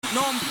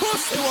No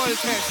pussy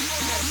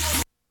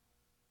voltage.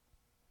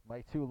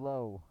 Mic too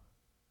low.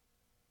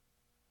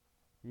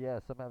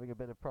 Yes, I'm having a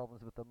bit of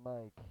problems with the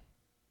mic.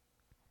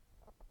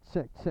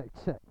 Check, check,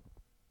 check.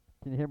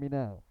 Can you hear me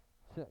now?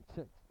 Check,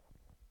 check.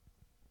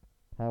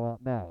 How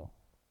about now?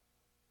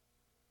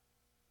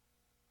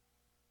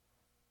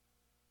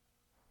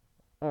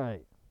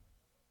 Alright.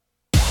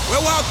 We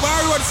walk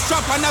by road,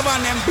 strap and never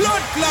name.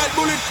 Blood clot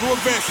bulletproof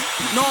vest.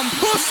 No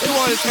pussy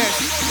voltage.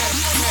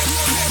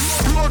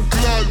 Blood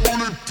clot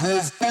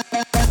bulletproof.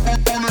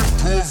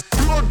 Bulletproof.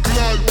 Blood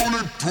clot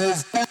bulletproof.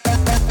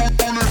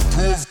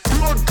 Bulletproof.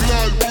 Blood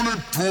clot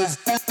bulletproof.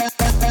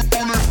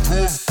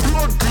 Bulletproof.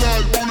 Blood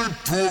clot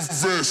bulletproof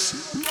vest.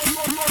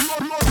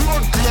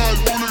 Blood clot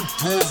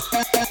bulletproof.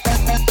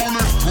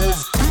 Bulletproof.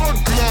 Blood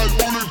clot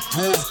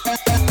bulletproof.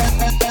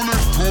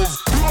 Bulletproof.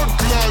 Blood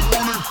clot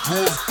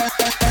bulletproof.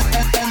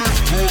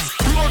 Bulletproof.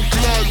 Blood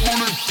clot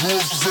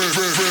bulletproof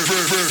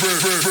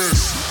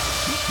vest.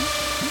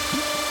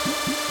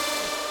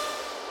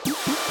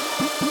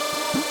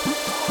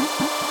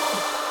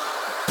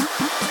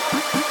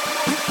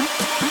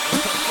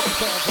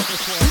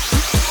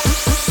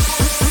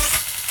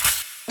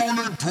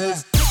 Bulletproof.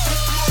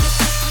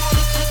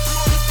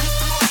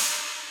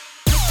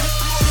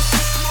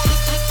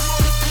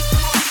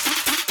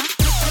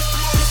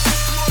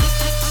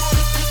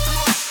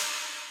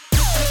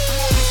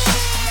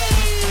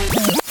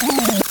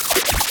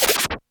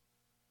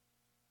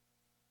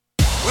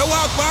 We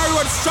walk by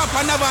road, strap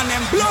and never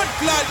name. Blood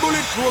clot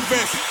bulletproof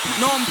vest.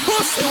 No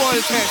pussy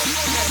voltage.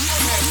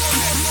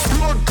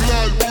 Blood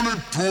clot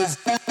bulletproof.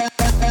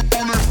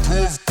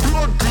 Bulletproof.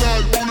 Blood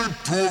clot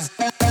bulletproof.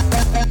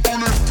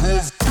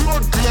 Bulletproof.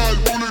 Blood clot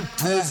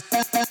bulletproof.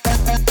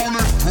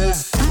 Bulletproof.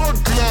 Blood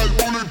clot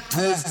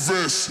bulletproof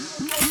vest.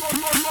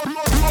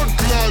 Blood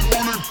clot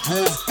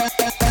bulletproof.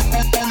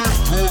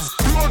 Bulletproof.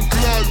 Blood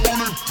clot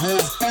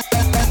bulletproof.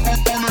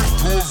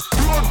 Bulletproof.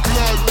 Blood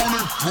clot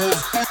bulletproof.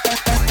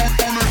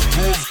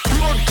 Bulletproof.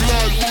 Blood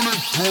clot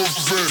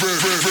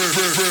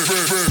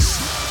bulletproof vest.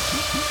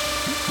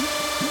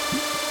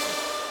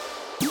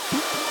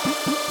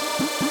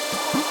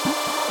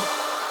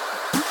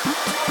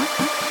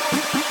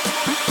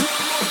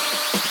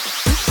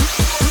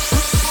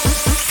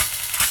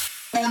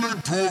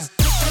 Bulletproof.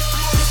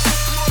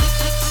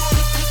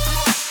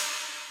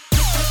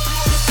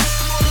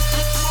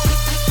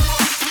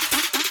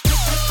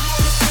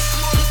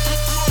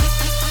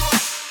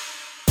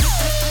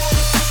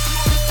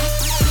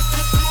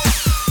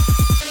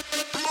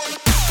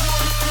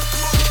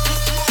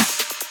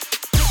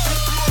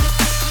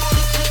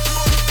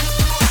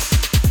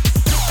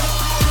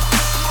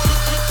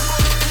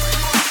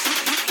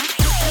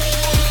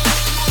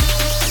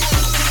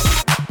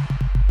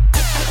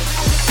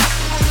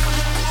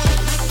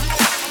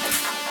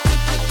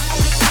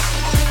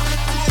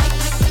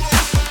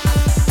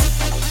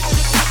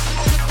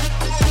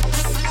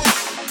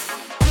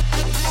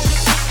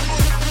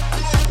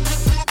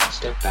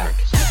 Step back.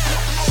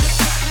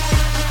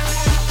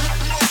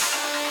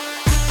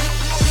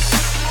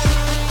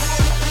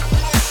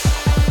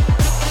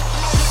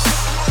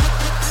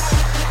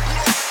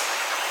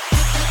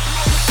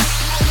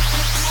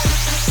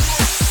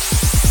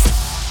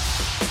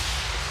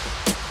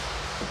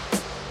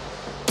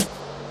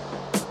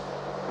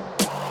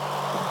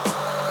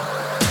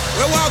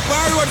 We walk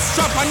by road,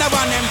 strap and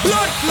never name.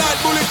 Blood clot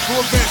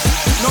bulletproof vest.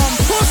 No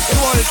pussy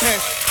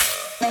voltage.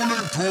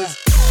 Bulletproof.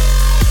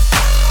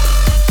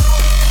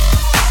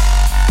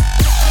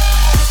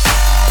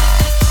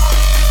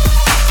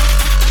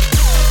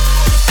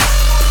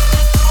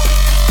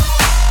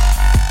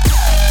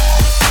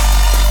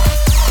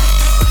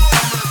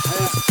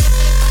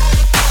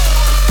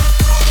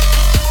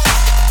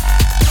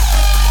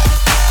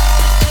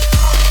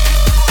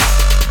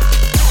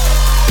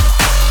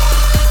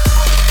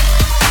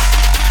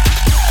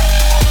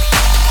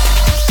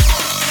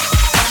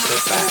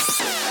 Step back.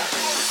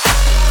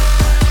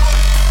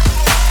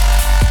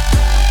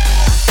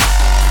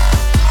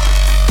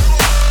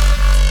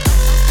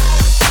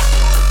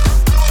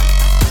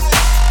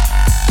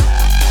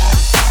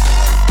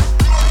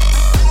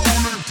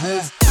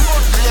 Bulletproof.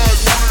 Blood clot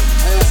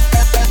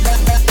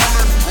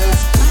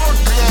bulletproof. Bulletproof.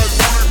 Blood clot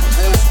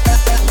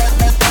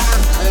bulletproof. Bulletproof. Blood clot bulletproof.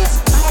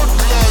 Bulletproof.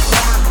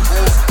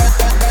 Blood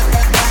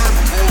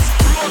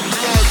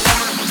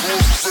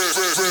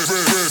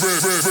clot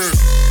bulletproof vest.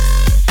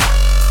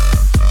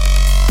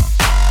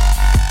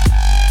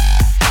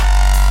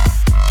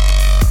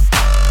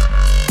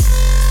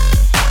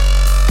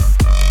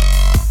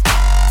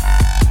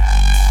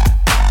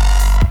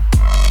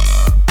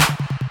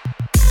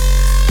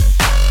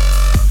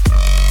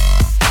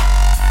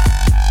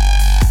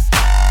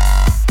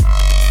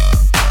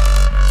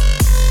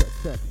 Check,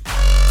 check.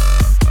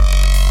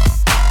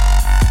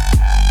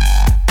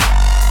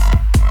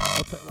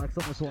 I'll take like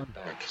on this one.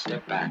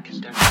 Step back.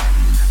 Step back.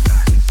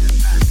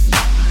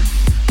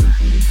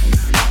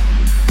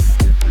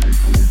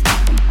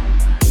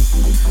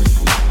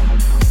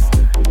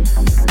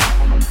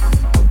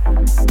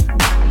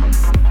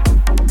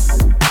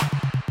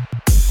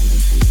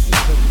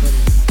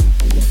 Everybody.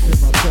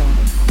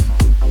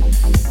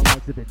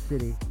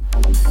 City.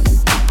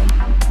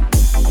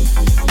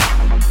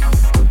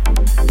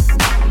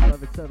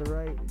 Love it to the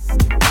right.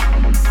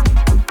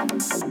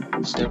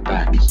 Step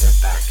back, step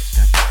back,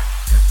 step back,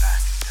 step back,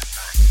 step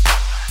back.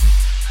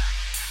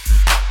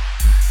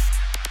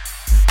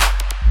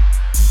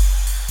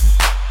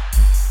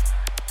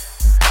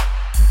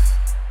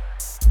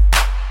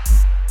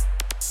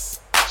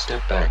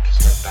 Step back,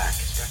 step back,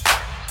 step back,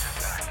 step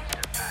back,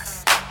 step back,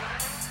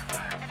 step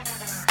back.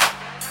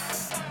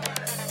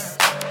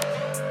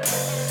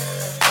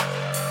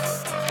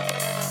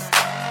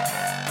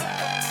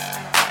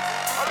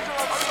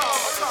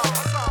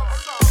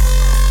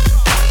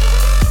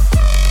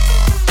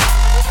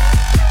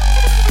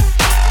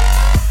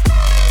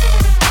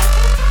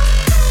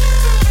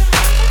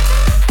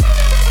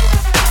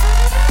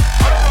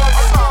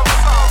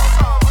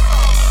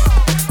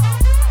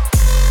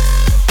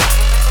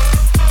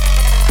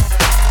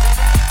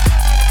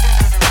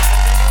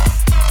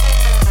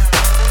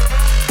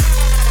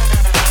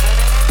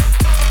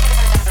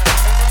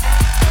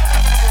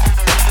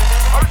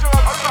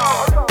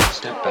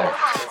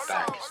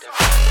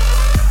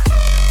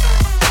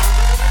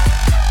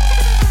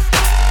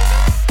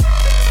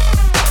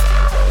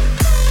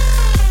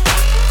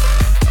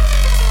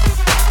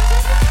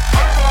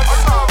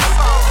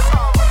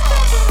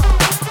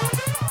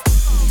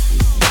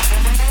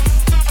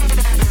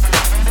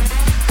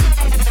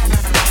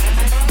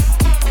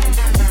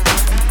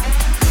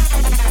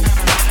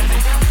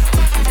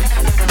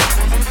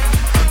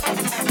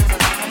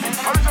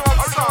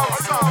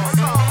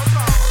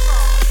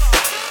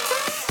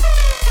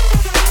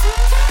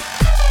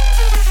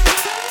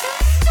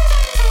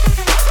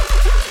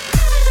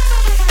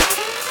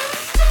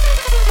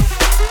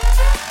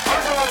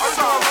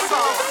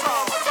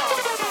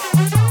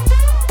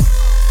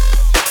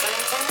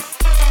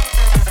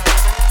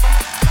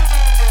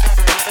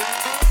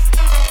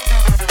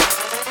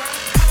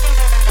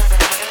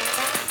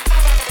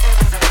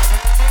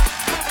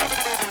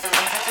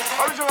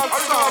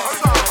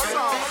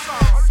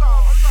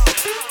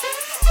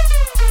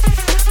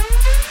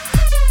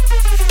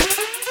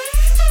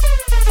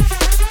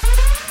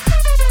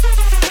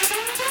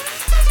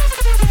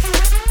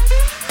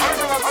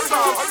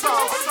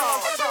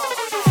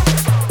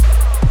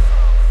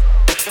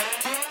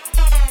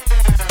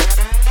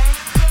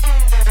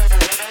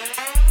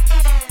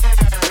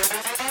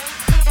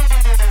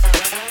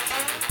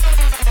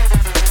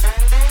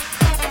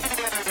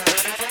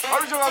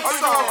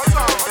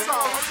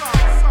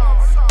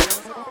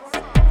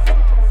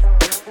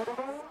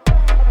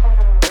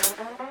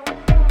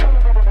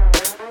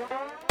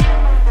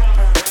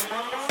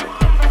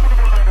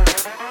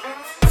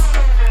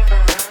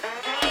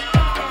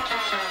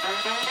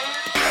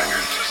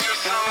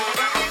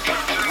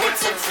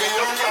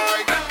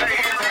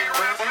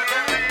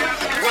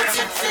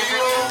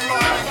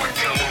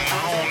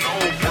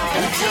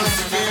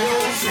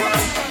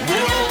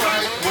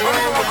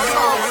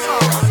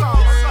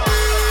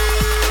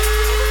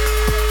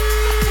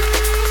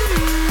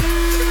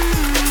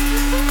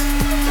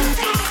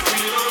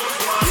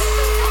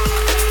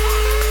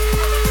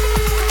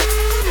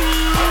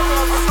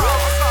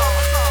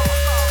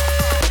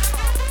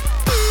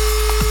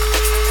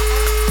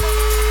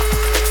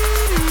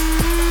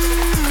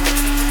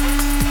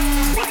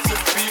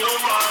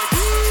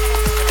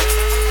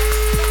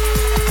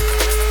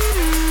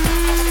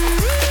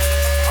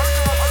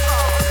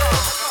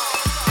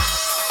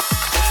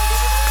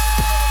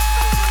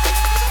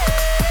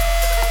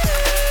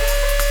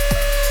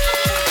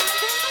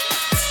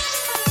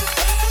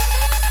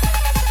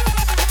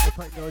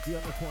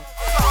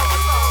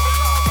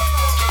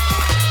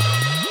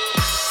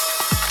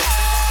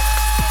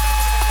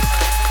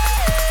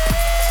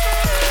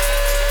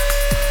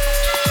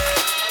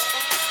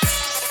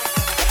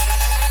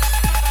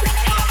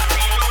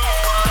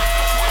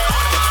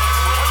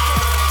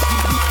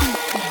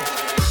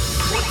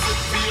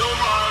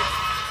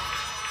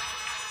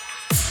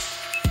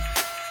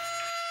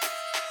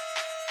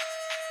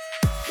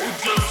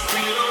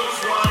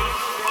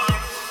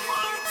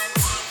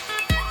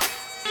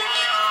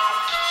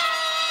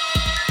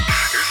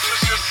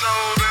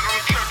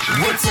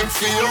 What's it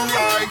feel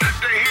like?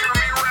 They hear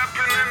me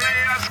rapping and they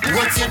ask me,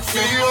 What's it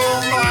feel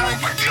like?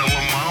 I tell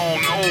them I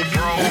don't know,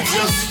 bro. It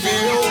just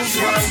feels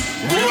right.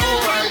 Real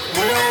right.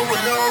 Real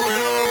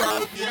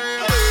right.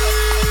 Yeah.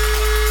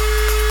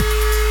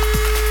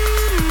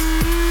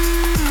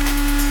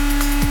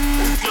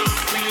 It just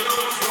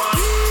feels right.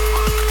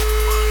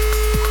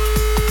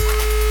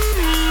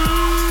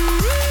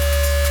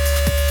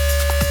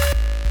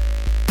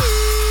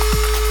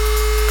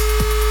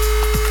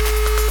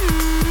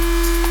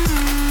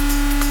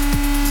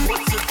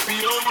 What's it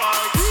feel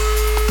like?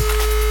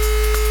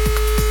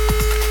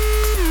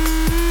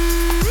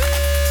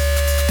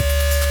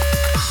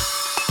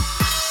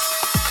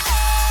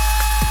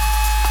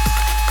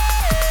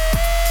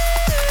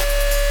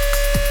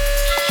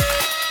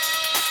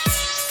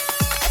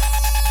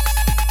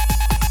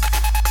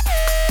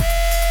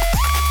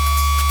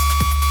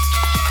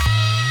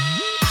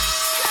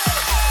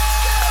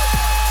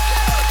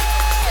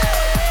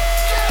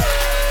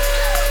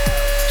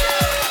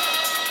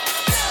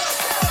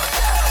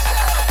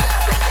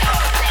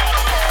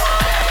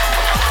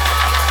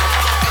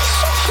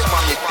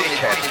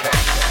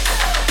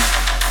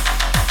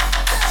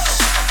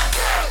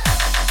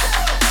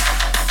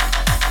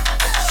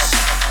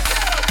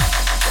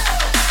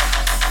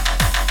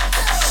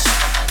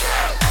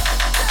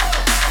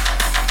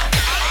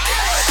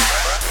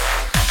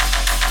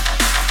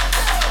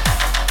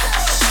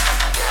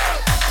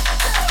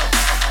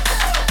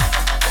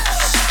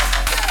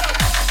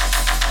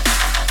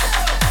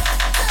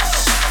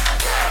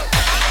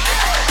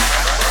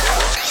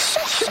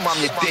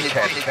 Big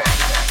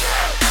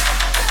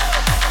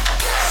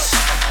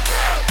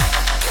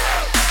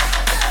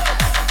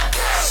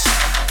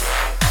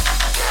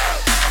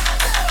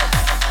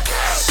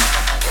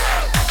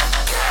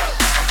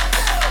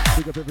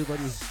up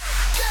everybody.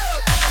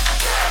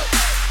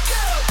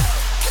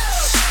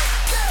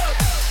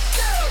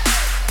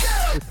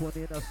 This one the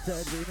Enough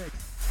Said remix.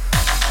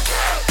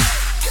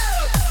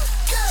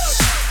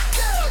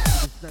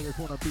 The Snaggers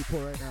one on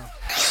Beatport right now.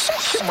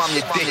 Mom,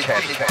 you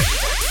dickhead.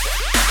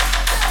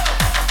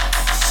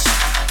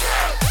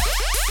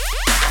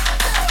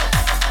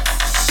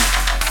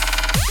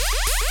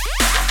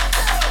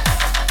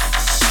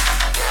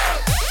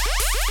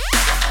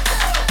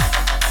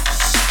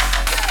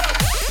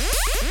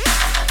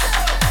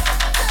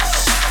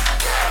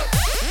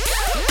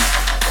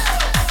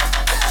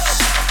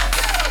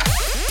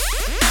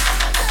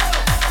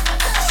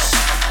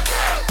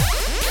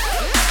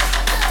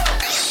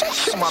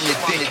 Mom, you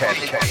dickhead.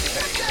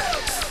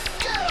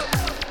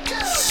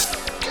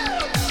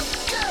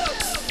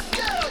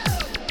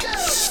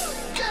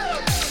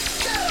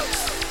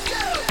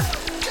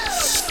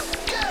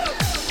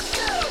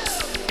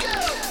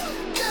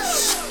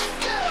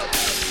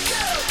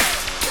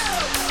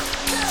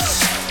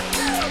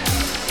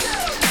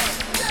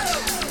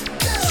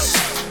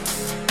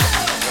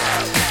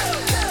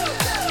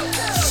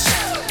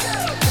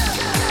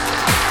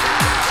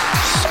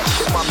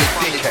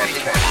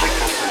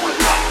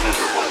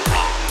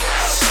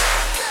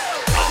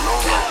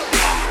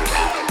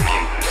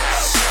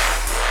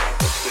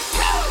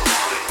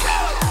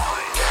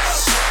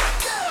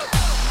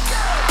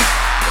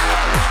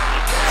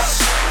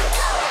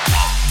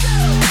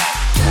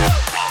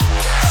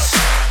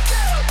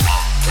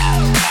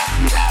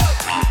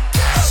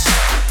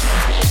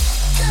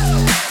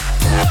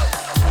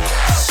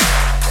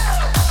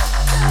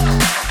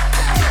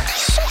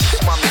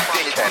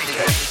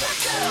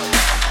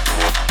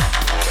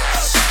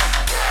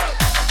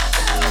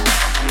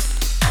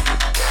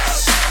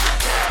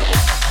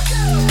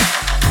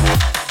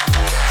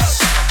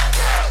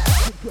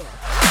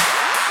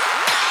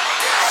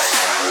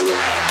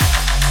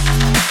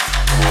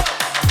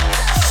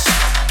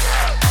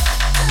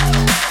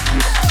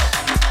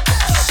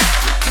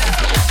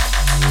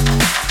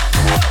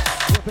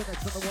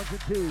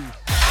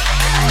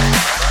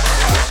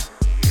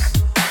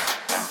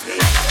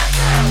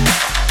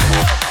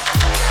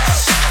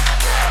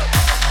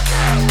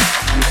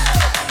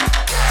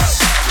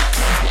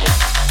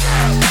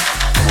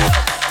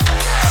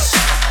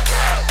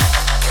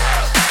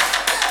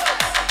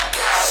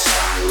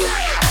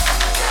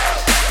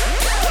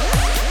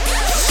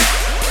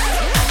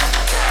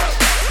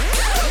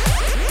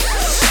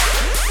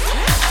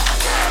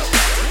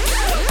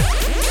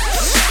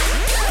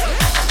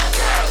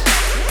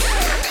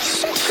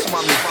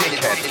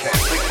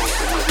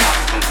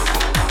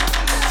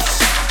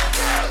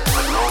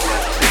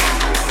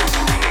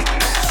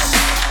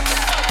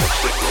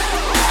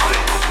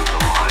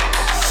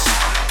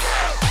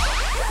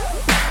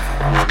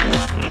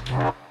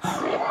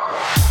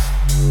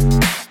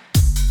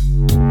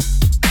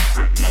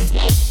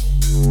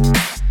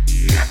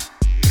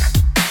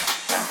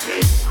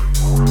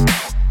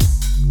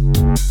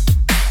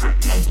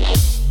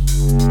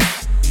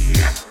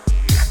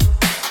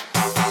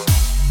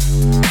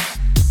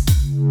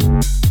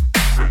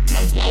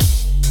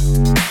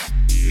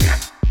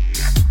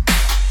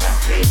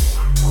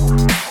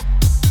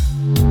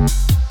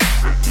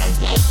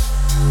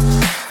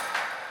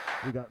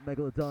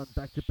 Megalodon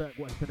back-to-back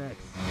Western X.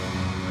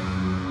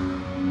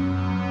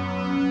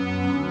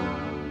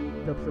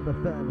 Dubs of the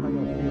fan, how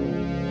y'all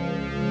feel?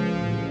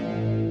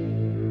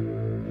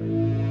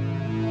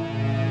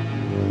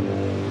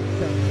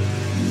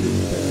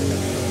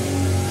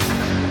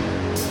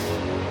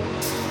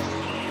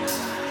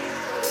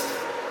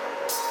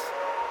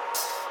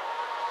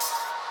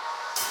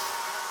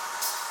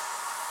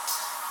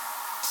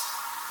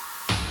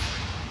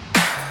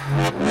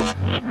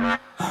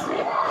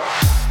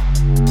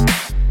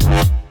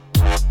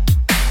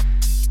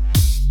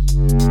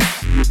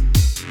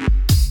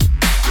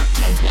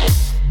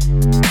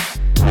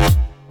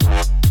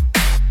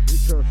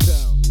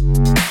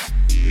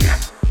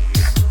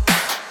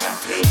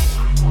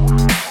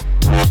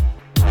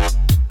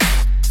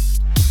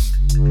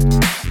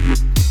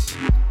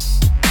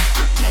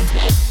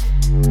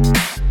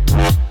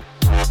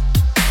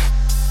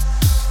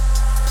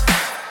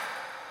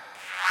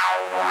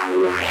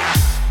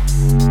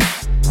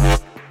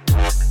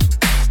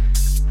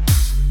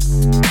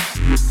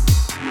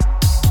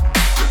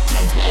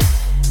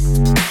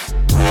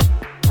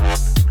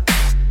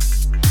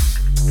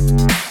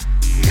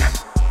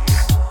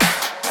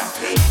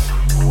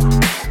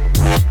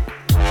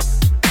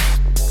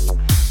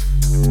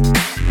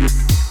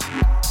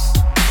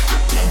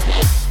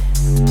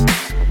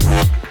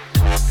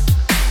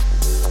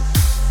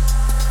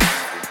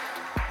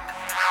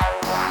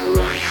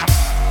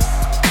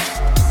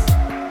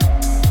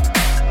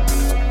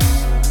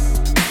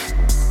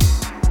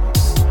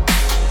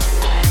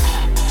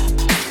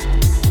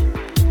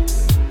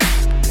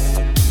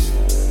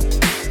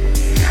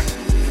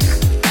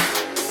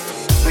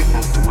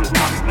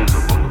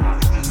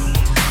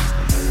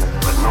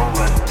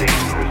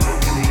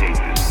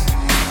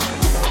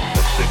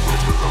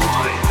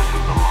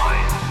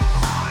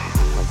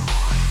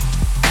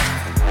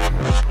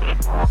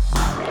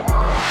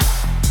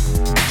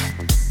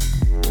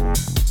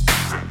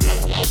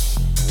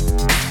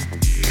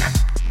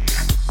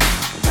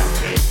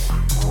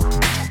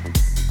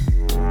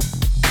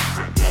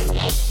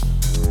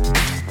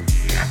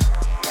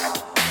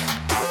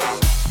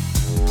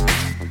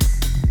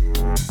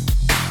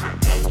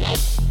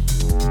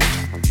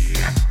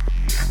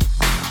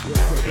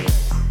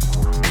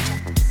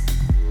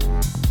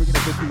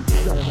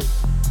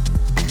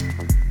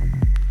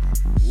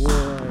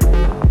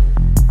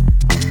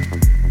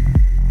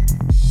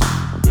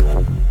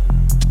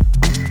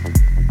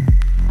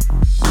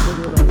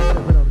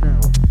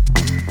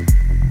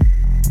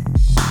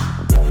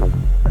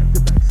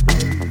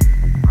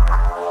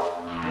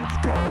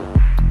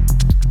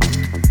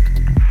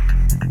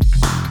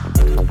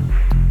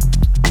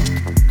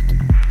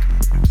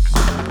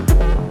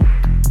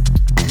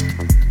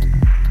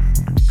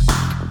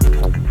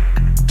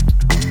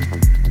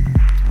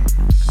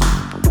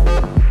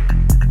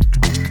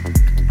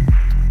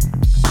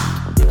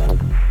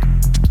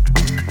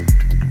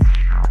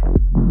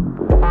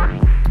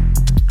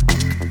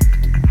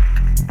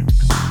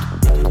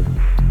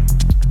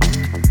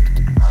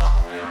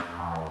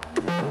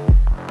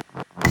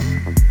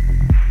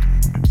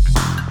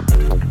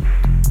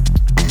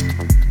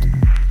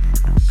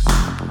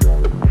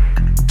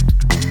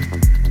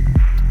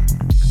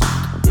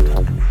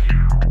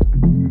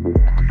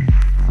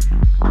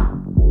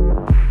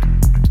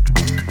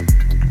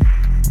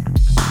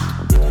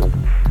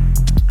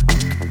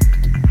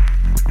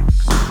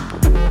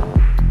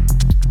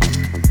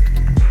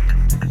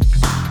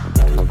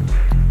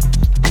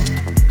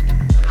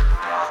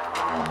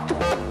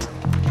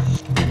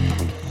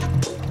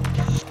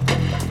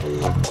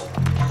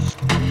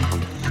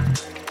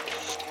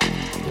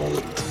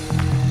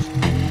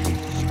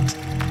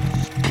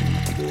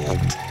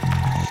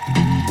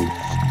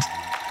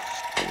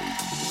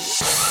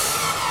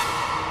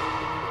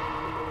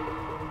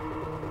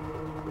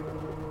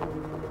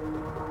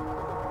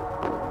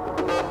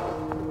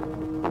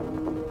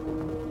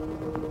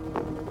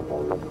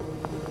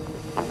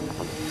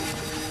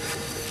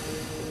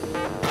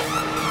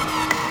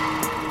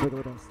 Wiggle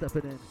it on, step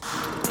it in.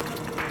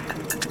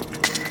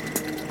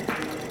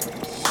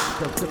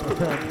 Step, step,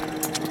 step.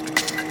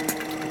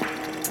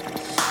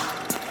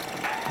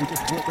 We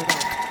just warm it up.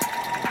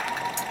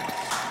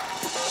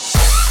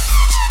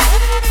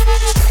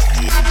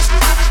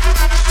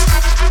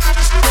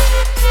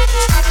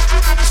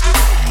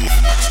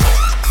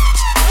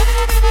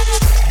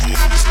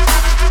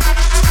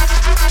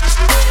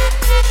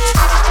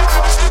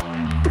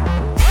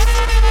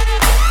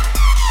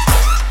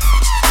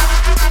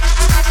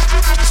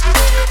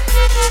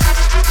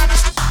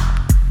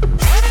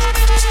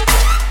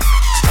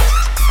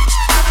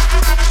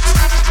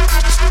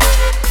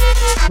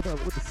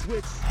 With the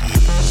switch.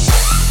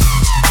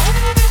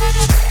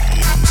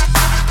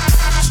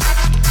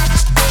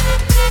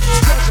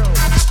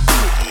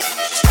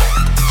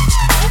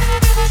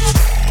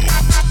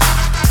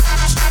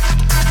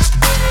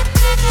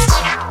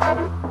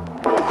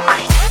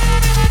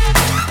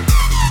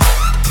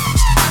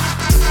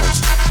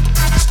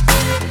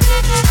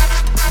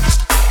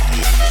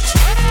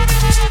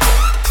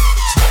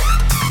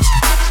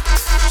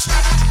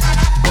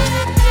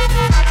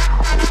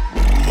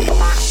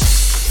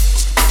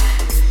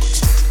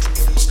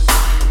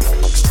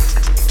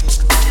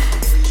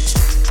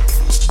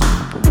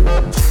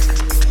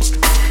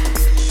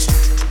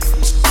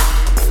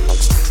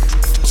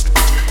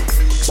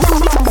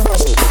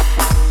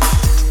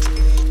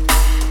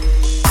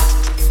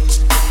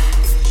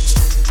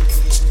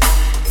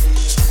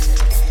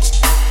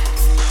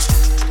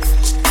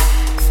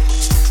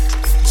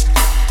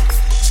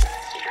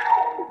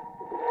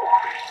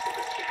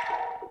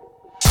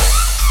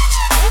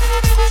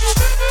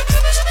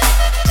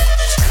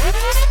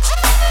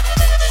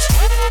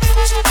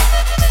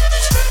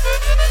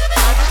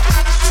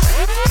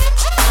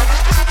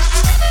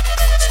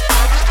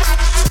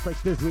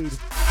 Bizweed,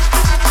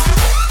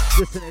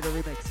 Dissinator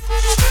remix.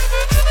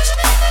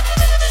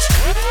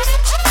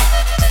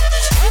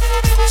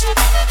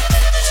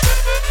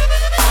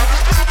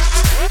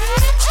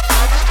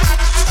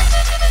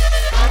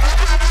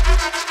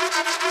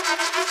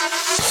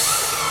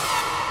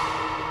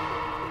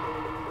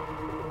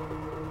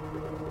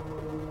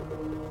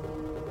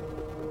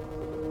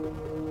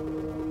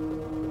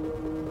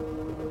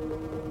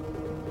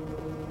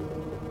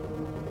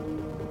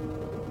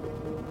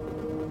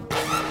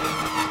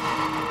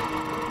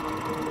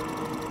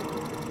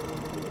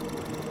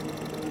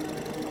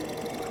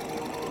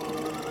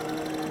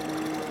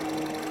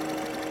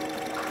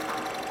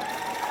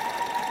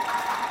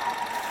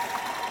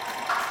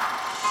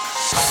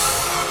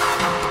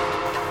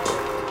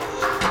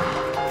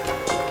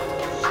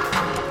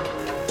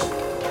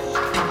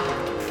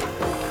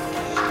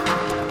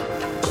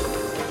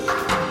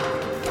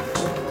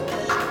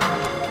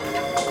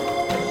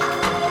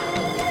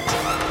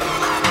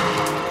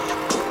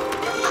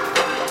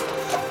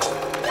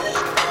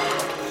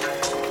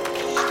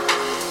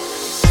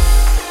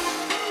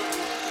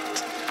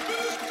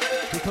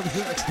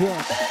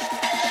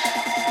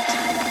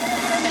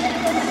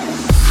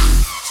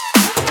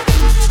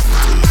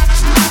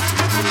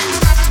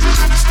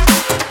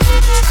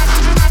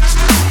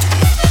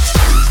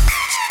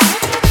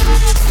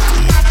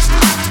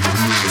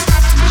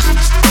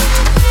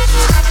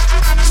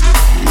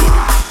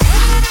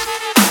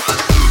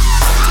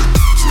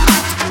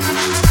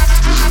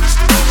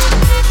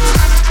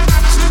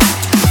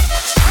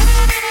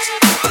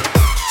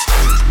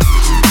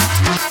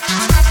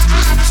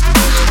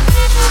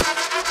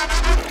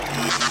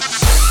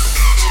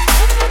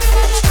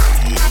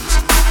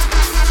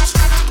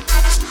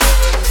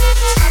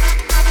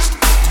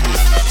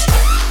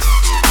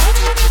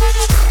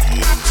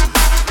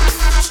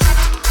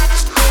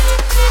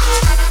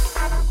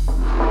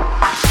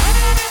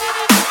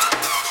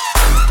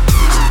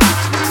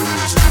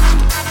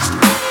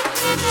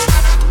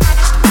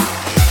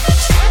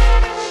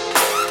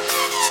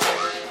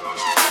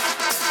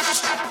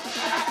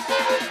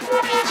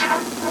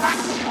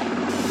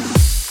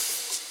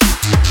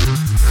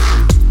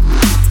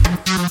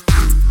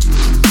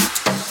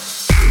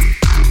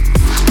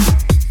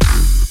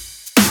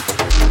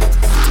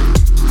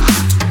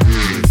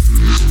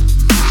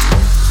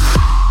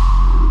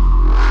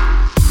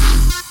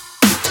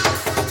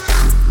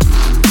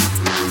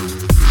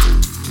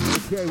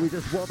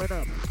 Warming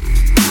up.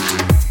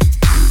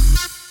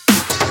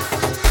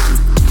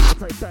 I'll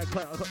take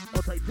backpack,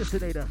 I'll take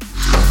Dissinator.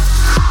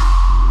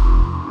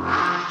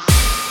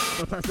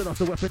 I'll pass it off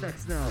to Weapon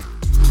X now.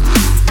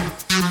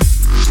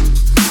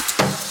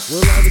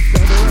 We're live in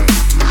Denver,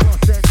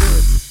 Los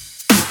Angeles.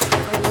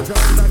 Everyone's on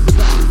back to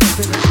back.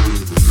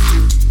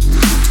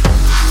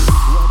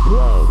 One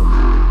blow.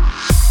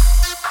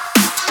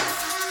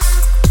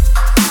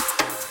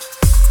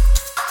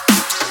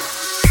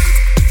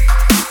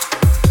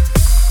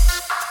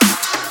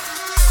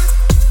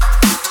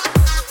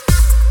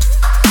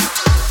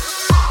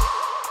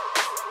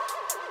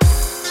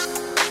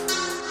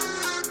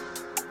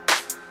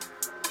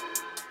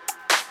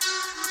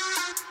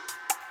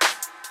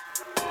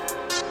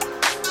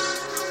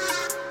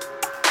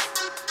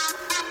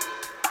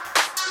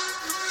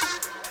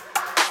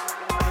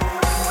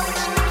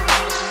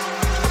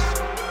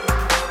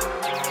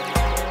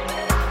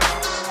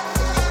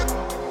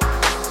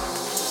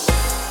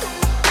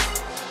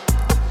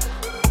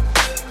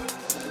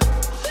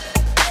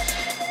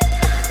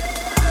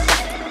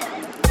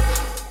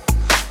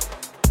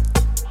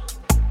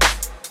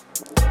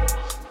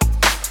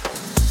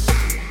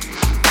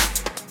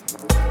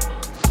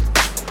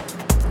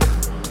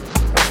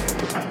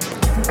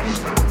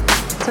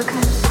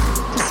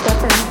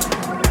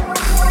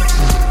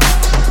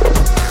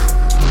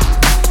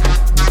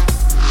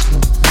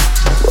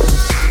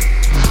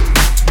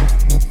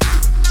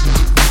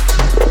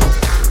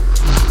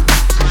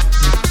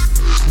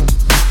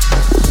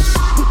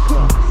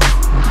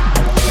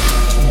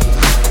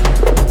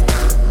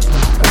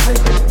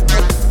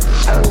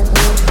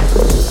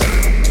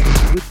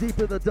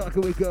 deeper, the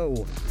darker we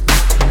go.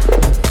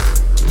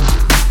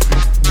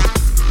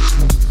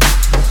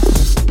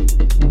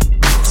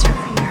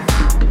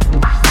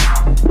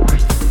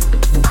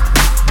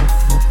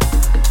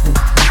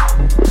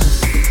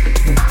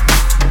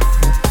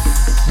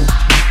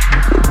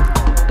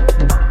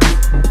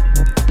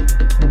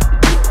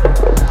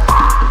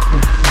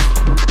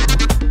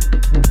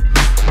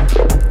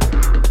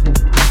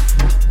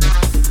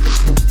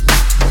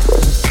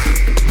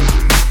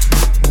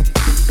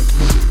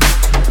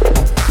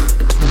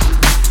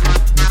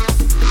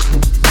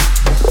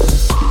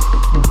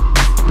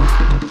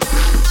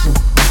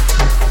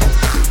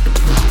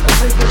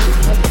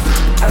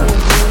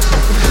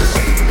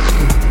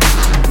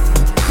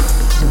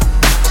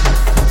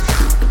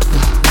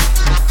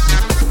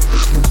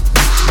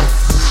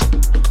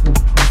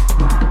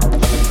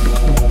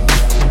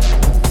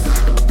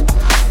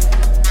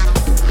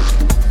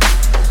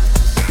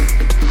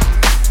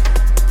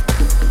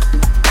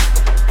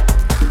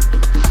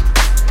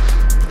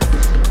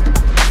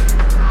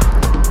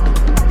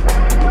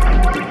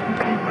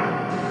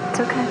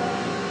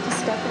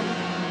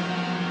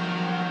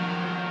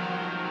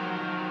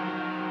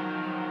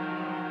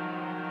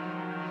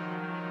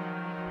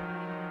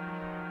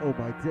 Oh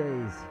my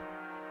days.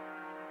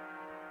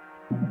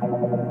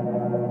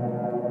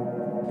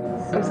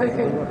 I'm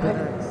thinking,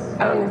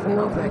 I don't even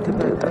know if I can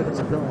do this.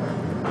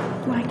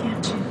 Why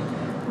can't you?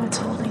 What's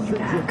holding you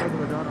back?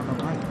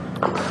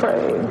 I'm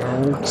afraid.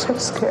 I'm so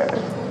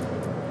scared.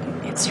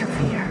 It's your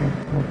fear.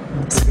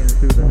 Again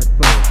through the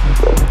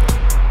headphones.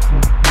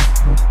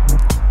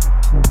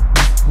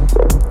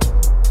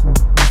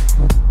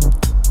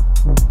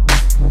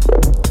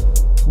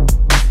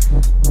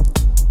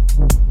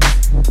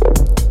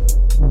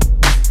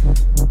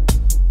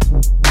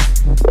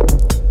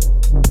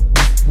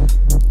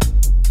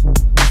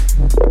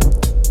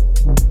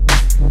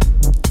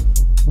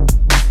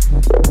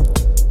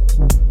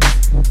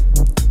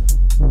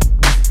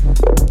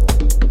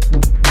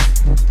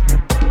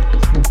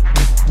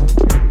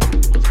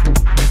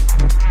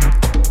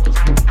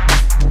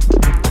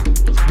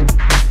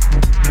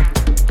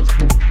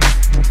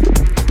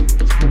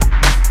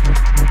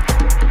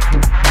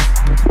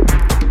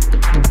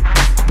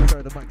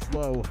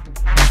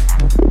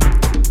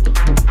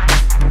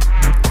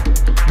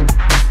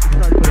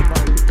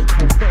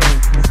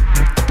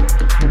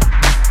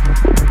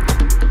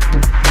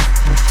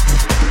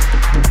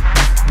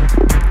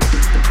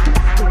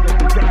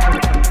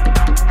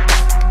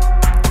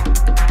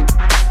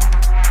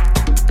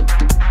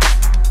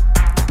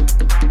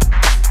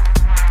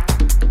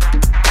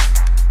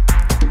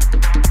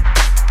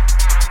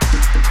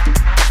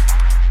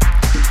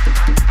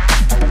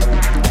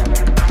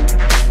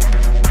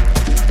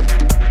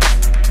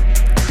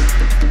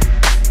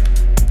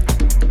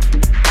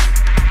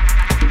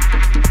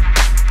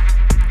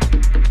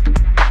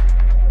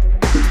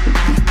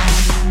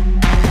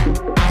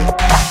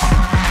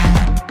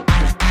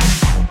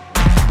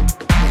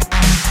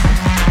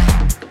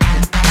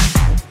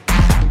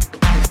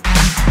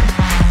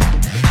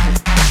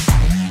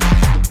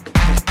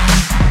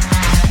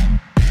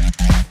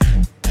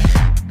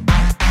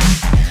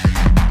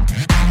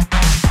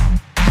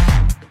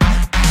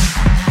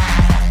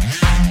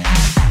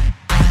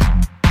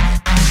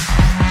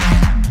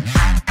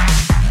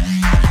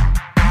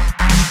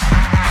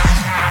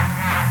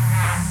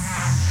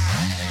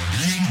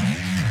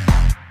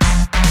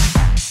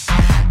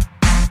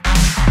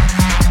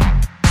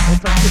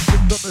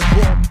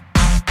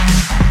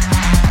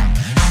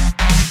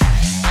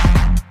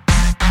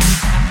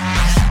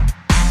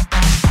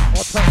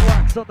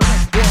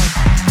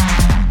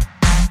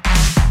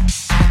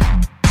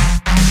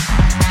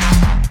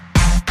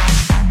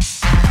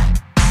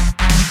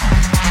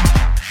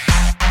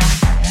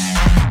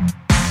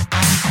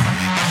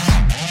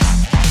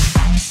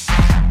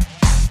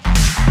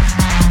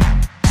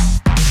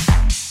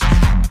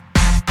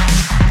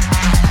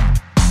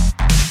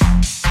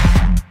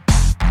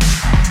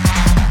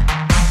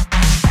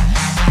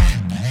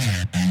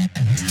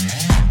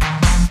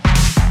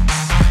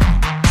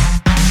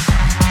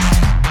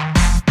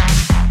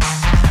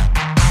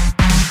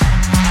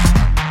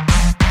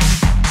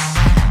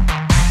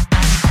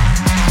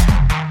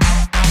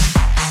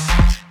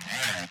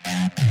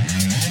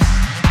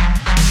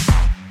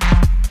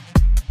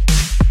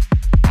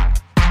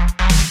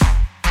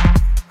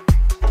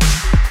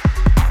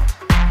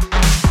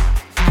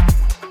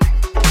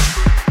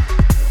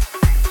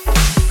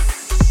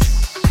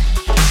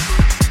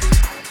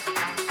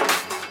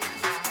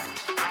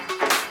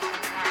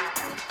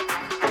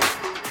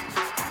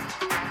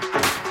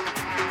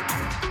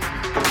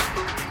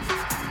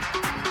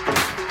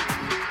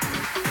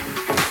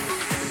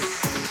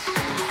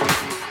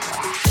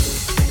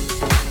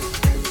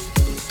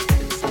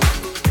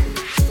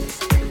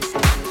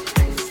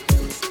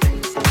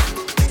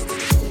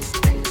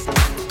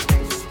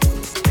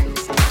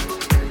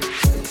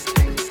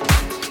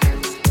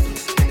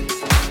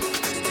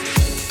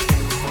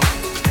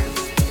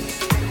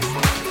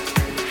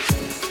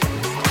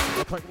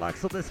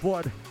 On this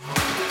one.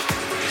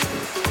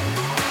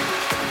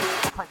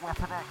 Like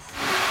Weapon X.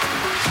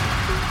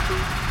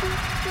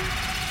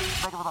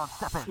 Megalodon,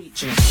 step in.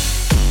 Creature.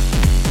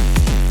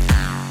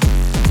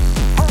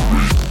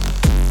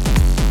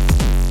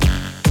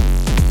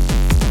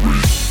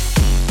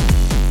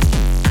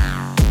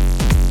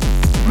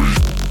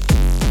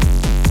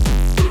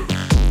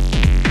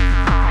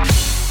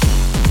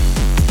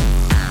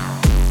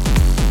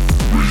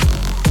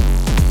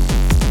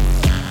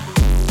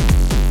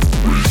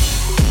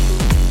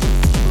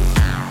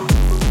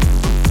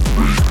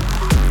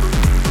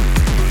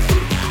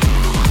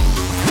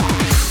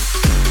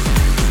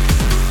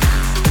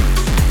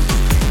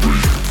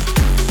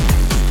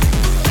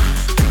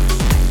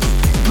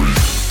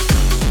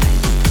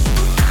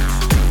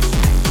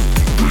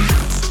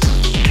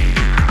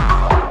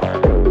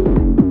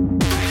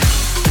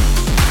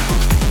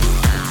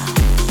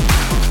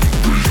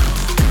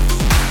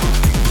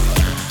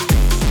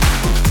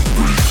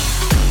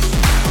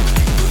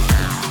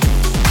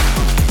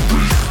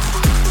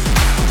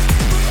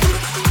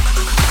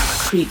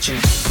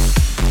 Creature.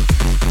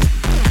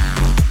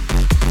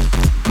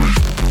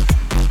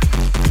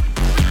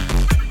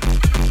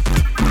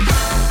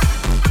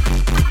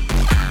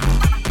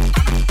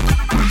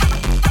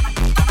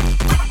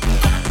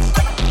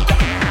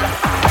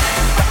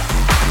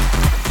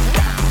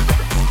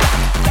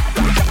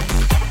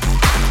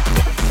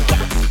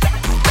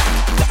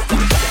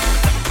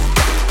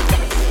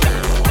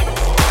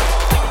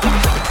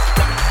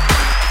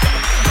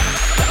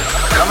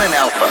 Coming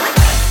Alpha.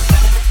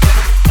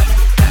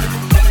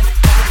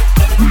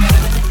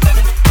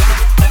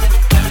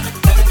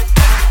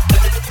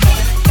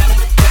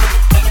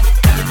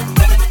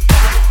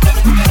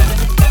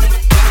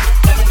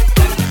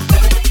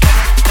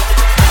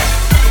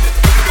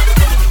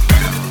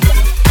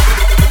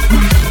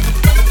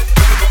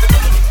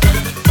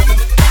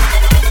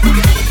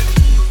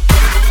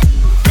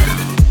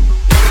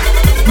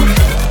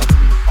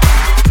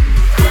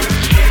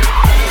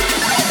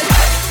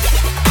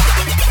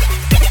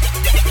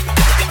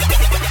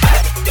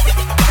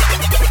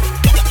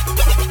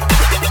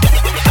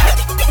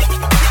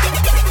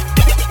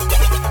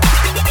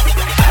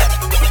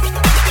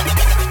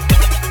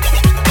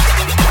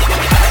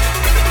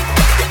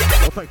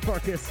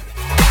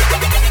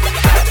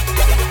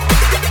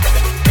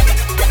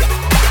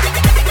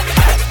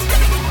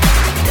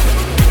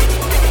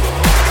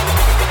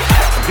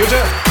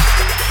 Computer,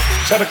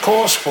 set a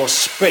course for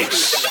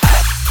space.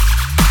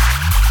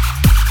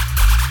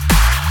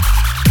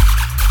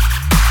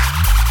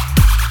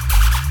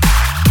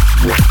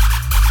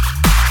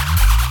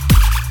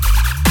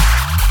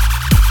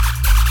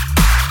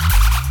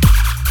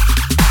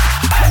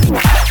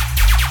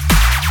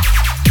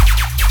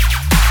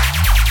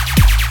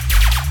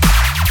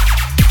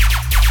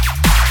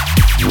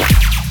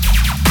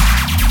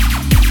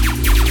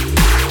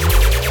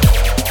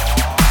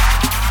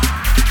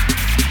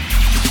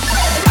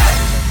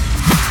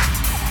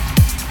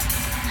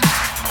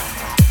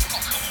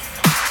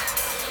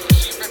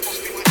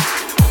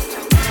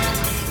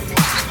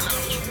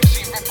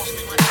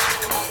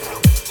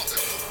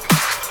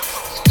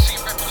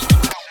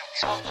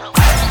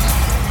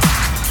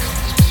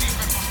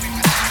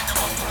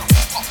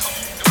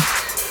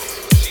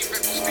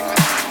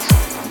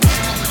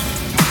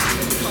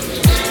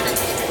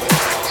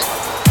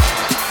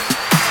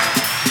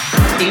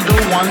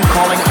 Eagle 1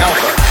 calling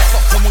Alpha.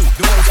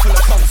 The world's full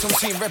of cunts, I'm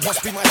seeing red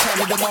must be my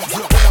time of the month.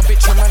 Look, when I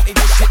bitch romantic,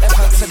 they shit their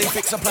pants, so they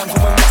fix a plan for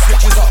when it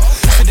switches up.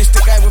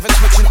 Sadistic guy with a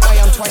twitching eye,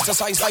 I'm twice the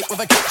size height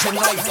with a kitchen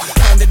knife.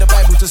 Handed the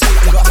Bible to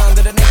Satan, got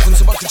handed a Nathan,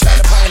 so I could try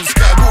to pie in the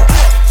sky. Whoa.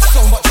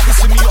 So much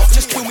pissing me off,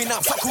 just kill me now,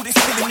 fuck all this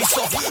killing me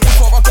soft.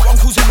 Before I go, I'm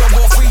causing World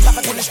War III,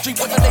 havoc in the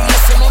street, whether they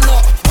listen or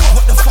not.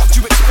 What the fuck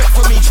do you expect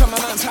from me? Try my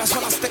man's house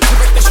when I step to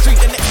wreck the street,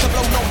 the next to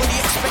blow, nobody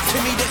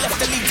expecting me. They left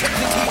the lead,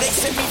 technically they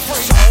set me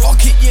free.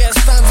 Fuck it, yeah,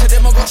 stand to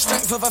them, I got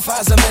strength of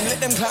 1,000 men. Let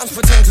them clowns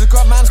pretend, cause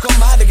God man's gone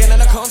mad again,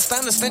 and I can't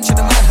stand the stench of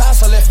the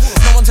madhouse I left.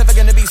 No one's ever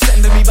gonna be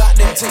sending me back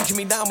there, taking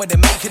me down with them,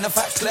 making the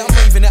facts clear. I'm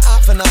raving it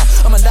out for now,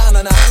 I'm a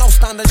downer now, and I'll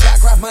stand a jack,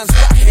 grab man's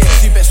back here.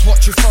 So you best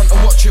watch your front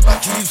and watch your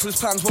back, your useless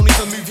plans won't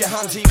even move your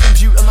hand to your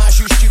computer mouse,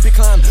 you stupid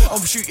clown.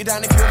 I'll shoot you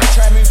down if you ever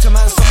try to move to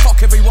man, so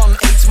fuck everyone,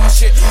 hates my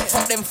shit.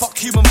 Fuck them, fuck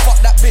human, fuck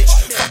that bitch.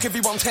 Fuck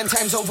everyone 10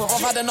 times over,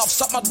 I've had enough,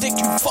 suck my dick,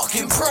 you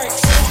fucking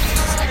pricks.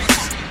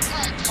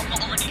 I'm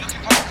not already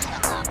looking for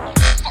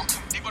fuck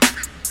them, they wanna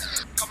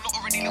I'm not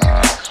already looking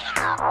for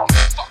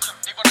fuck them,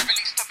 they wanna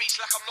release the beast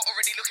like I'm not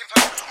already looking for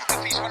the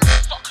beast wanna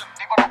fuck them,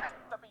 they wanna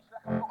the beast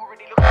like I'm not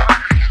already looking for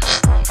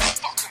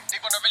fuck them, they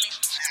wanna release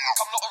like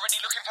I'm not already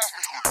looking for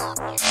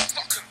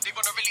fuck them, they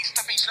wanna release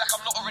the beast like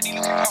I'm not already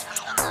looking for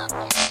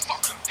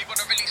fuck them, they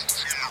wanna release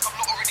like I'm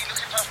not already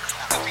looking for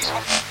the beast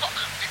wanna fuck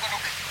them, they wanna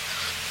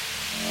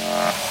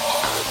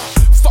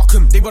fuck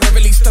fuck 'em. They wanna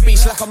release the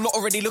beast like I'm not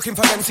already looking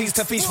for MCs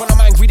to feast. When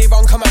I'm angry, they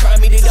run, come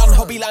around me, they done.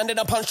 Hobby landing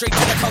a punch straight to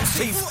the cunt's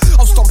teeth.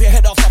 I'll stomp your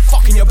head off, stop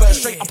fucking your bird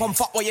straight up on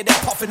fuck while you're there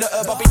puffing the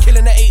herb. I'll be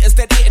killing the haters,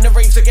 dead hitting the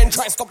raves again.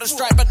 Try to stop the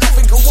strike, but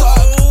nothing can work.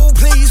 So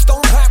please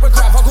don't hype with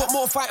grab. I got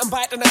more fight and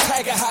bite than a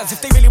tiger has.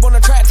 If they really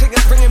wanna try to take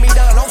it, bringing me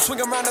down, I'll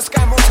swing around the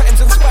sky more times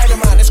than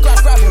Spider-Man. It's grab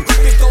him,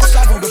 big don't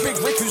stab him. The big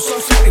Rick who's so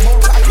sick, they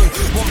won't tackle him.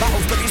 Won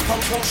battles, but these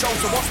punks won't show.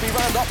 So watch me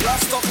round up,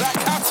 last stop like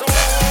cattle.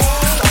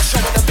 Stop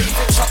showing the beef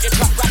and shut your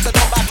trap. Rap the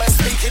dumb bad man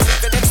speaking.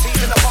 Leaving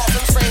MCs in the bars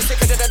and spraying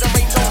sicker than the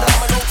range on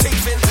them and no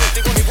teeth in.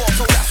 They only walk,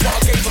 so that's what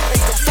I gave them.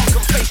 Make them fuck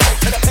them face straight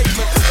to the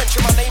pavement.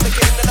 Mention my name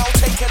again and I'll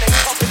take it and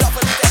pop it up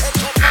and leave the head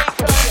on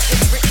paper.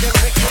 Rick them,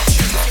 Rick them,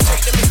 shoot. If you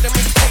take them, make them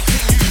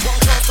taking you. One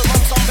chance to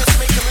run some, best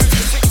make a move.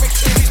 The sick Rick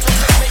team, he's not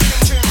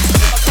making tunes.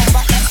 I come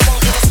back, that's fun,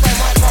 gonna spend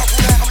my part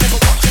all night. I'm never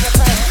watching a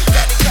time.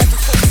 Daddy tried to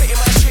stop spitting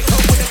my shit.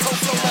 Hope with a cold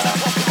flow, man, I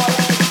rock my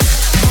own.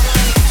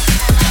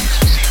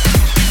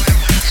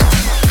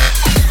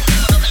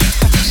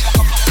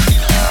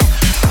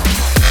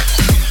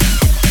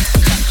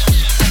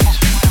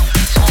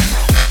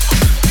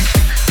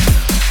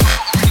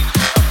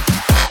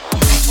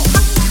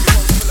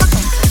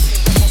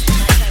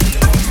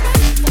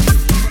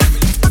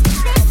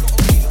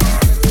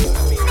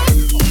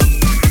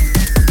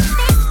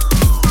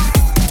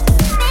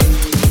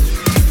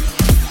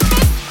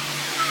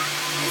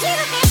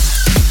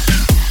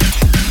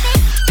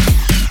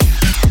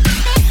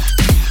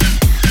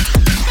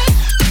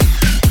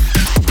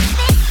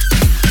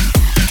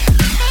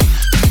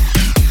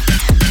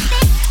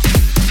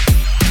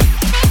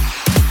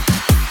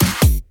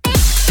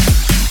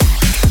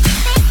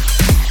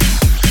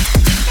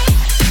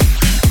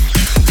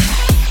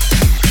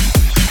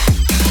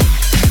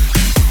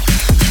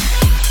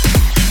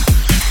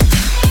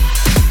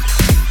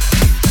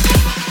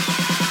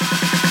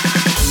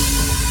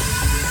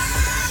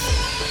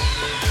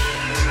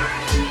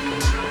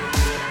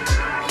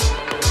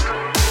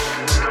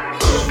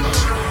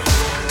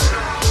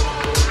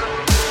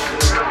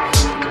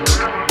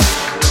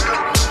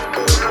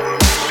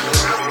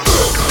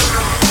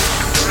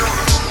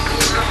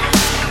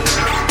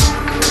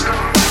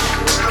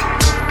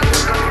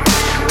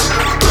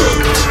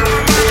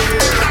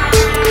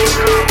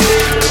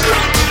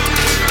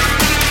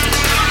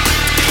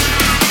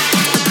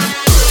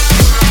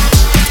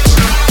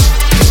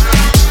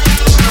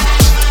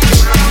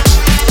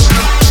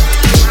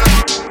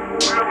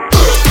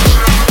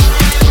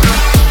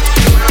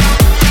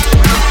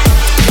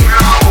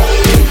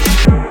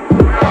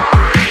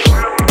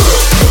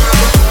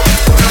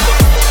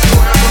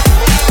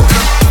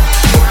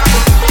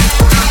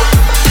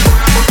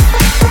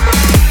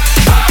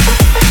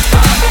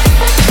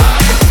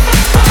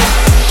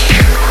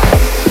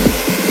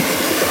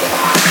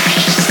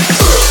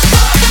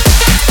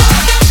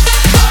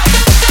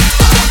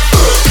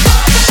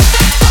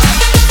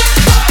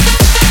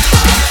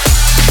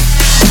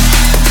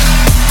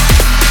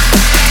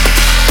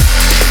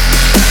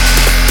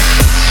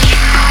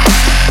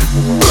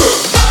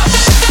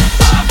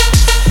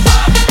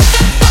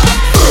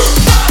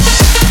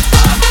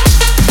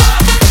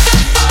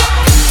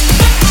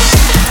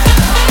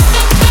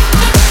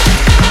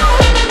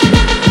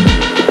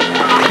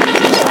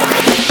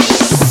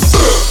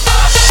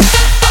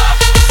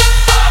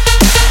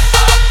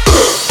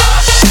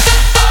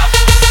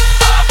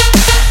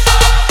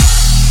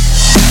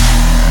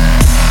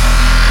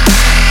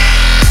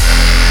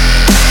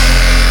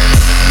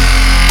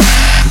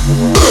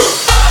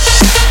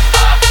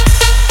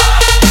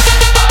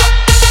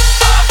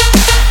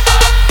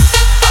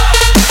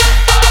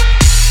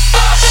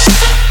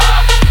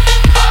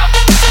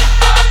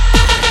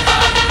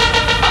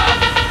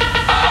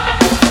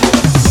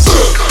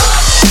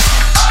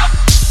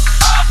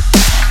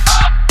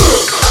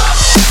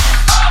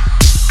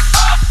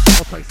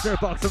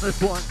 Box on this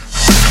one.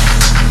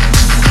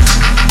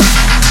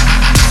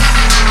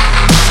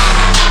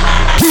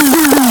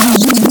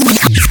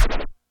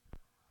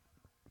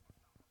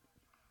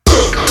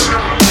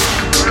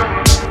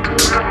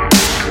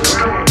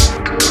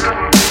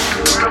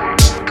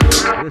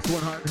 This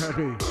one hot and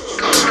heavy.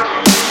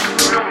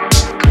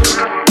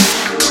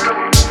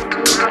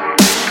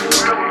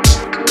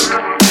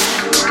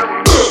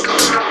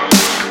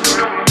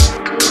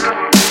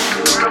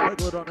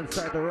 Wiggle it on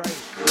inside the right.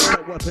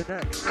 That weapon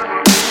X.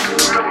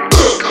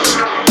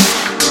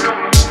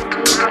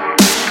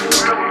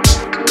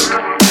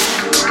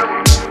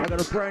 I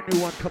got a brand new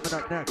one coming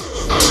up next.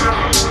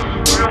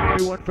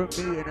 New one from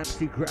me and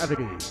MC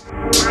Gravity.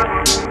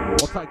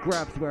 I'll type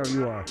grabs wherever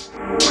you are.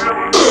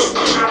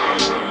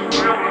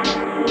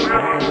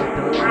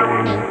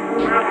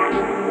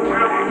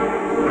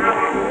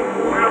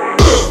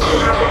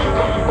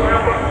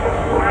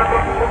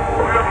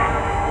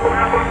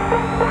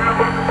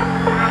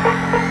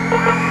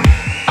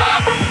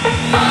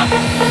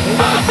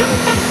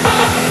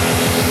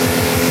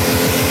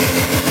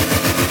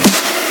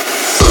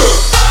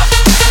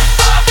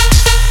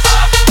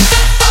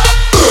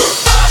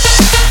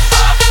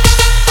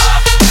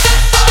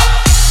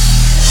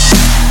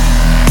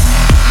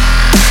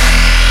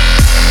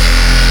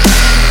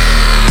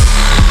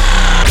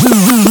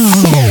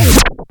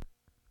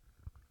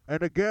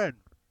 And again.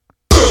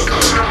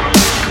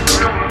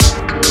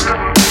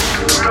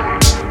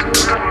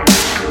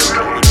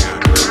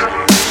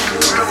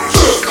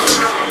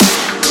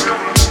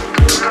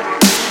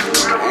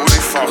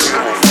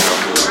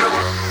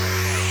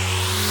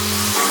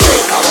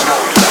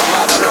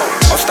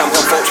 Stamp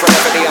on folks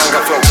whenever the anger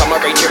floats. I'm a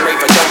raging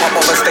raver, jump up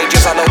over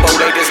stages. I know bow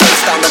ladies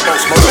face down the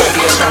post. Most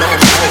ideas done on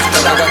coast. The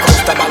dagger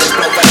coast, the balance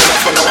blow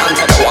venomous with no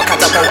antidote. I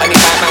catapult any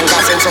madman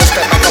gassing, so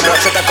step back and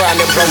watch at the ground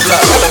implodes. I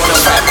don't wanna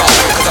fight back,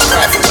 cause I'm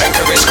prideful.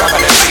 Encourage, grab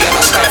an MC and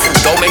I stifle.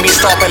 Don't make me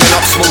start building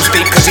up smooth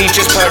speed, cause he's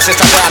just purchased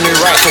a brand new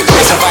rifle.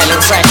 It's a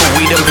violent cycle,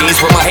 weed and bees.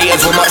 Where my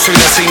haters will much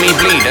sooner see me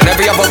bleed. And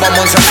every other one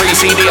wants a free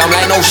CD. I'm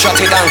like, no, shut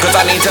it down, cause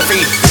I need to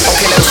feed. Don't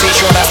kill MC,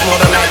 sure that's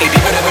more than 90. They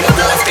would have been a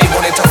war if they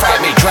wanted to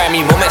fight me. Try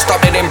me, moment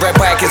stopped it in bread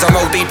back. Is I'm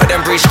roll deeper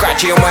than Bruce,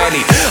 Scratchy and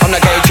Wiley. I'm the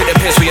gauge with the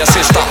piss with your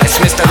sister. It's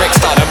Mr.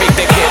 Rickstar, the big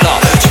dick Hitler.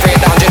 Straight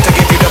down just to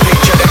give you the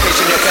picture. The fish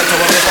in your kettle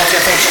and rip off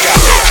your fixture.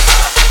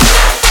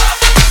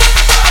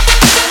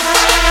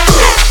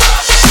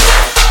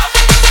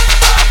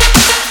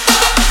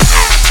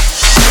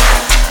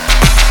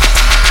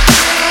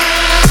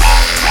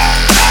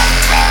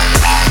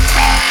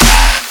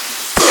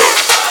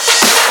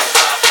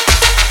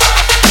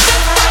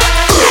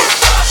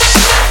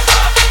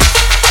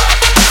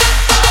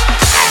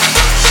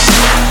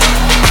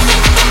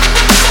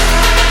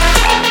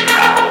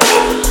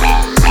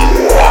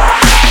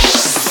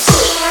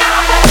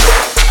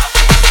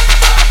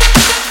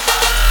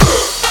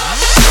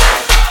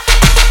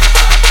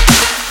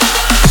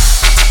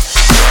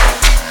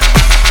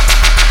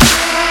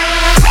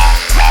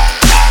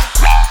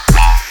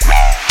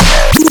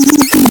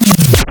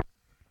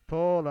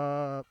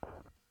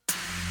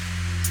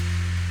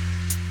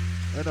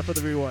 Enough of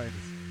the rewinds.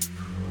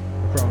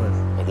 I promise.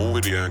 I'm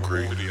already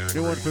angry.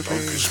 New one for me.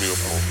 Don't piss me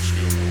off.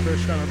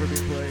 First time ever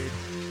being played.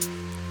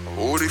 I'm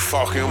already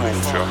fucking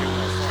with you.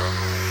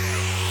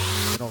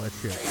 And all that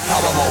shit.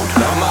 Power mode,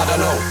 I'm I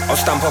don't know. I'll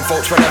stamp on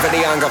folks whenever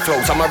the anger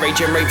flows. I'm a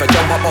raging raver,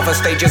 jump up over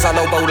stages. I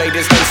know bow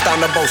ladies face down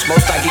the boast.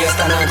 Most ideas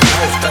than angry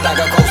host. The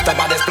dagger coast, the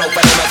baddest blow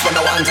venomous with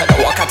no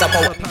antidote. I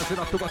catapult.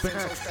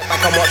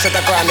 Back and watch at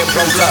the ground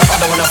implodes. I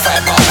don't wanna fight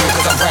back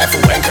cause I'm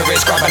prideful.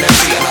 Encourage, grab an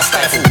MC and I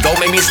stifle. Don't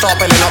make me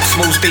start building up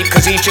smooth speed,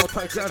 cause he's just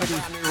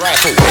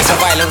rifle. It's a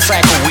violent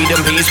cycle, weed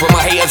and bees. Where my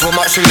haters will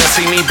much sooner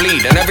see me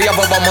bleed. And every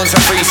other one wants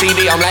a free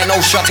CD. I'm like,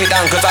 no, shut it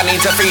down cause I need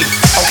to feed.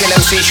 I'll kill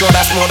MC, sure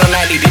that's more than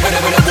 90. They would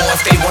have been a war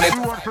if they wanted.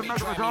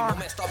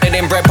 Stopped it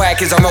in bread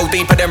back is I'm roll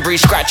deeper than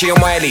Bruce, Scratchy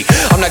and Wiley.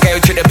 I'm the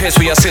gauge with the piss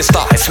with your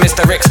sister. It's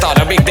Mr. Rickstar,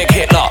 the big dick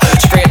Hitler.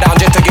 Spray it down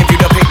just to give you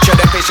the picture.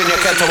 Then fish in your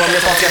kettle and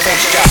rip off your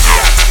fixture.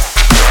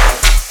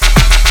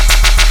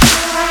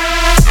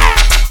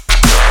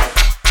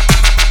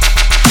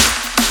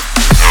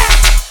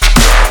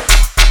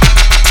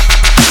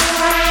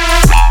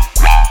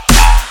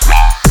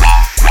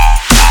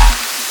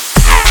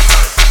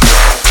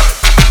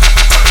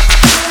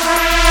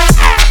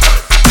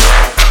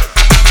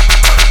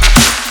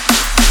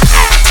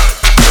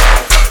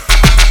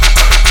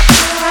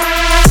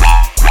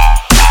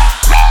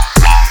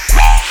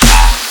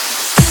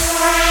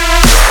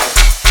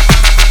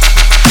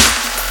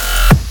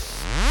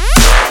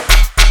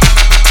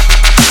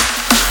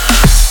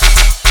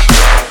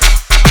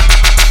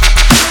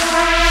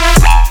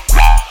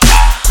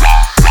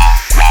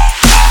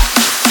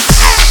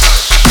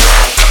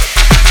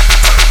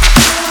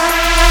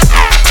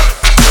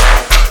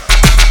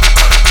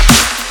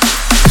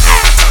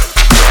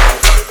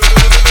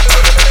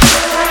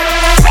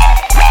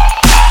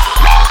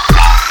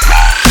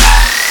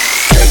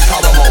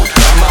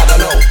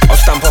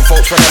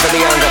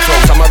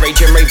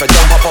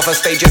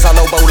 Stages, I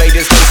know bow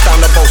ladies face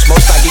down the post.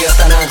 Most ideas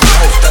than angry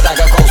host. The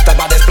dagger coast, the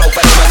baddest blow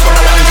venomous with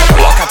no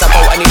antidote. I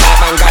catapult any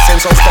madman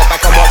gassing, so step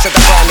back and watch at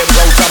the ground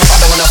implodes. I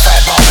don't wanna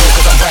fight back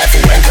cause I'm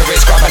prideful.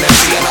 Encourage, grab an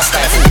MC and I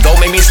stifle. Don't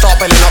make me start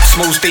building up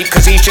smooth speed,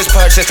 cause he's just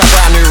purchased a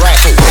brand new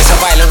rifle. It's a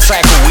violent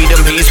cycle, weed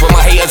and bees. Where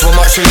my haters will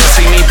much sooner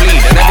see me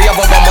bleed. And every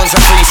other one wants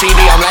a free CD.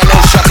 I'm like, no,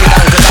 shut it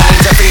down cause I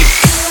need to feed.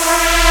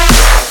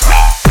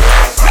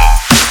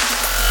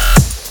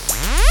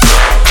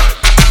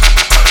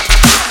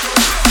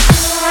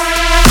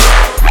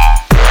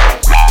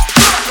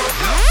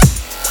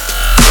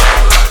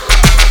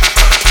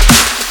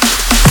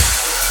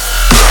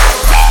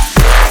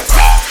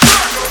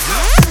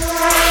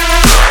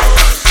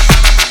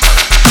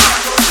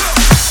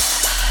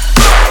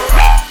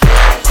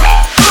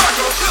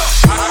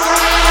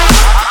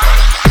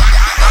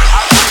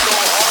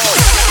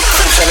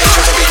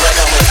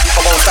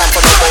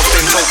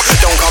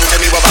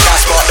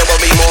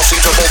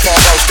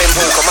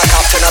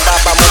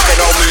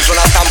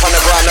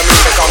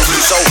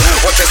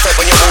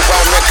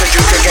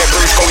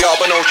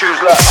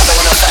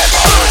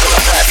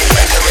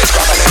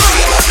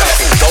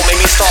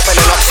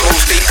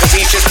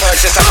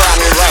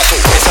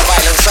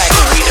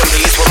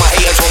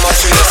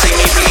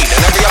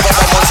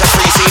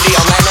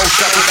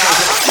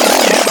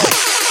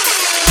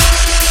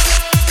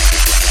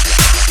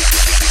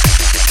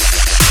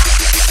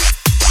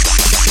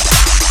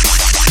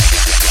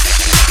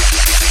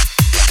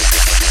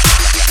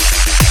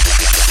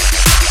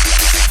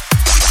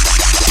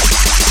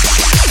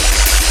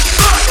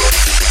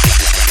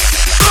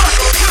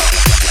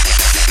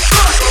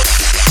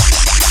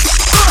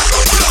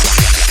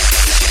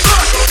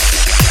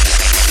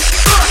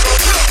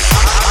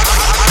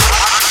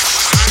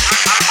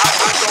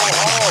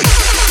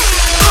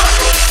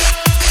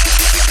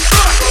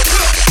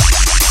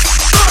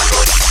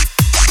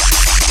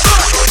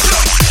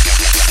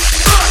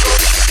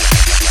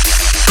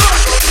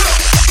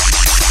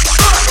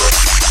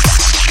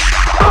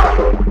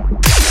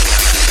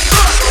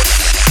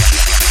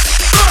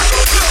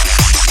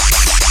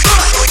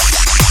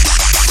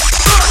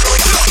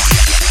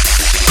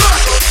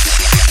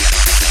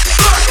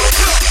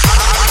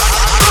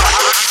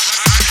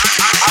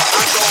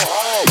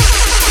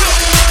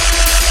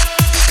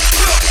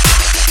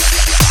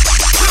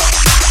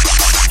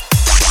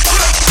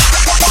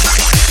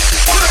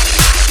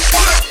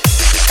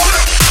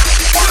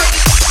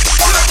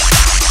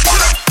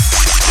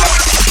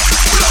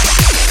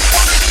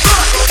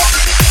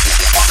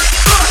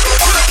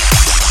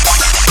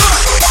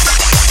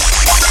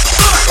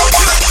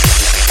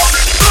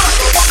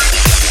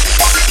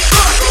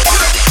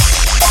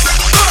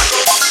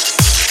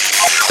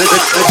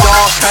 The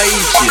dark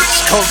ages,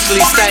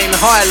 constantly staying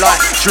high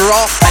like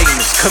giraffe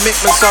payments.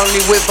 Commitments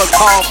only with a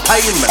car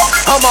payment.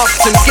 I'm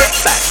often get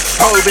back,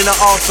 probing the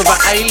arse of an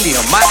alien.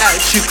 My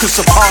attitude could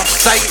surpass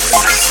Satan's.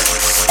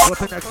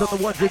 What's the next on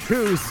the ones and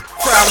twos?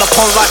 Frown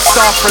upon like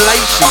staff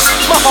relations.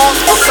 My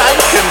heart's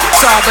forsaken,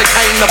 so I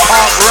became the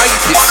park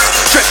rapist.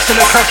 Dressed in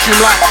a costume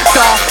like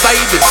Darth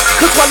Vader's.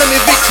 Cause one of my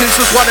victims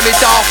was one of my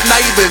Darth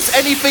neighbours.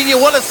 Anything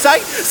you wanna say,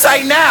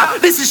 say now.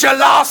 This is your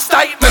last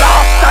statement.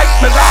 Last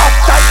statement, last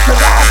statement,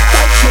 last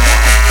statement.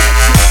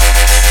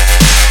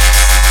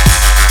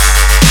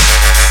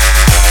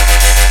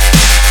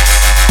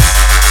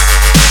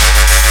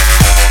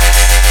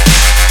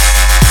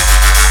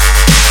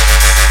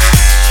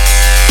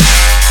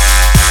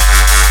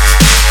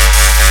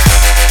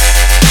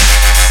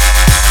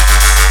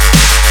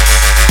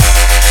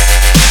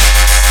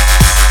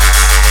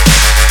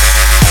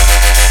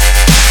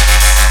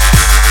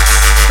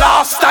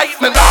 Last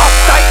statement, last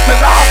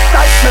statement, last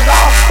statement,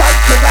 last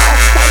statement, last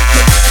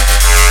statement.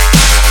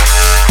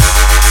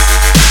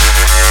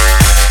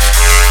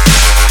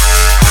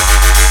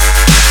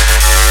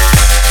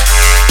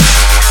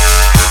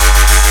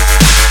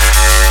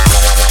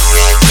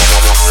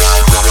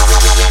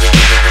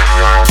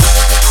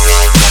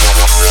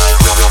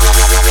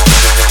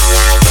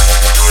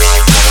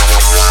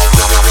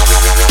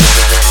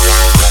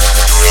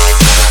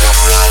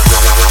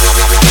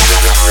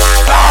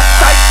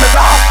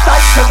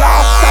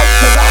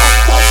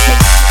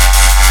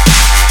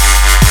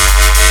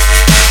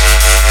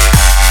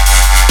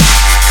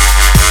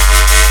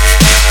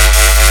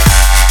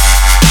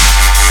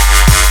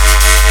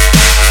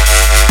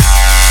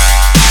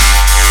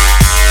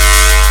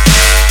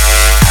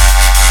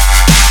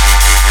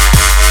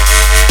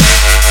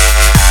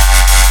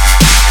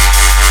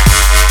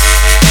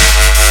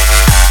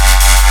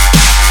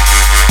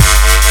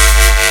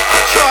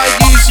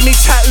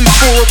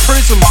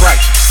 Prison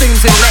break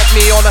seems it led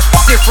me on a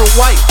different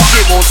way,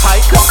 give or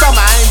take. Cause somehow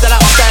I ended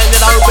up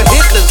standing over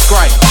Hitler's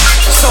grave.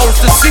 Souls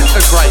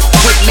disintegrate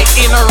with me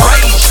in a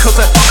rage. Cause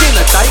a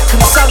dinner date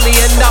can suddenly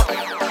end up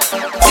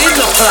in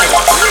the plate.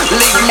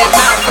 Leave me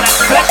mouth with that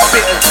black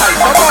bitter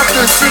taste. I'm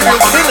after a serial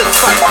killer's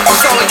fate,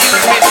 so I use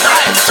me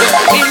knife to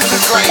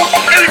integrate.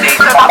 Who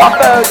needs another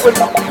bird with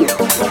my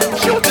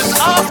kids? You're just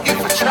asking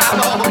for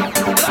trouble,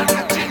 like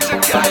a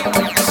ginger game.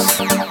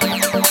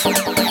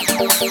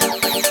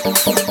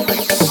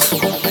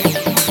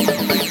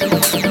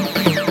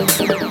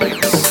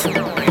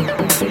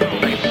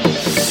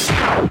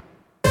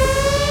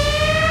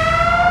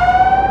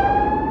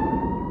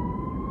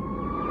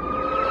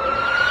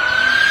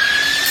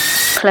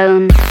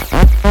 Clone.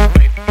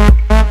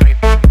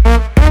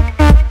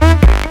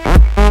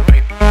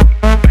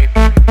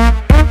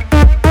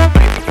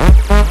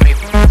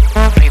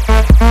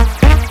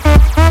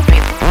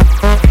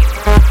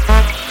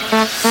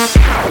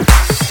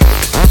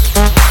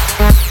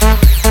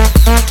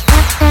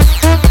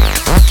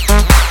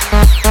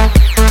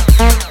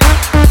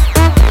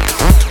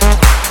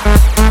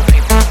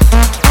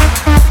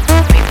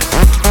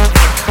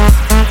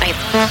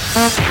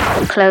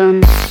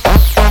 Clone.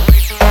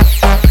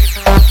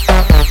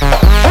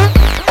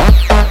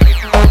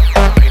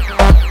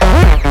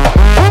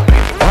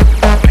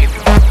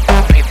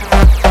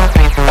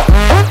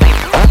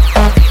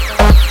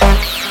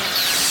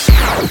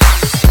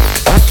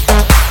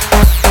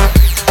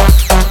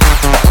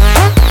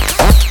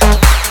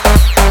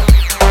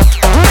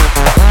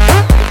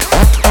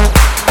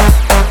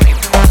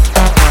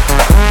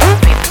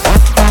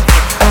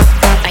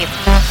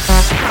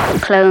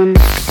 Clone.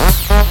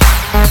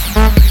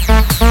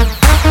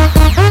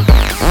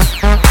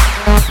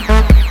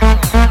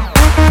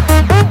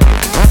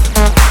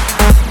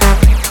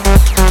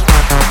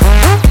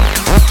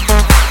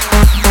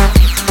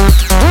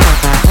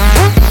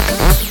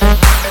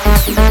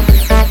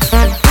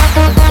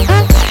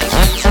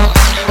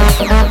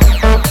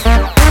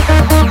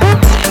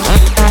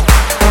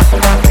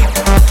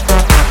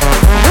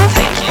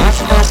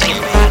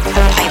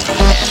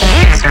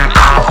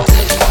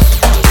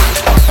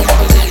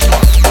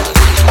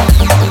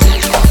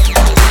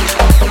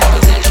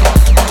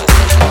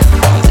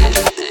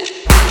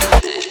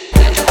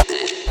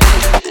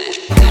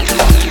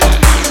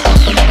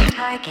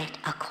 Target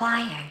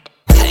acquired.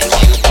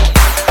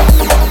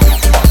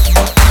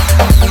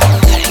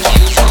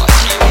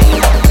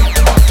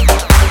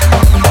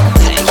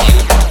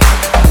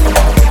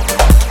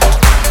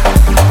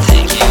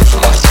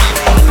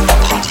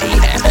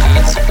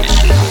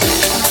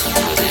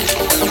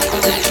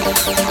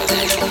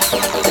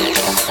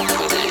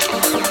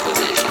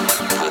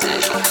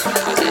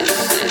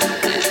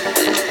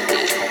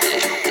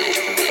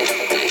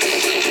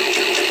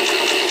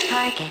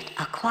 Target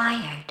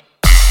acquired.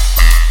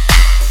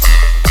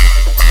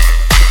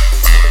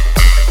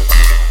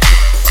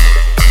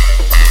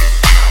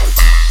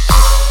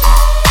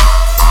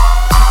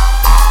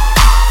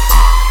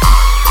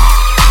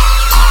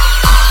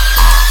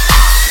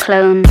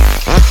 Clone.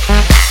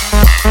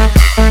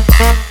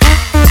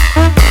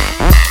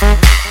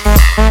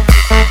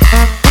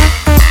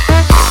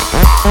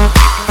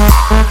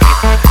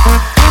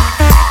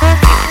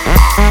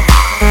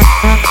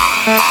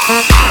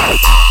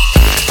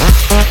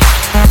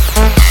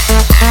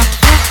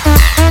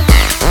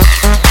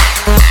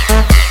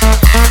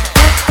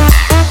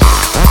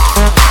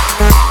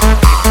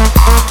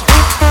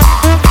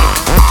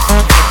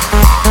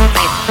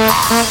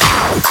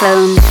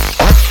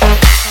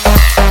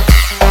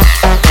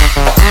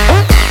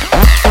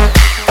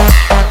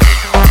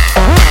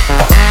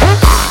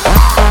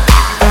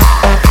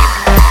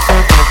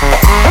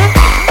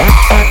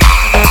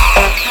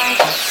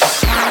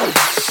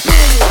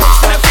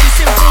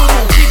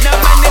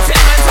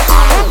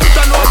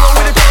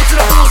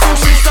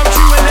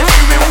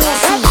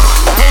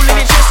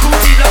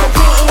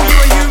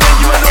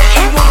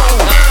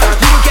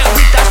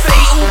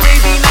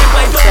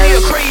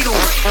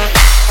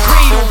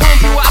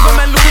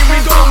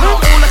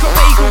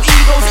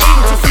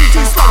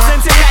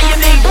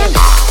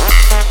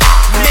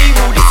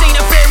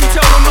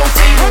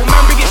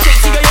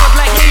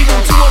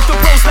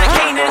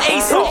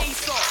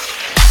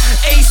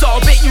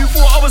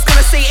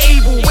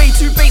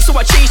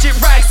 I changed it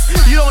rags.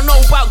 You don't know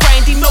about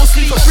grinding, no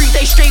sleep for 3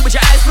 days straight with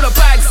your eyes full of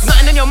bags.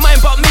 Nothing in your mind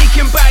but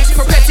making bags.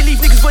 Prepared to leave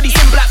niggas' bodies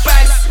in black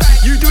bags.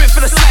 You do it for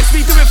the slacks,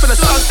 we do it for the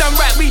slugs. Damn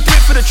right, we do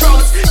it for the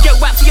drugs. Get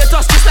whacked for your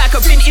dust just like a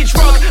vintage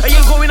rug. I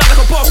ain't going up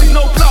like a bar with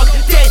no plug.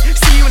 Dead,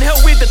 see you in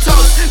hell with the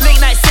tugs. Late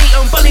night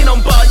Satan, bullying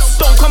on buds.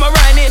 Don't come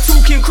around here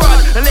talking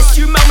crud unless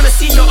you man wanna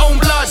see your own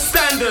blood.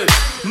 Standard,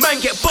 man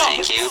get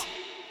bucked. Thank you.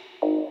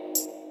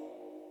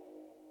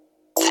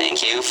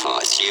 Thank you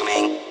for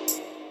assuming.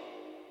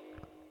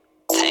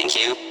 Thank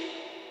you.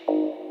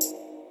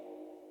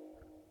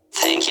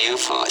 Thank you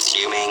for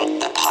assuming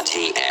the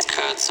putty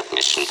escort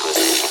submission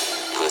position.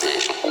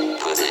 Position.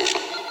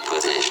 Position.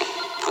 Position.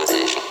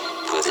 Position.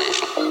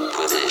 Position.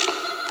 Position.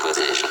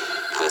 Position.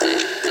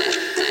 Position.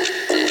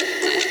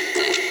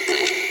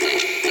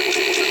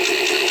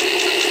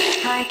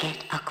 Target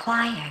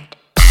acquired.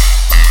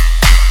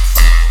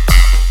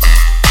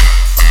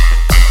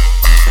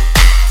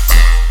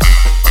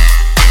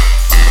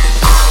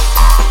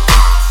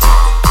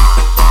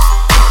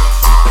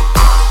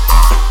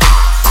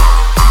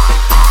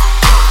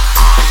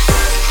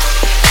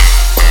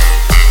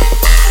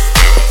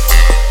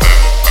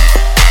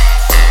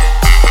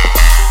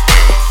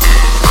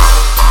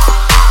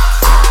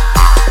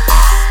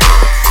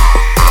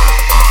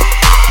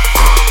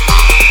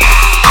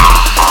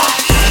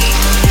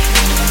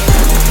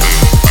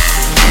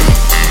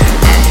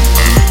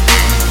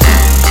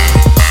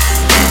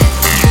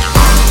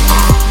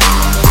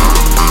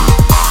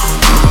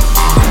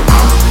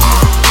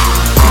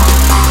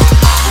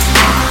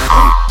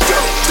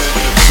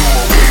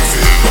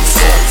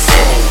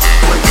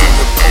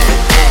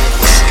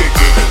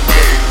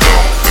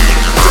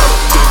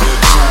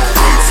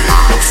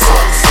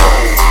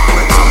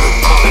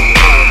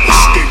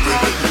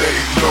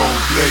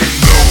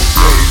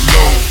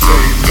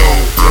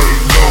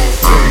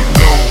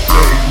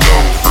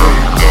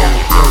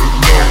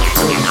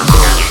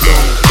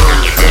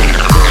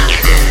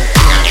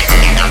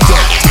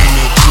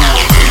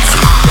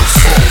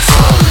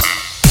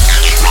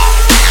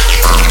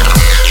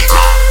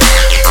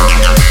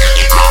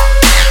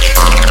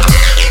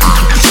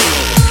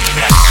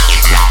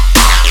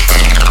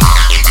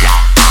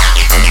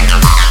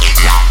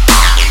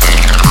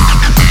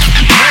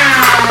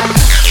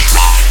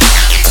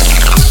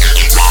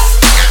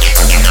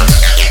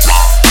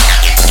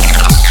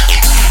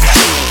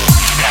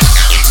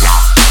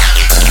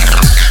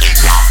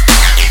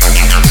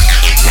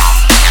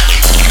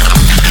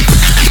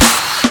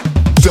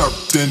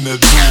 In the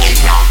doorway.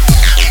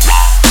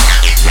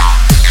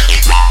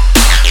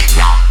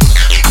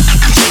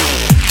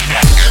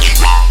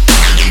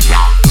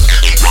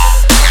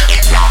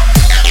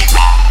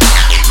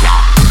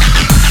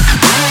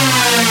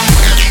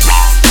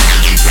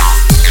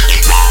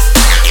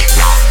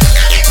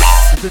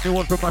 It's a new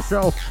one for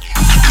myself.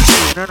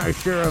 Nano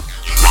Serum.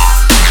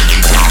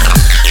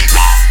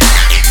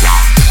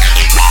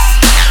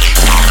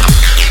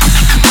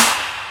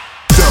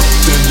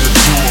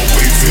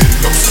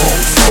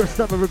 First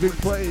time ever been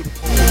played.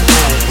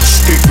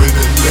 Escaping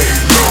and lay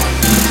low.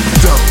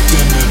 Ducked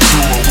in the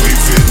door,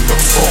 waving the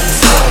phone.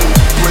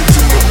 Went to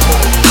the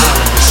phone.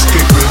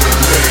 Escaping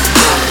and lay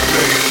low.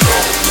 Lay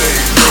low, lay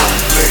low,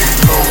 lay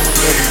low,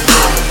 lay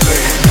low,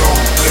 lay low,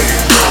 lay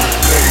low, lay low,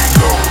 lay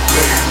low,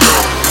 lay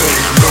low, lay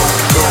low.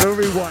 Don't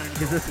rewind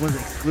because this was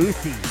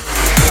exclusive.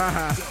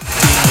 Haha.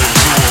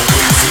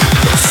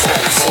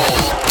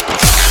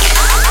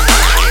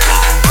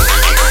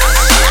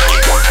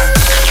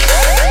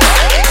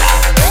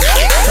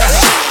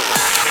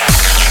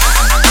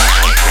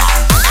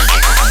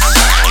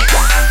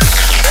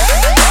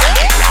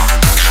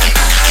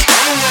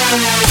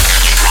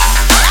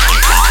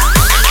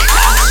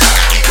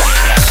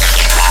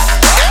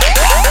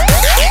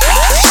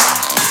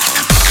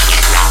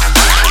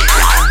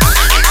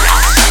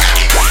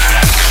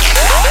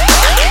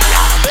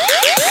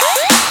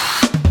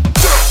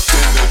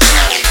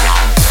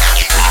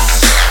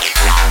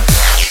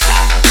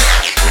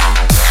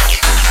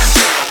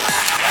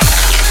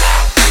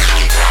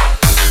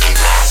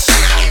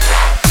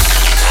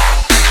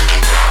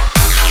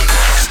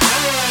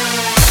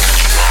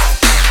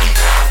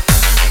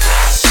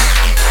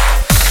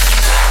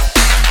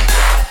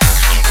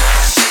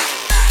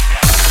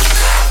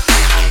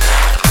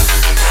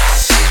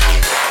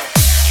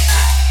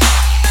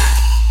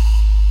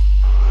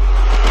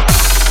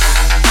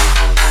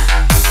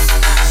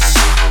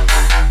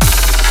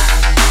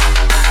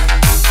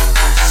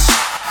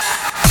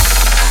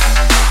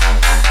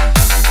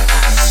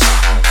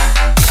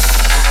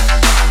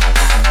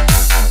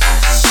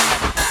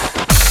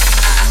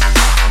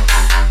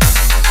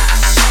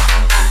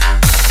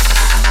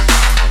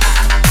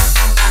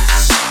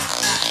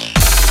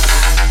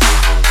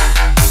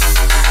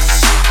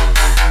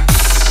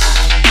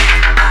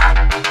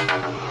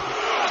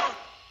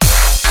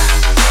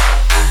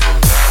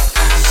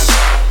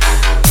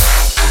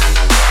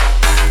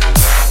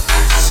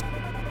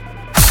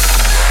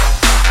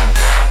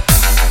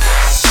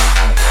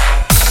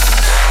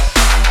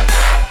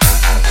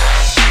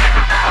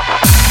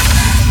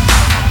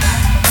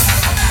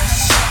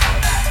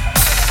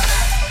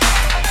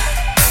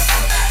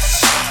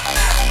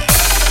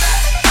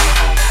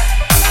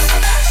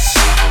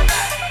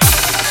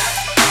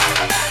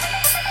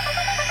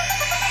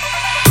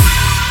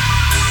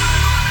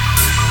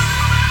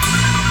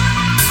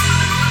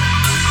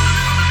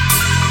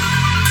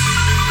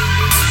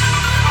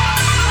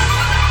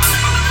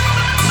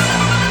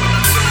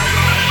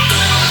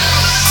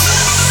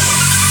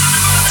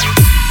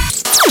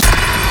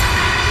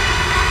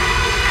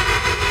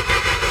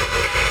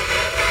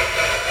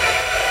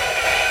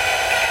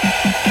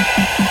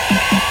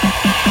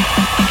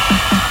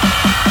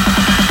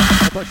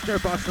 Push snare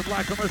box and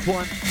black on this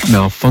one.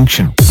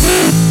 Malfunction.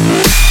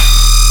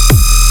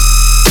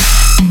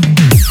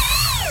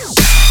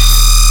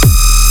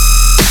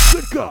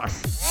 Good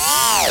gosh.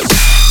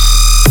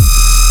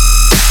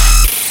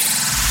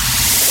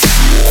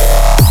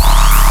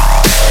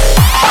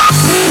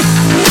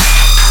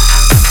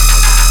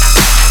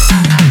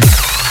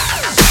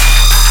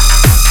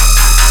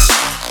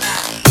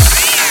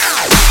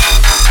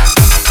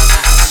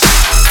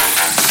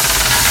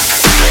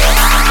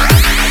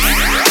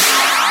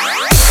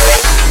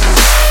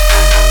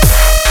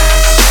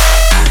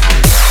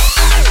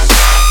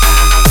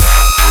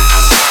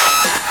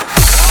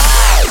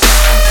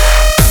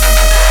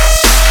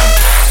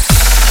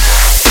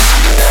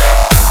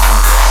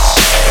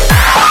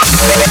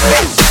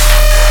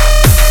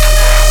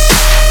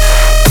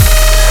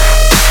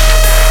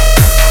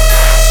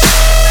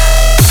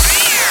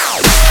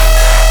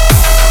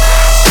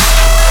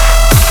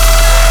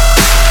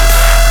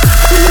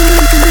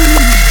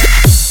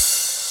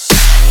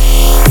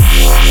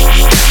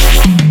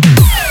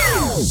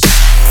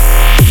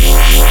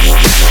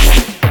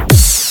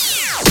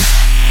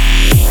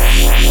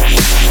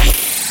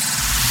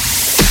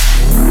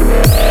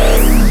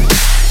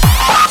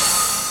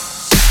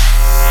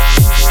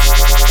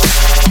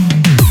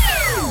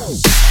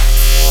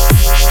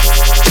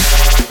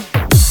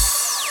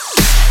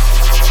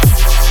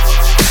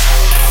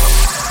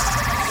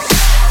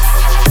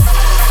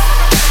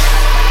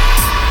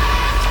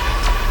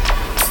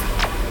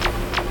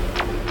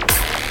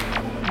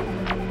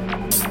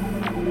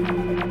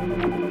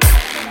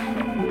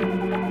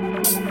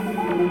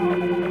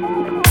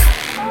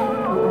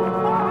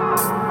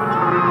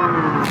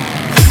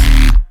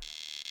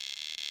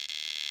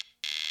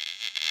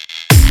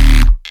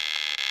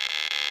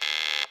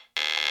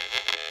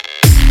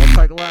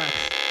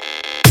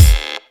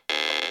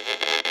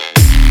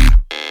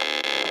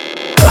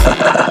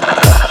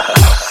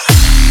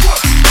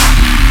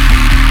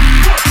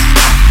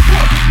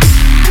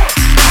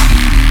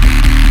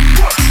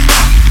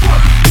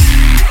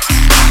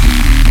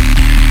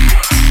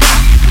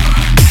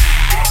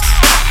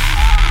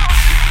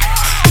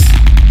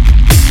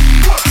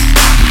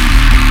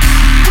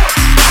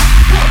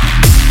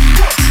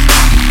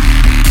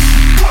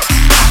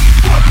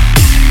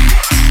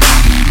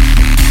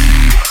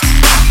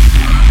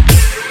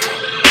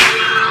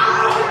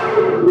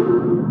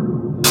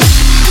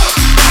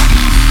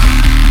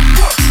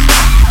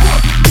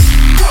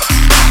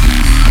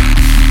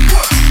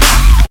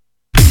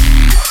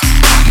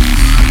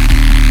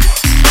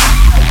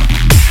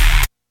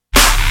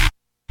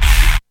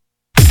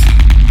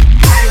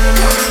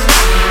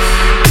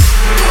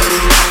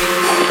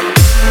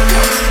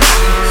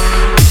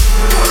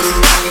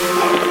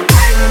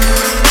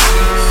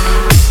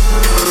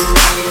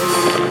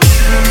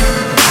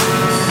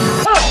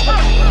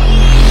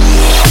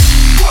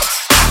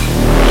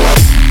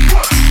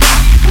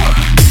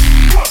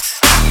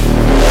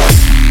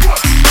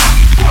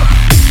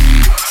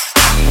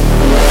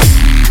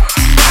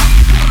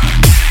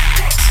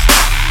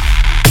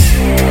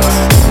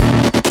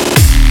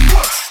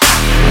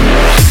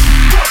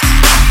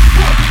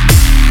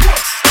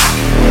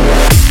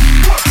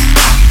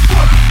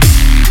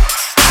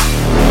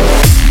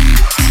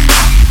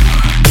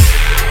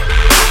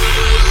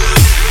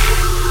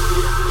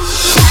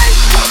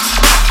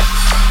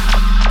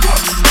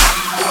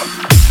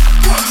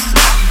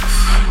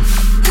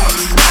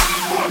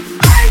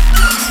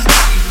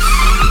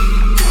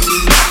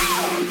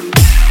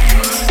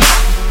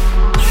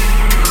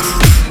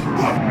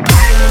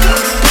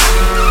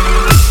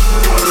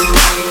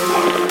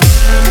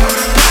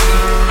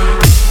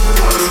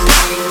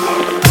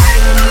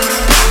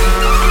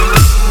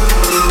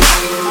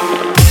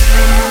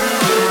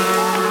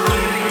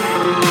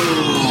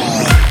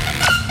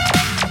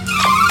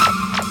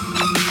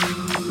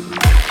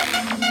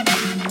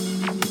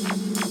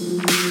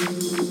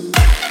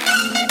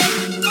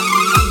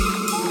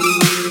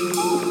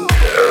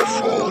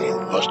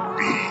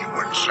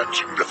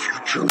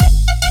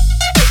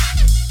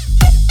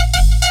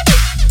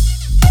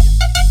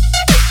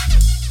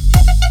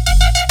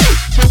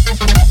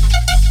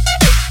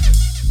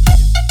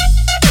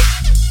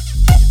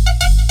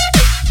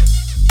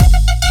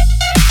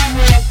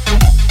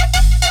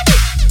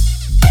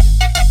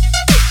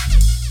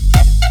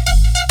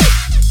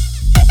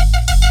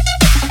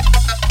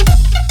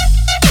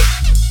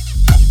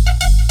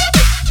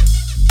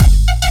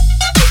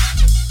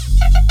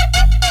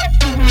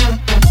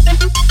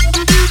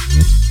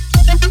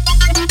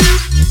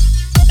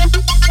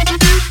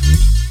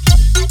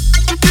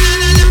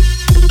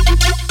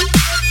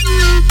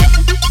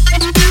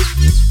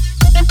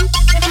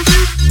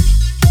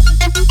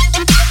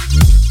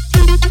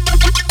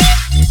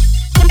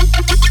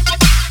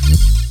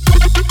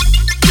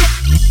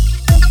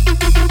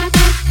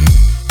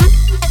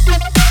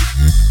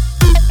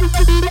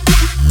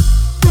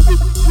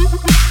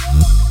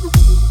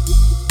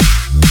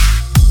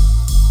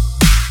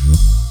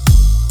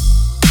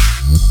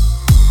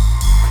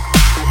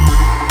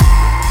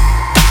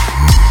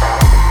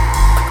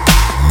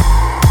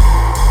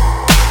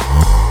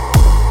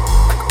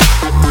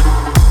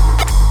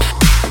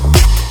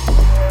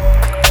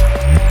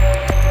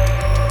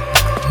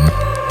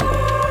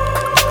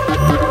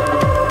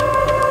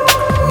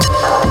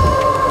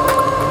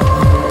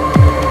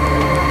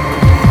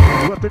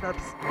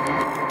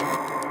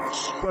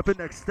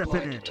 Weapon X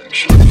stepping in.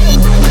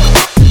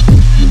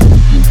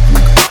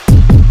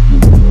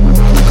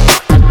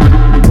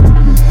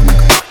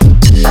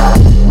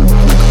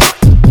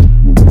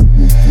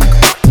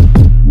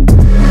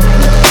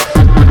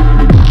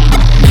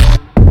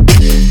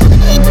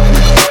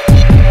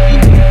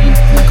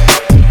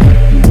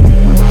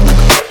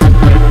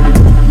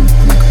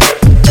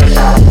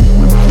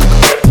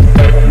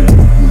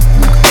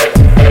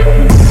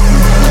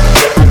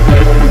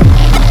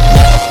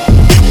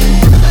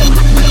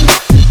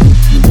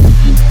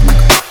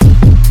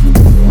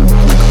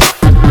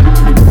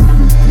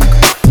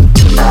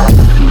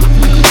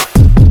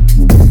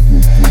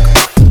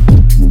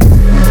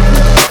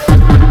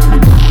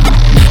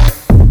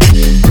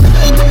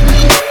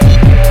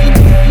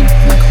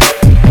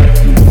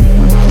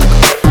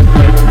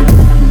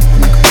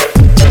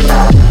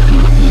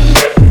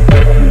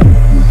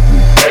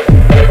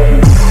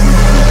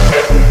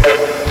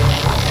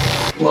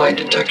 Lie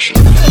detection.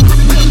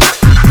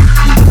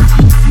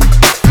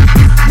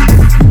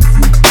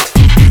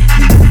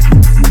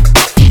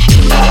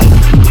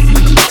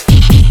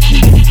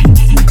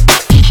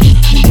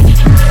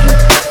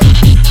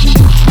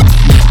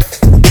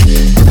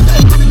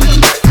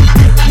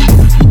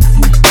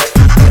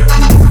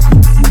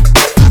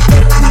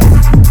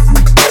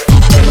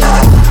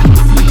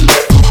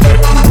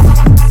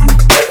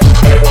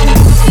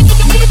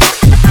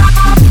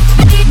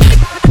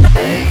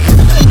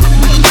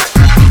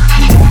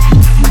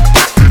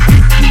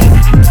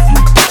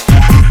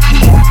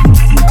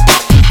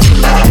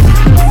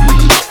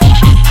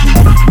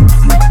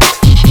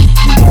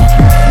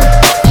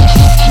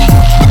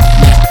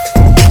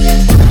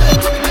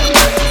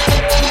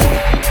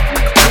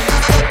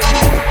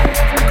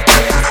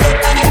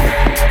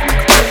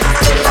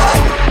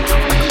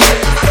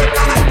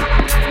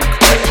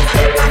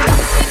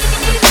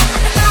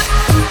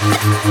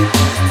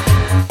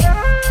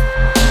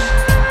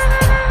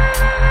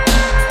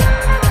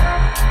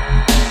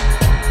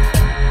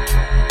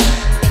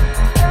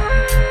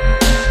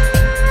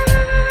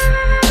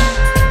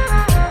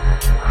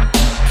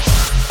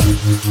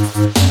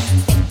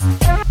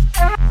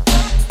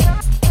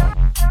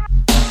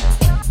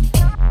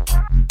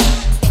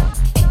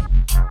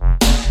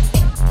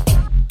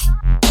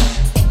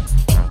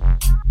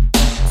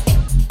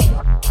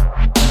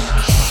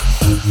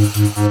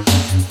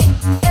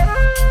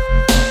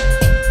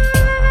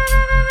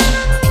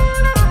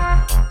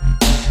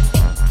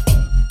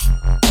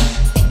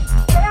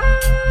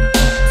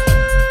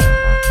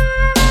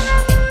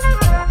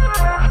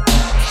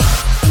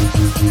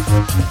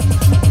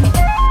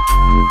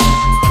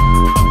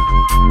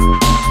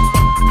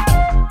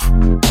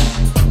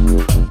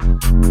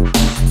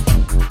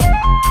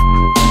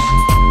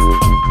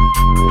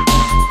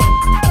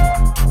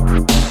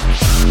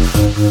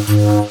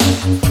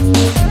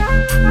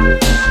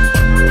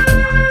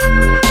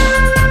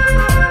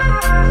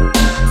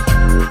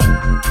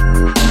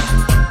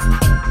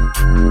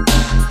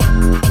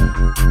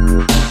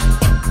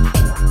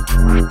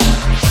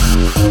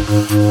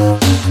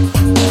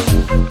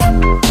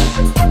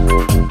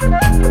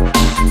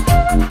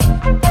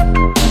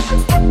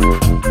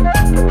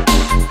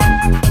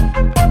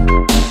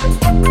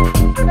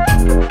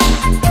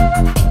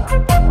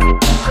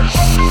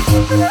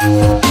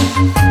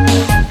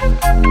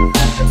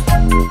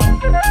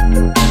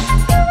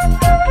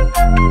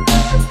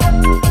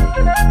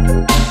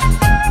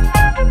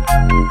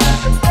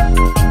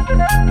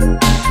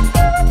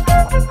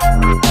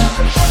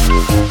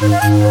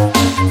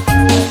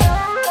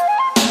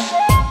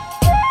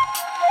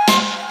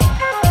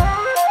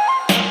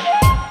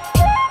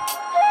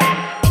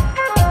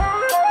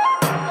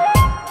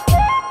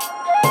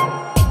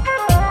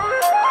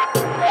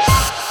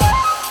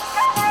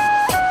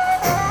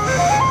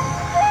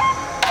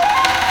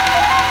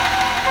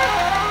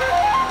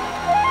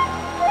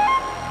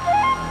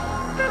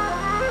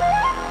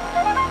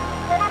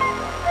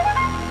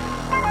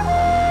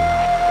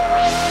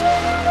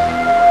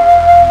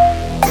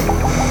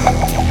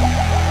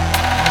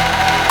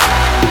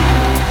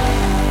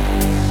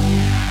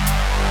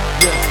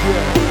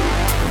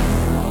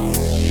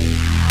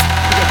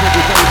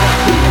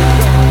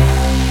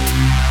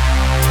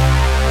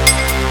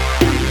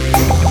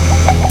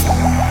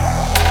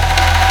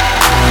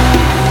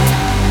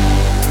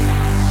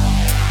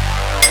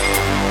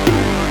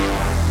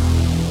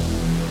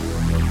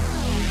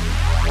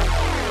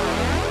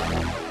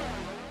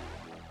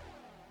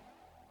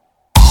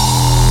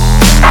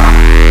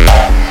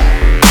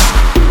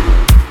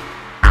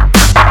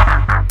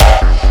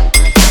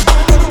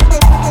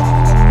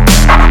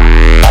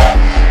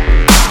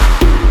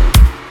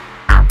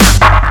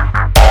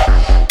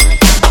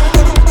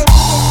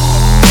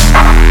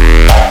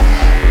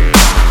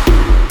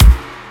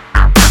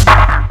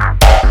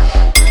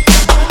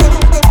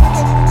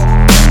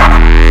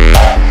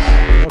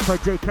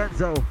 J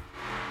Kenzo.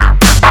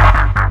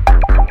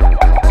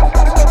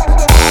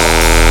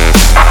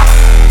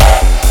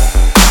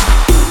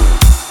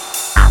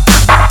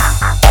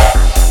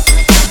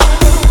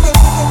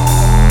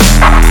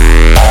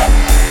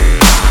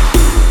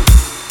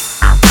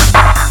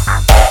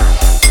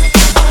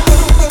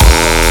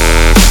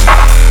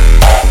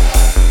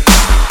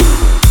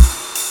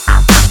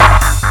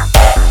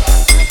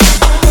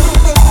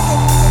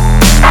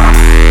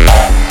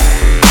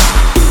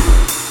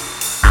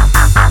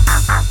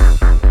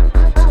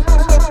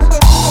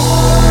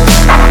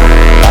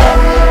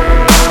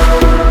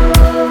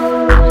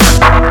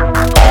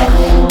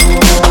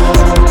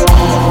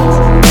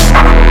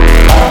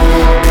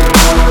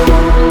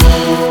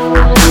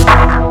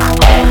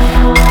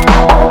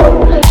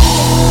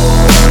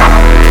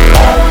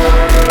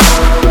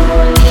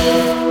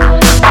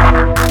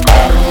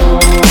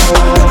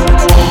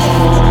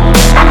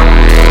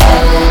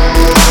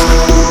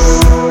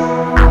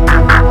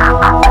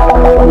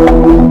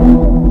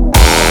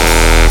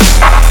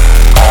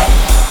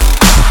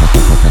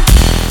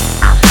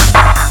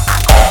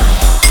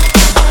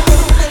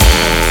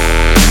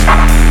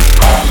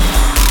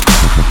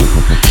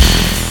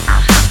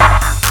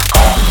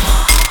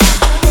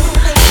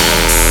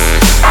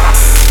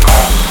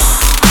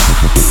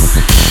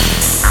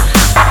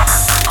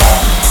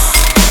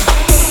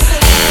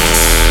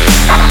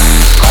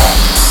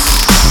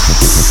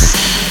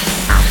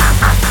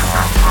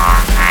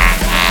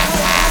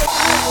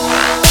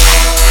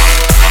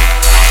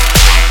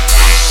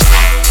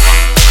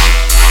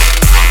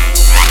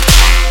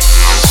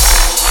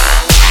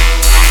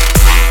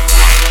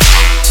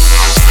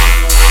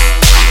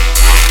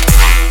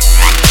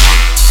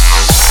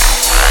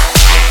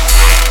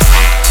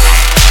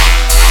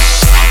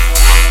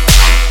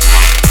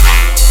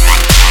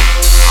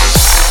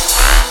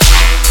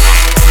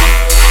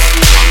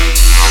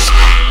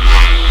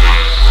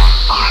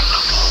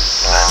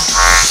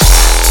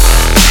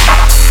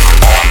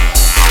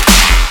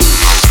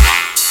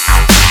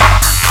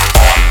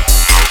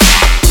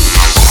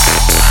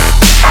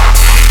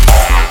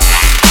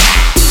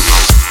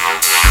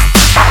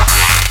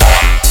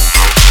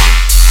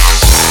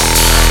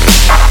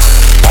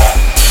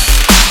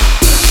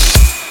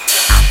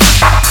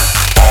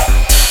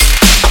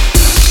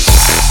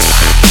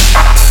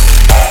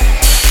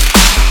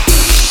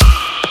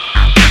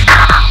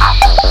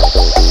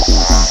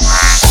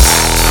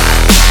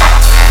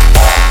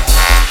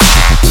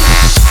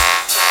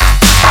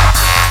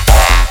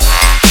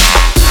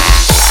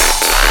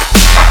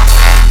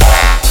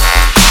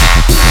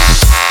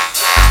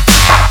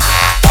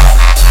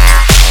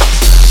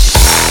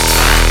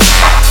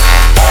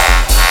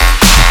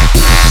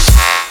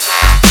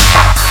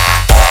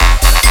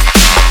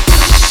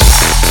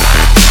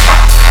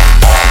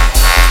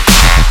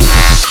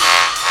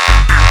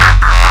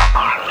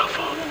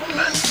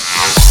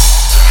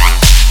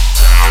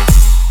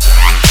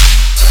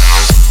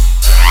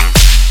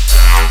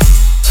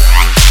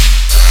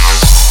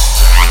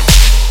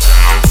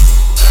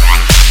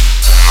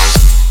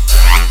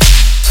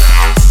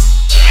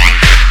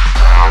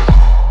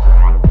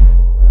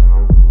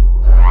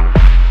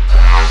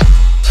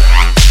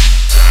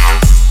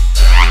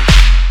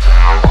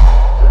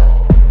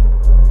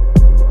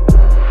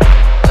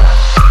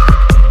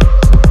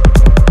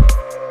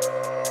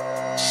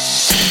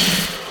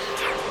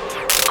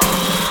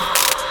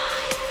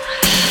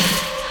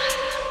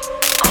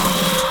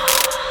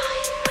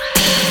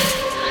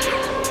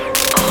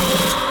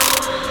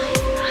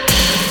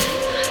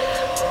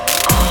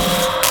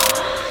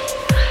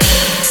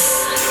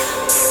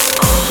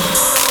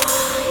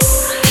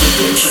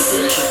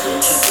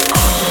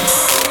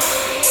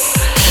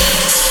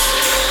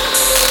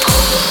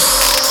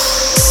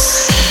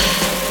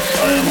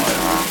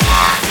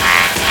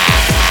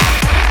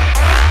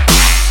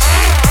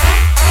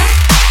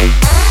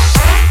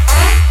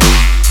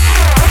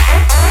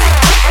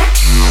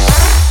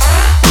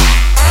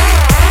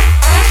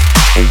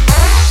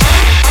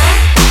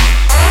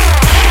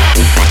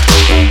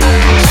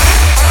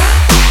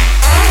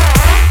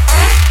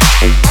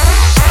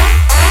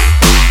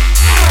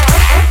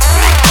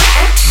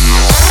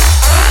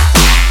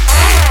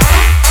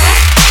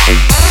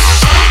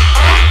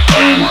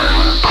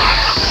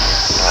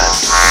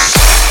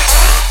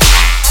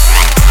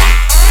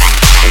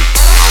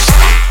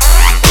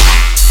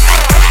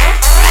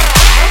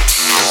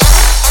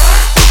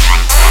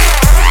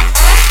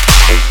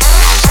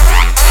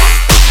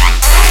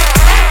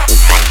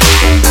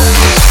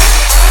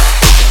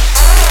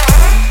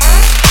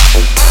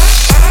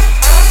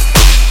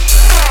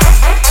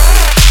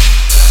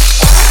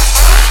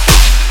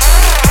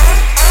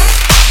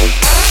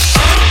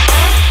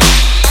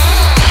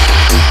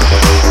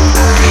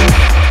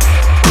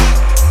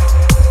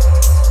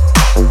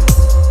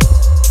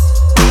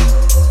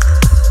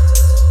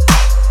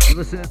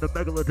 listening to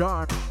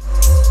Megalodon.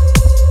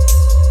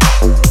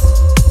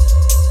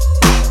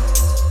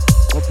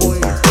 My boy,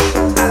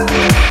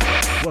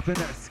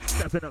 Weapon X,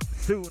 stepping up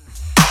soon.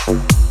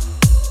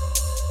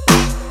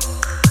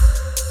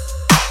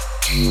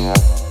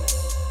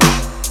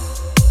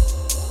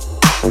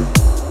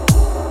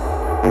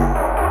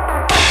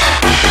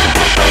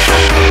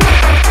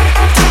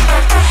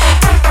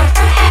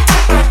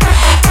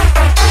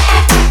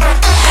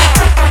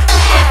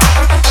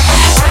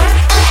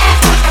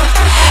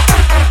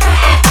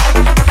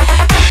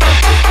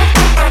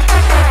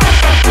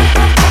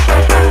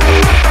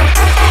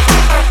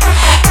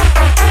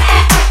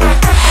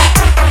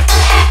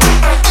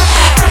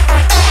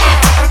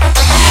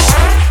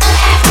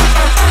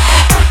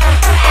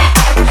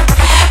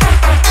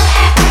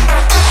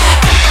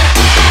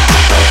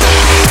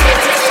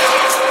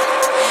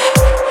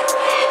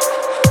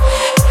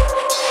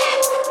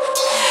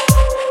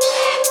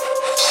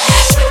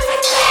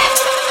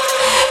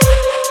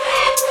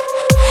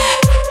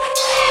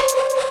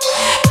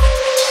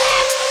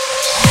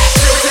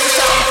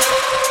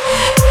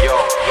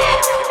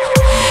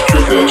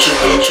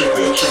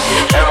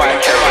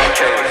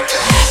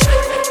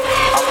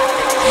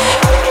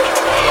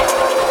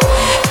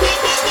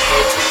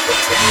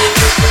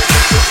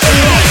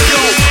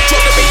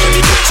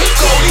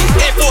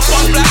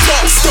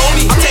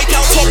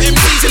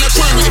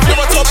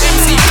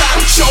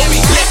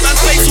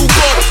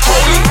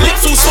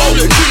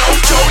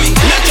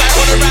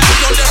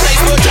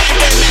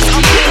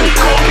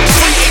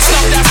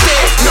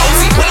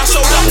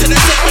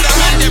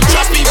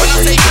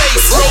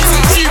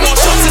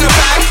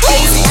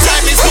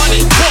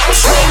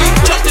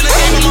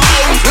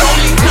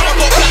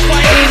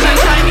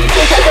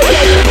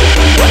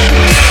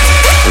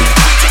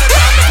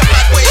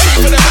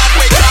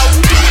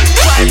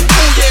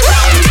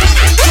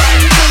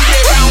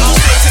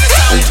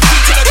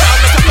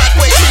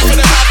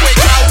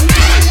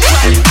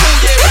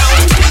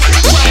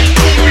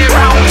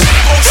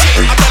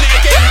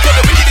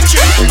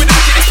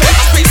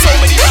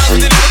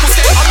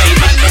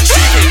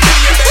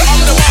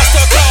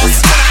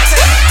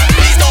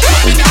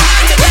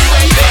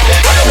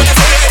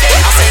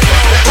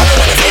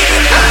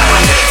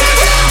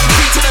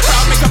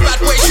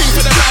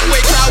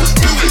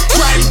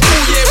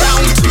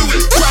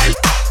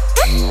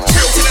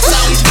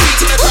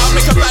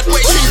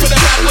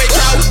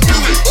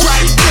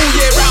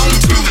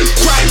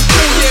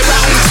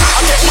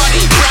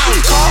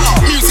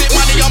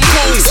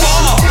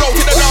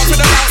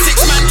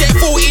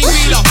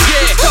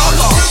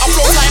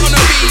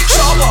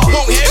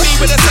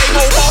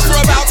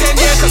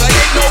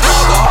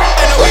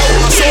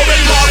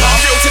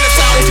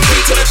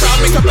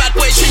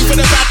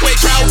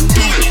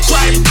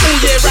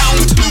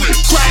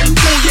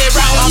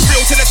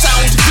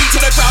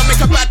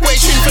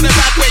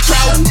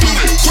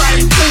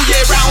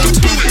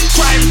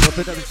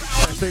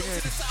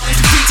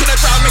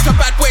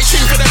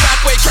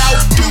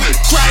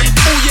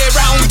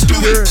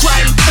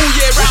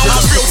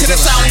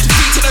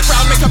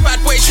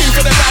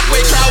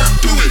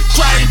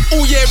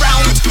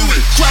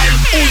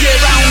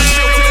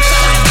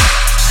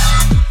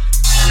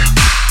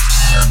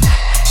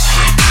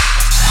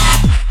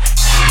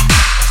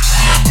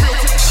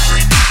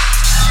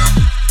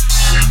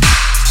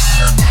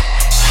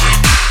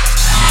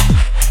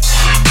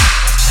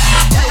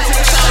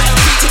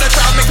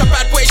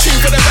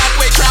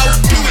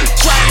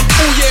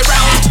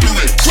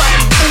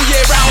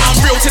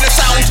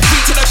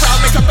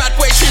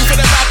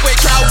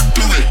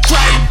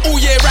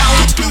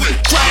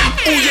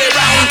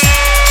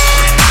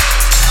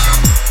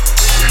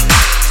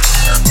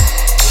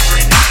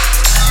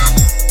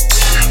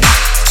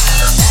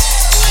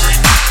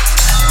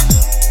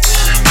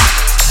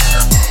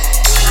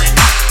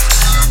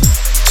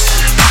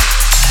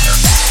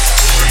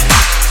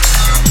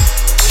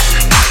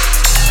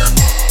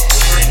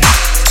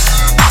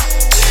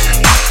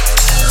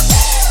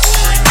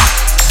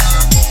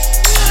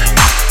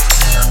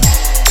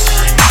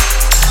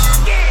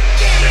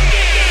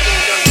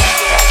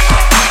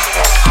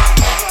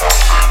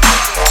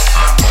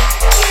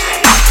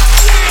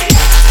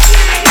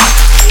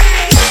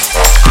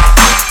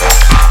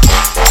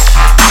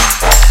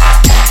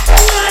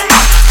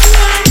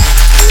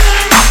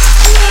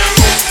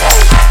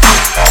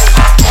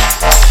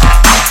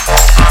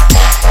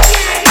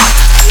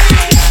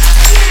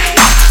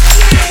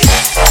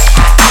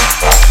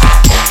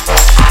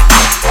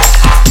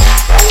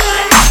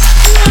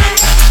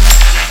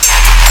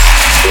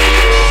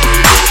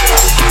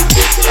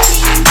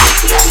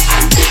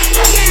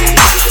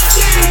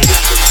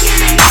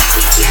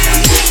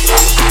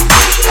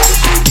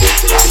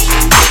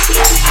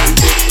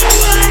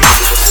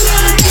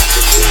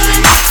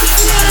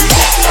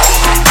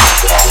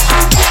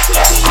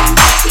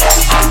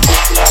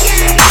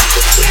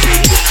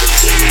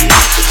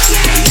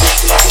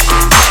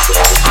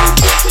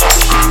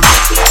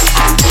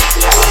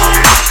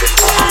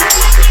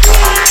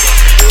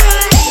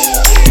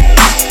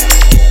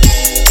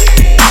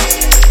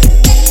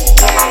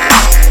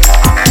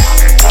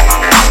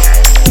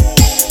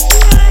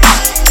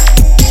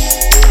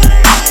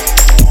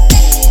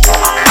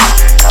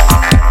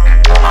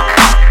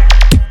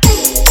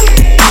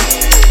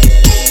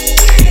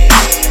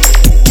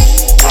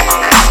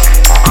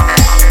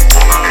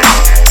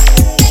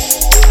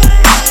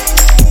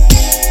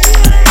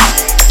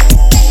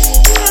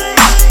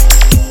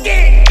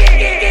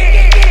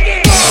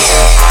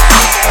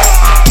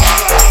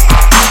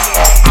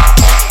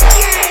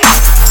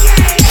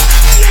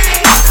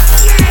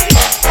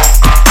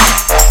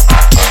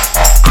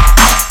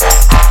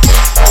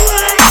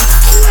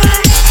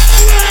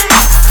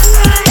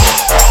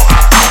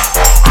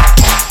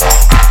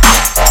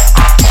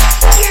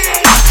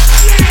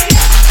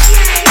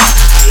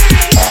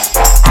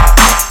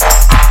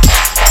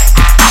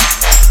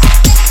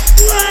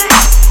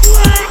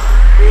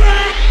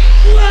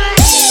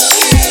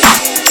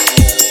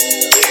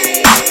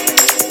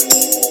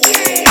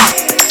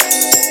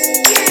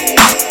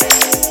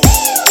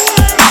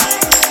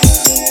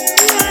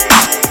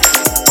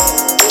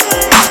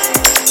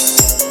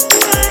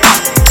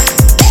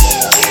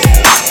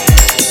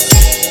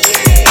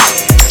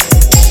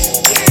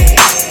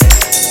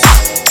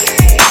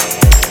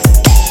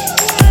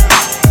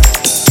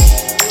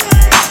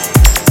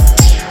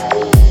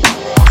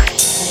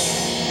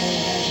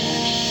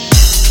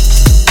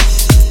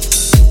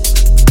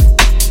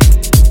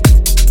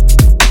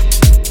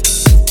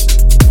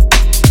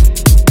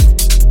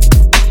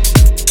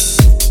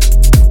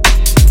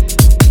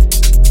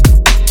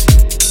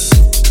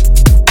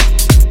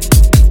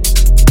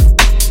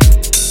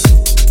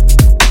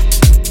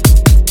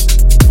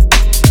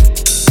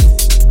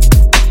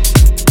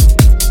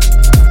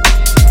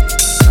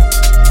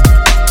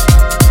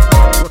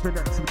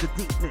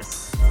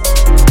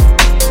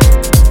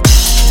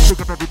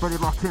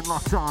 Everybody locked in,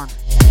 locked on.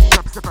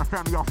 Dubstep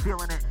FM, y'all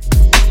feeling it?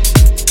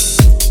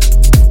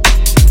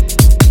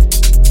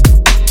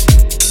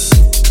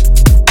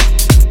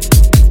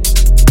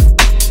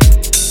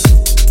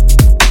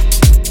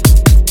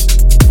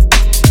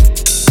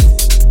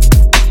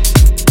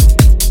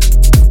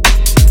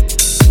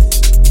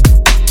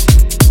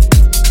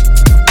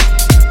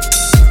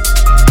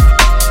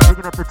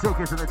 Picking up the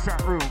jokers in the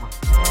chat room.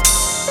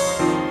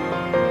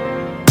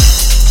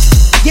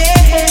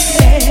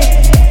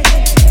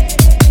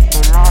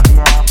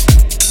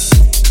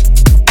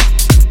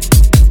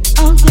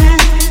 Oh, yeah.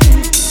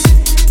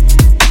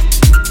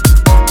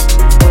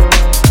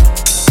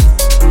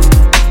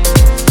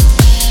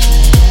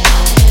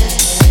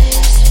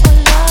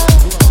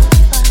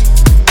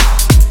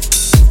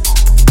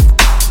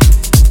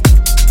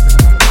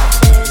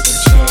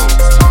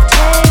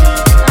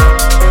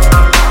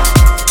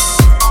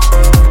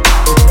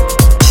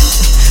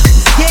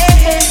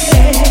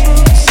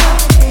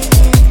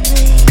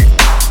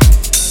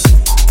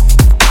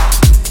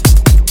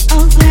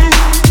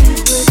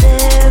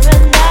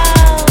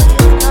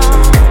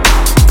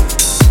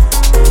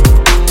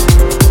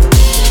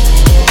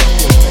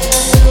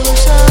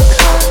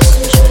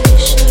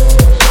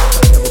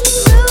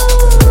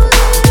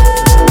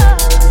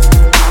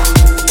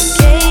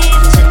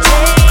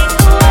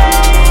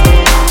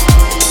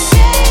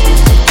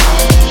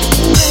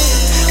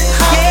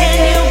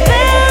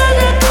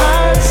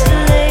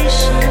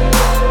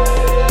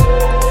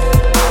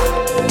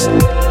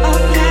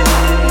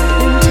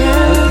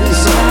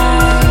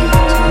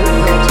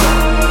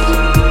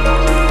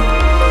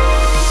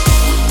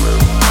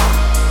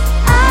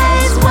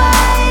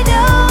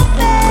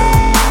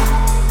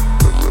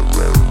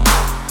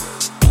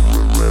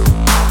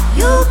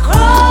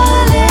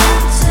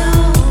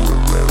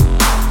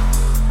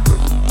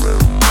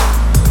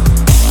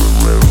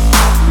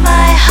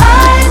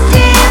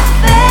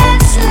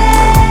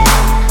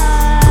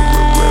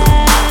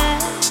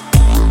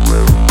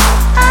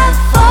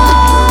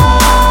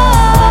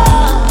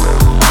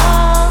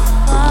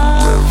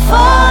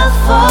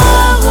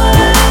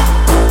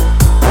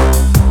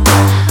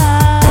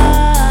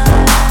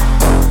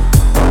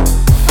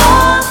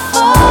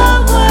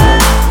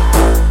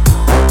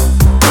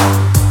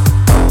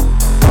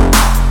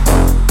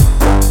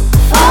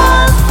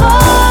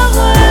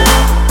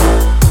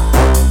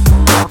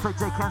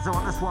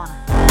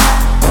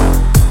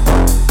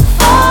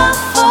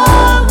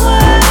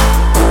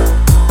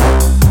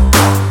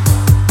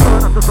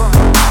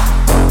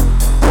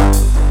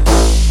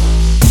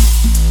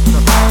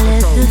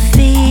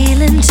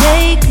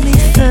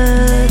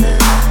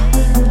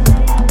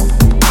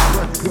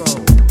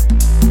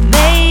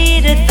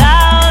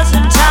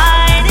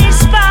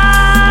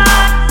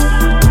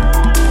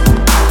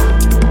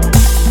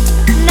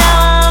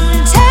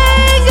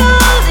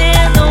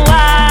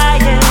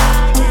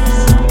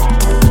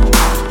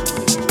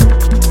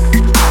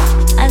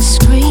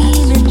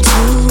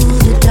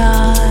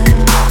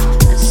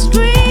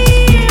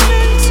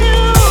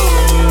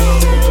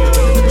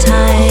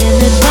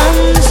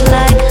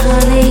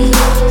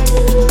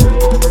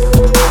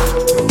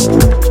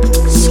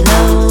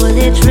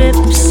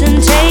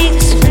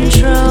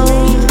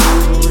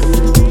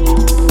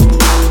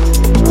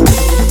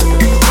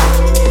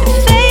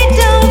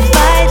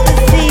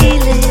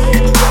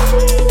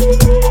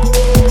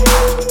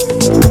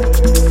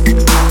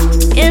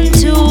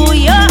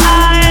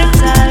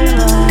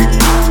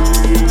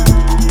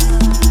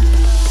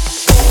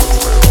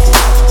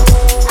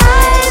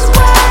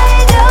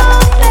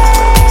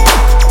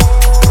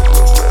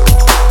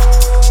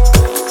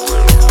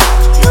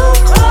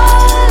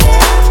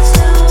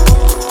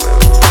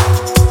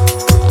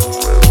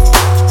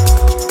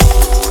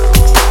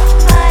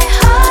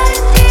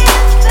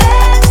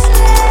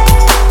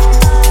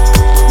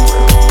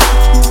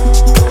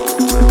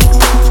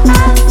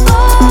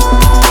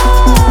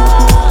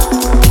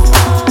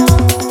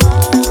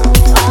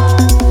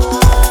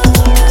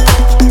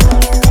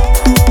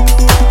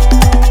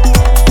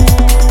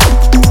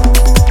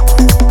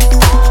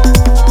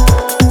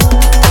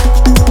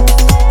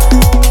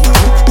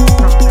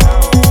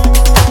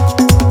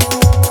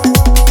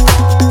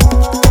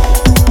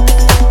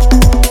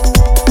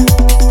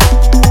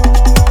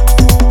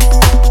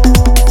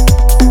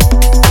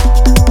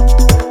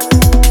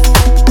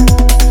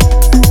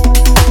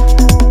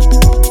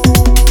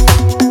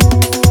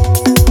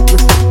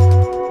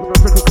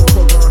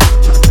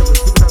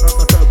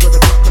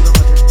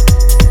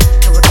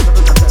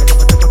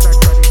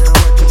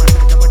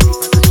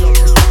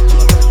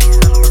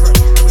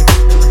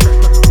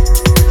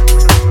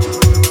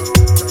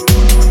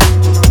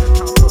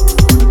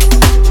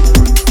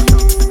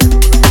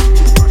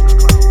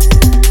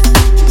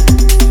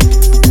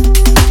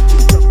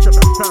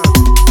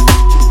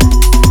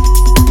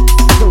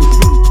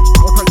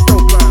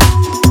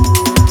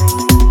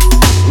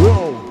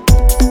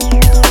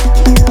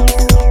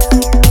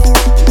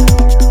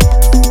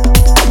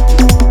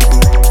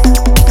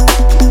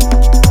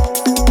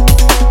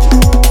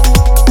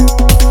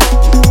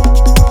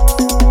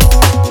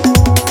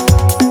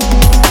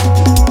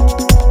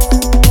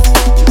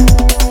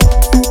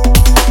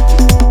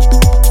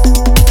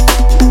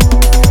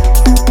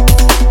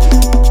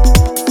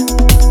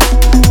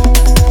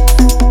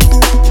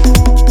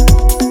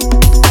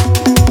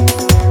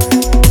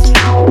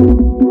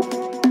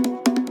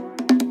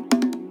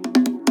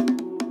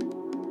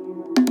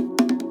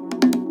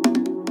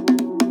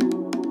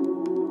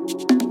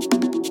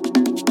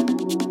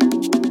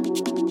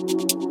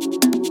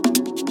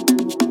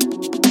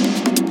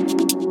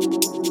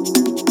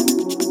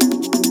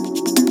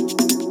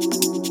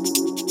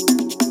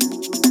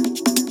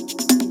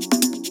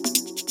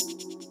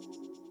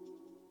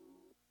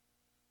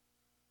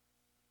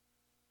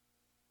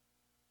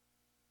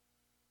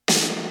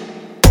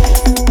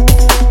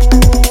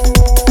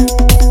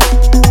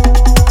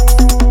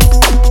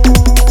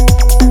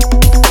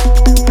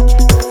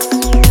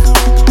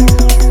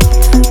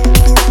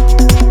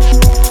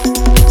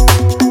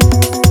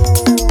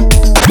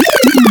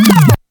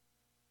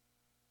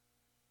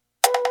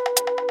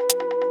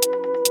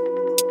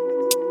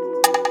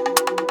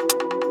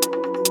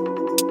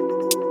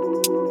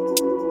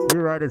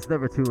 said, it's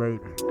never too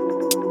late.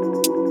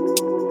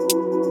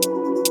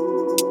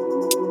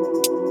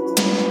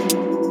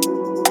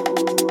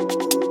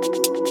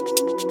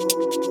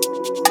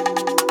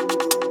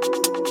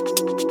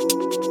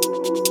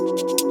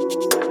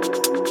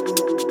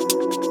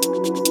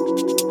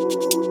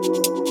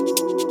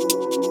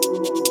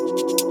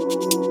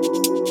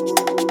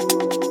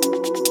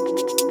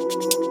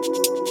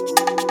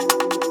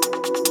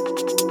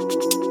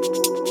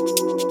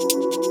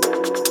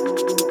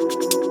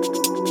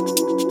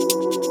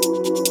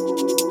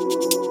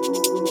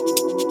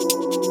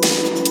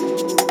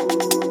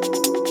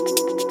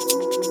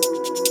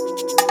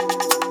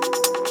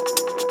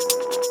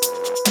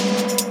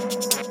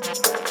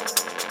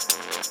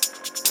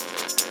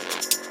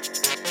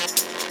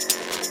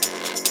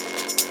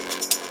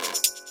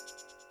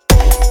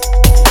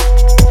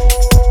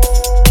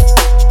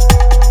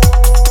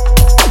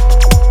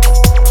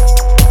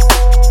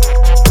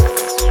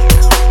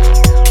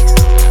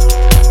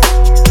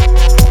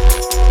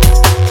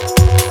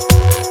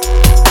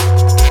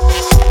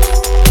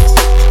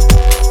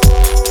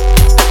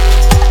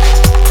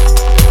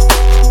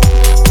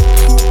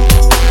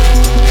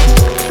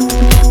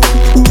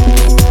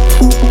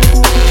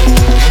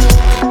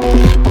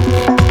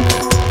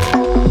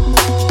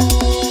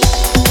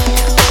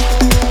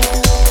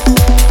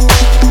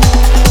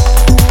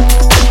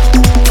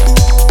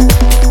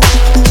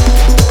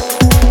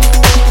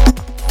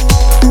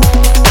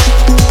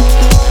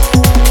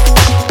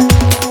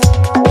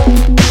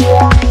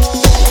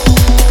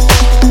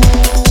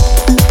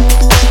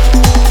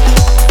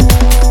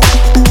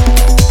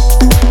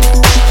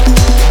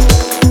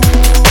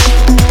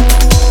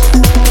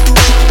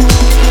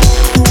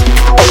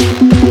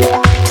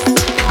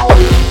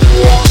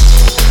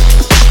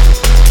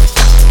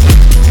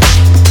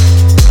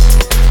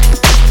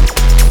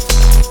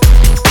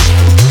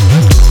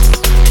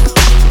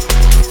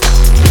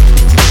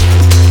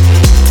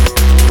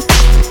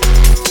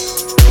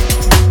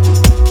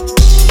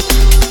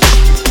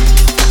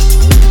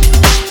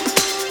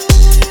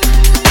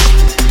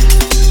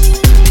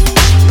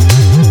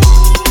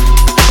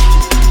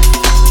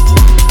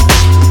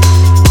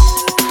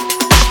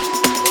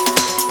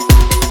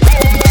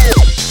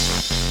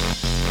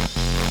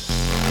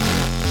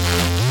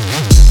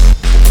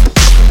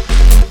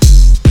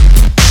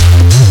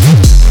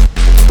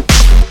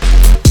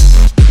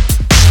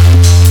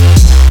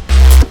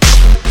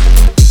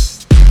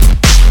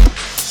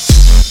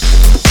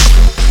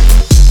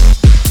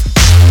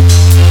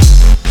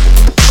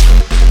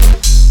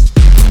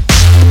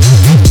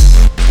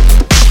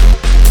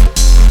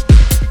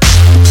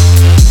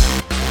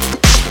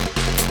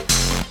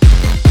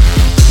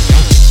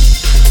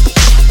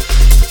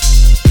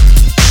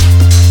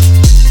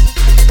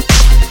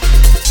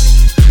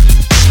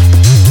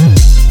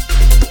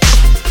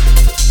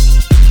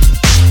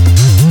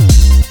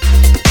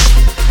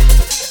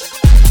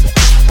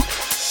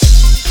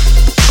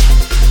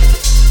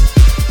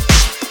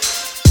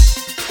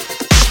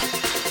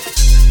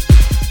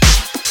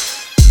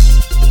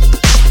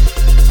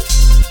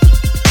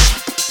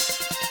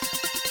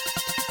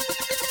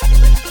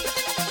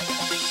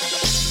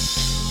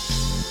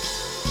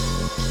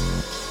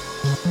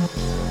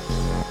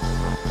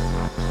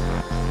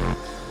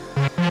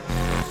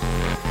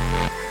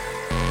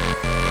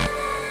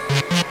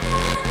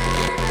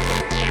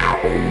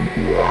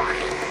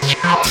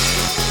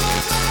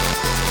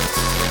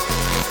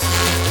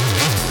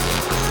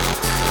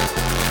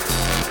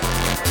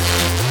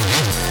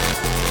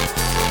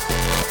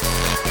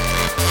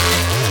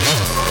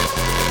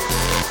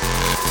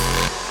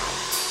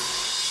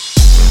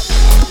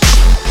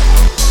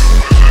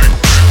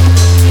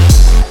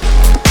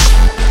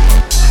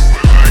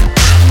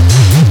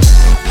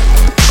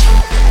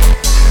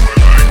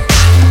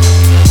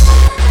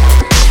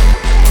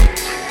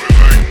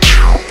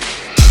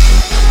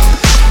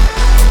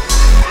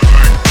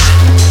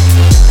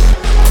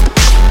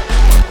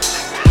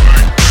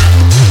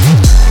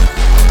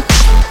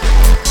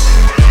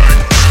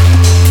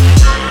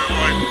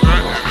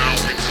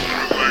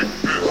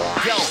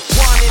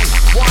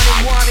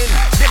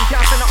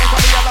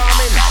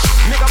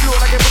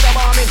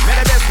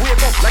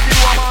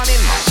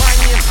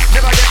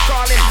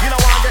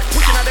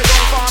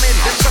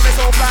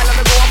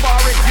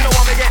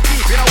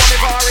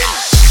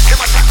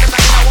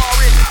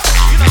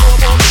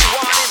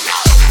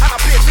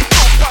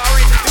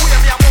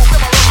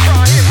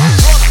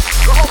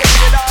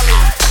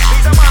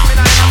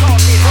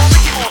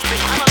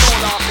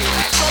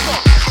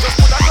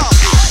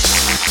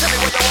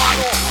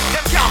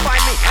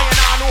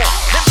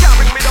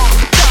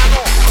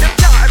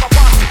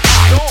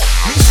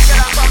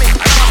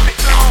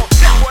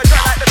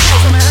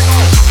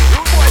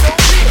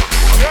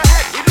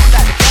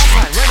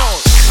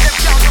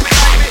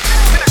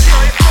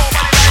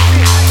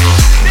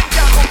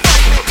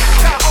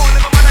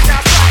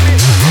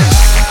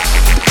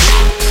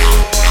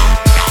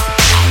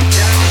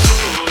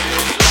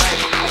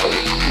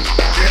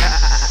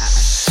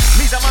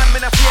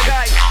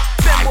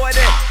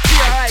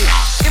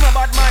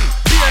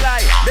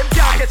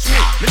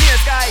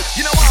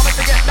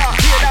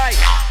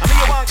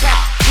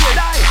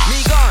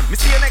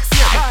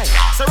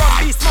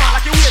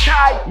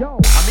 alright.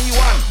 I me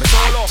one, me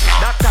solo.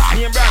 Doctor,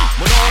 name brand,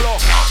 Manolo.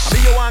 I me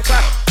you one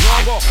class, no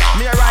go.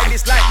 Me a ride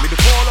this like me the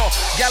polo.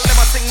 Girl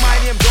never sing my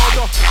name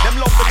Jojo. Them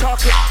love the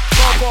chocolate,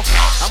 Coco.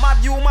 I'm mad,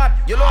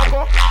 you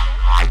loco.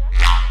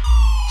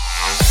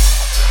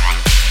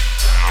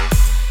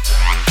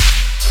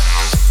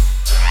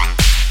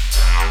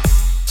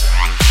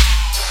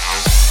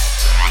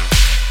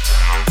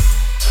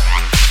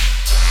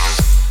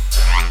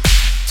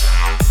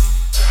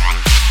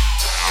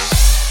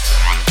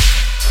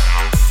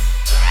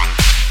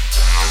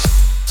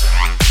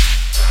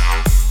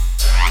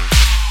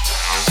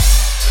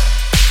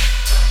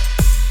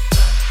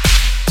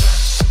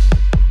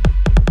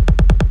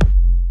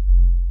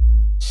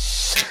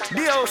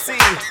 DOC,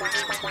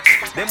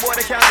 them boy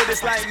they can't do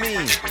this like me.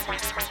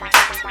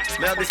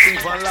 Me have this thing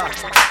for lock.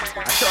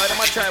 I try them,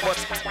 I try, but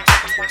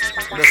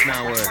that's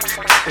not work.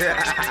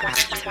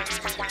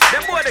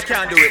 Them boy they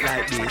can't do it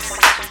like this.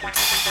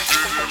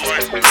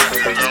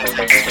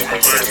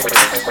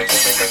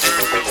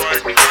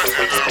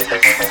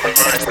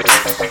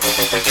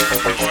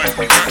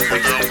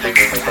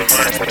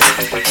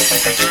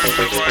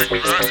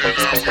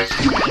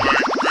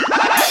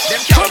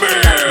 Them come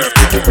here.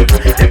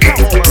 Them come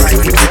over right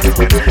here.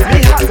 Me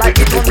hot like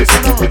it on the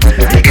salon.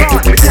 Me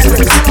gone, me tell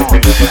them salon.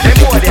 Them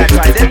boy they a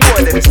try, them boy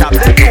they stop.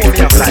 Them know me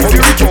a fly. Oh,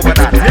 you reach over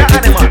that. Me a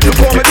animal. Look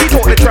how me beat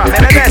out the trap.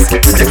 And the best,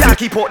 they can't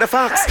keep out the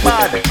facts.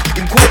 Bad,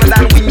 in colder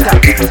than winter.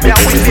 Me a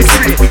win this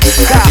race.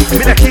 Car,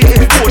 me the king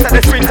in sport and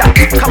the sprinter.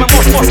 Come and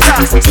must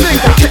stars,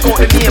 sprinter. Check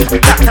out the name,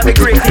 Dr. the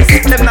greatest.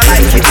 Them not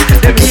like it,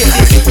 them hate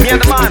this. Me and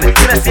the man, you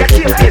know see I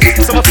keep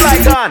this. So my fly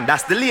gone,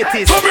 that's the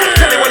latest. Tell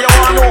me what you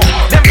want know.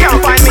 Them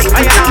can't find me,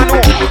 I ain't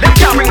know. Them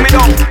can't bring me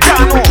down,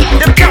 can't know.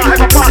 Them can't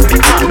ever pass me,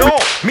 no.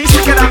 Me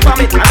sicker than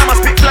vomit, and I'ma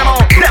speak phlegm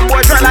out. Them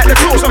boy dry like the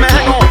clothes when me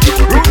hang on.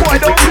 Rude boy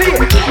don't play.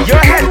 Your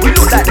head, we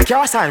look like the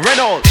car sign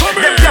Renault.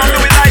 Them can't do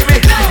it like me.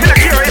 Me not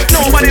care if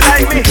nobody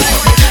like me.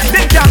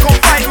 Them can't come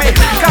fight me.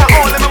 Can't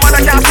hold them, my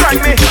mother can't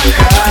strike me.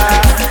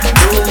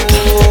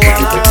 No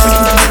one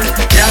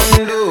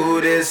can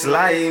do this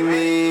like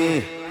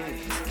me.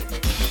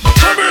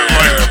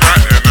 Like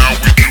that and now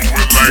we do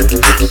it like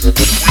this.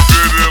 We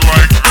did it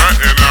like that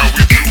and now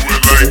we do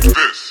it like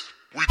this.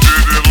 We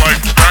did it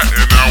like that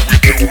and now we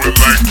do it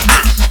like this.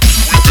 We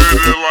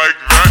did it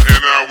like that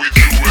and now we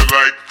do it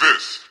like this.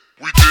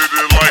 We did it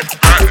like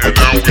that and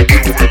now we do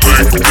it like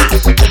this.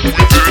 We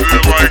did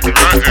it like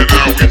that and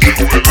now we do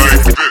it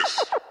like this.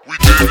 We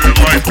did it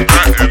like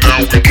that and now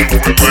we do it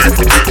like this.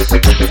 We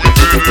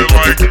did it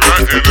like that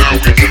and now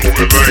we do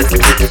it like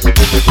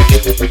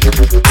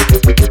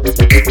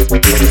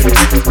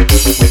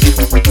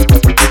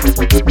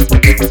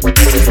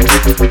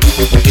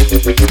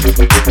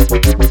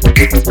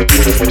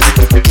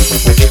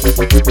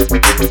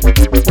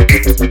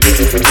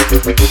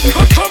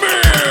Come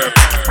here!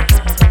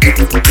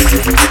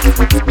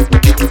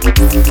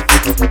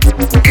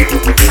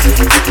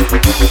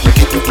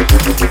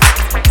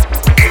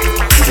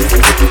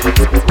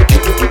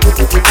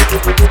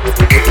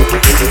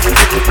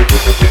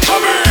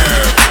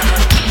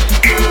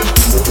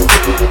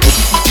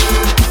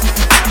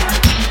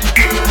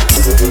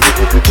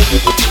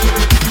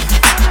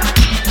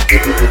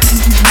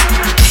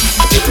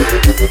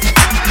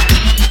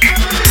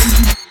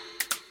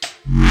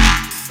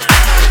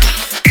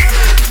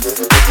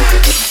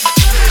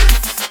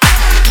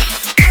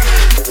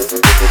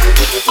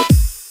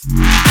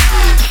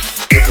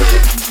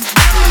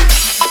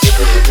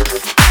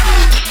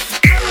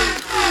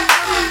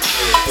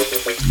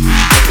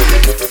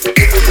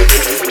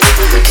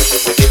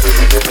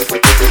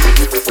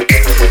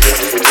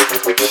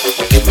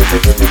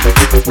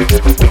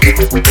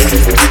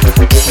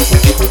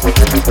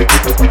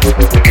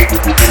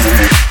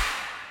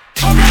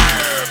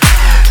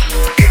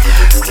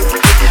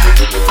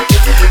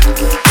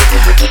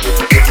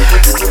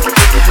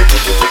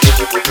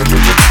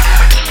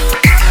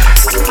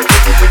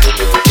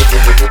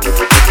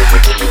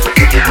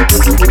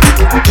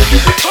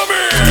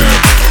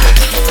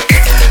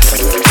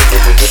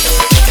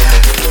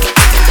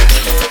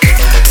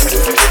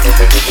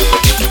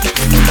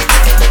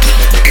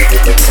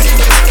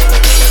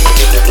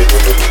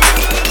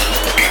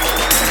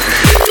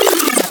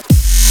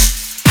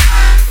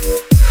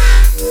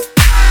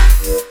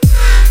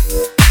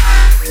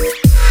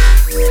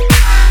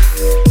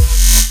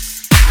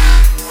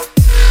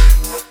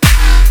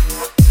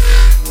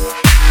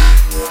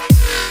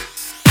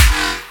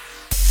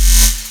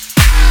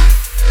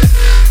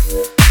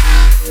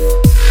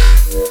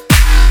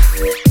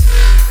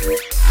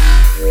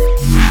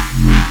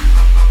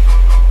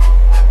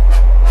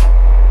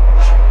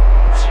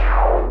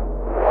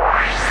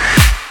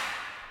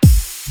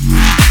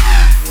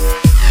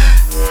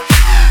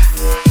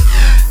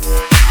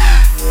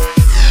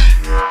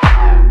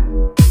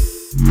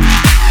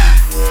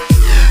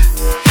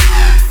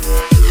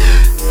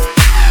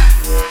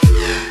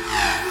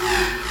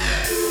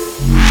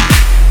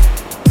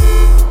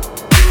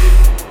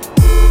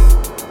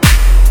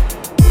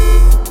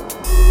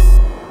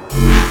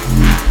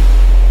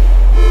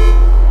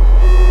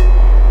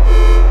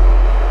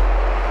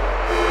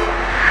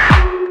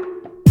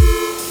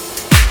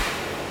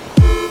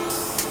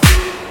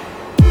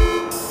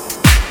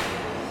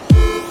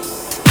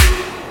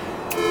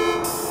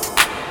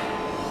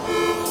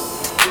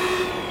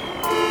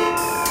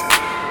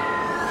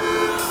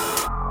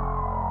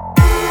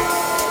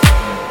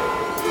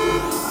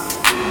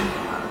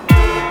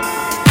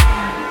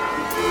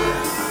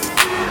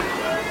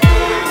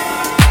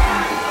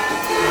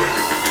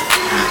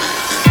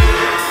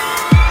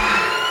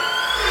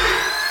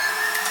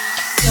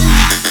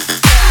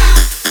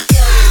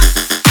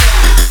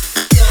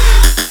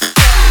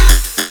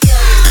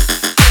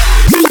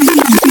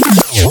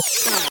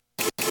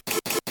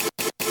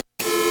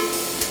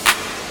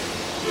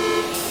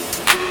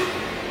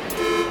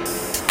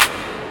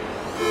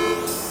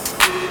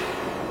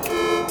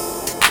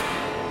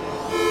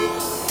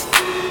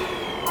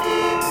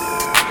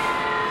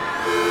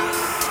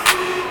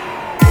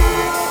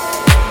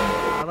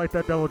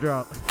 Get that double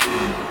drop.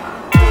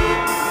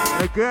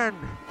 Again.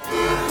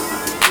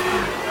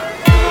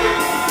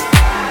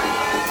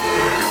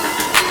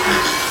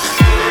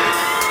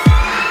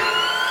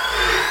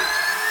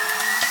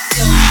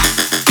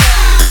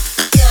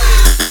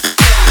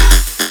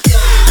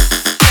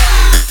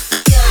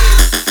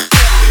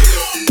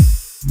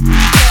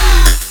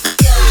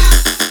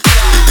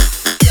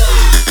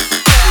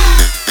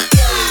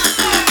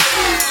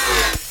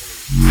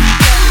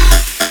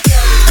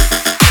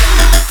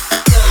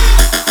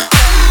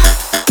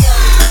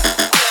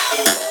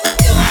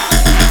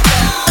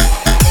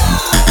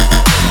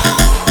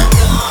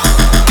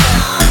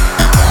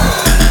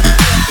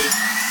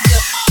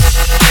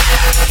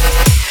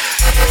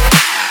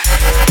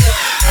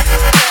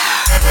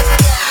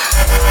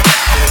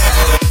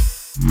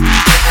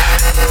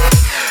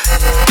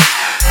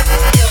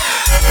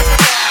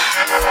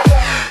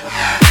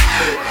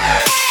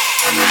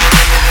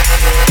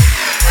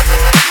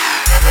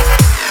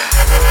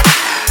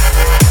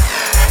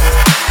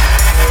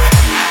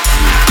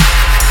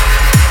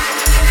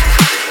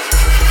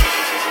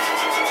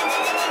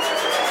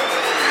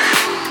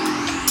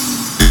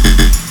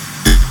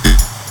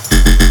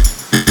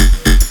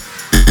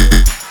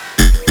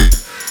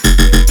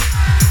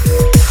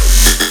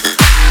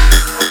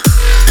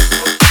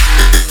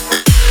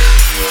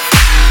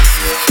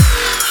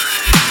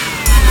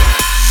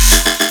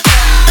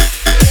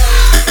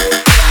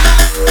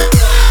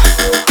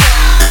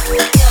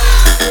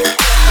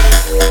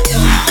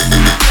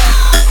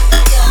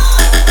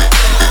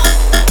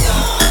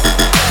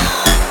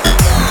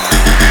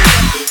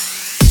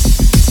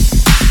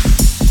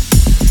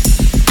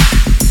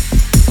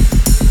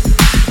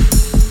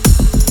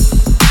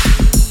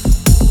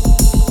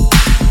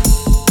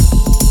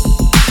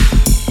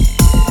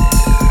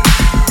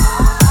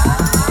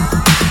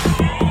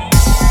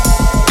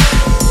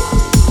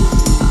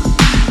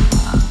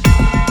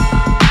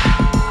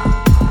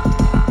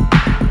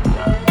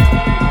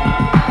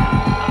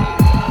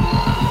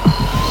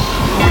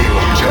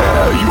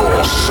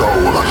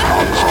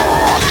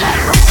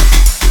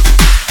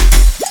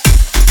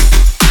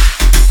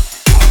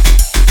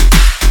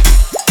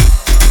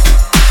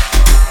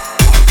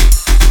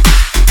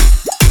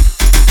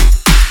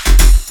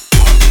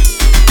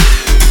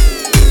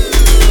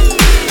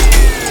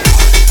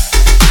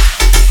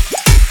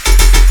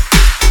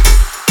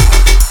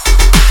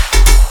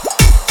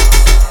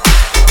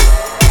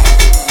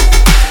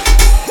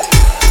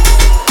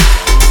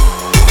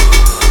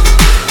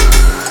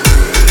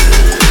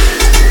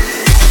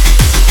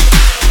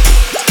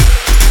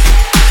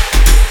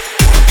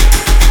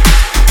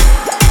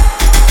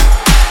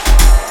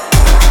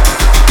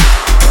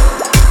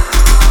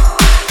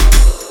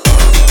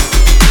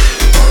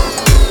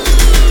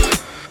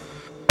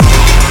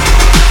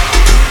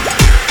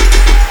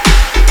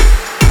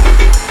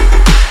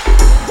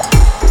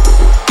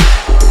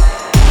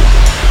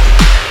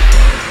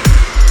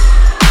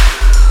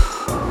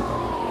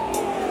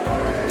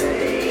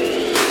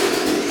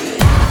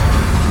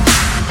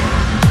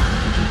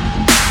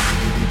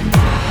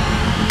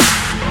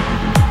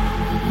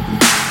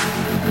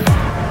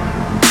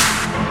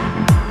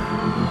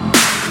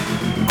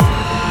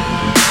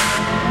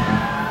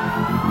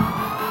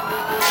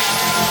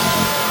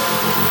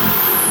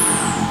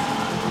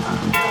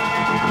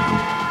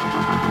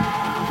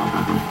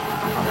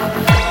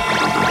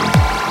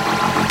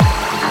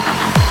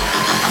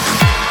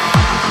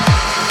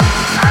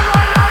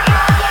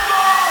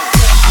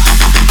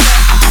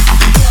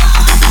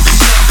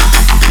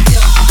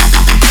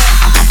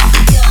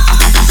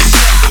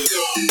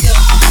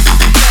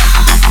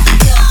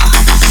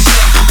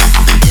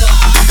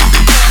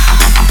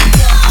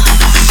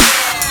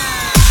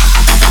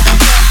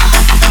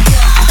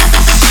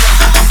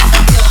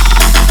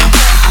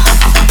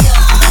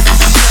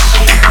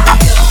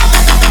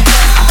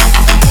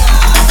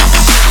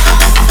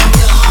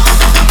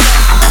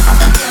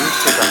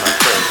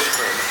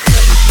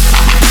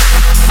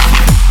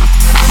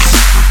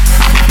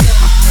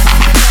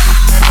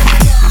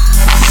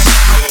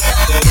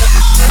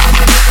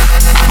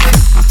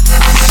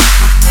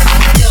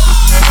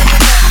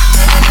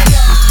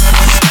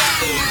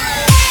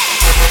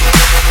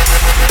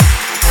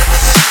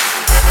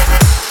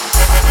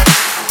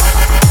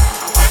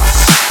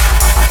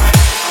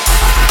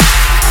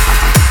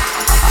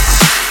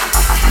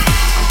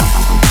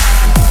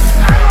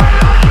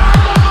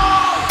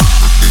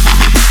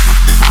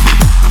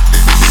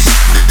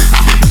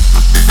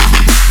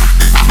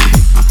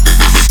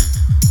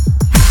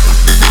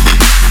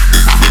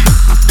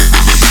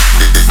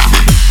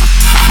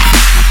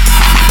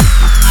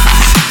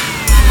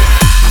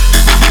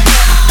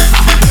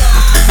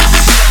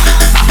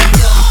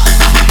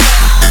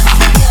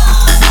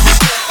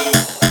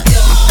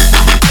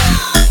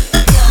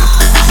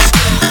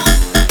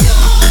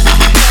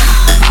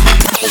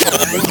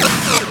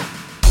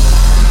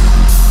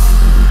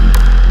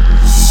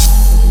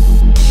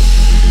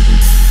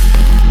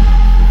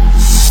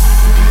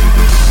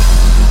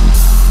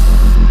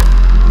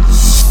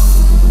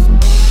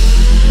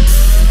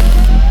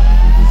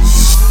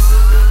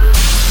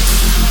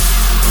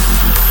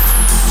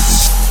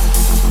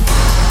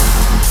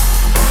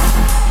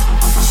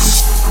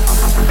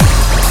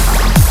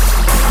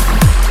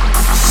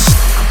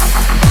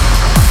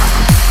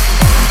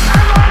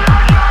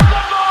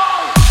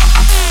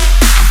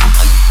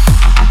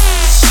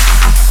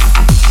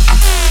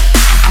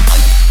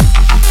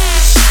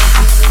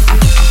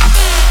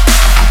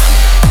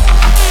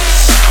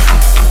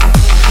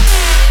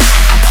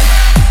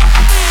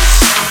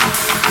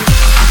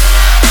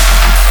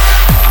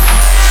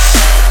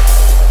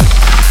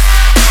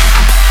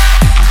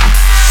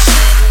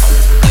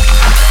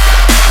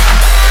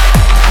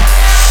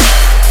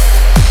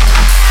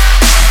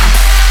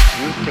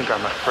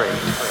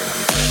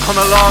 On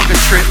a lager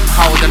trip,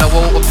 holding a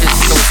water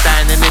pistol,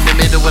 standing in the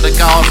middle of the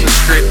Gaza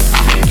Strip,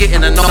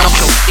 getting a knock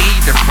of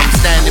Eden from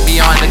standing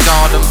behind the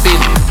garden bin.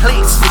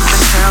 Police think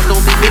they found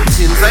all the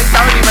victims, they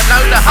don't even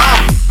know the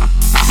half.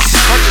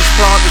 I just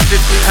planted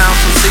 £50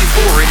 on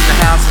C4 in the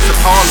Houses of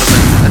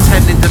Parliament,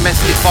 attending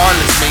domestic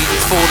violence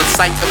meetings for the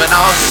sake of an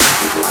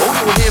argument. All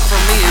you'll hear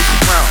from me is,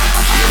 well,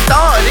 she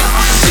started it.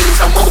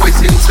 Seems I'm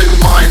always in two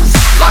minds,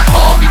 like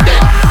Harvey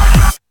Dent.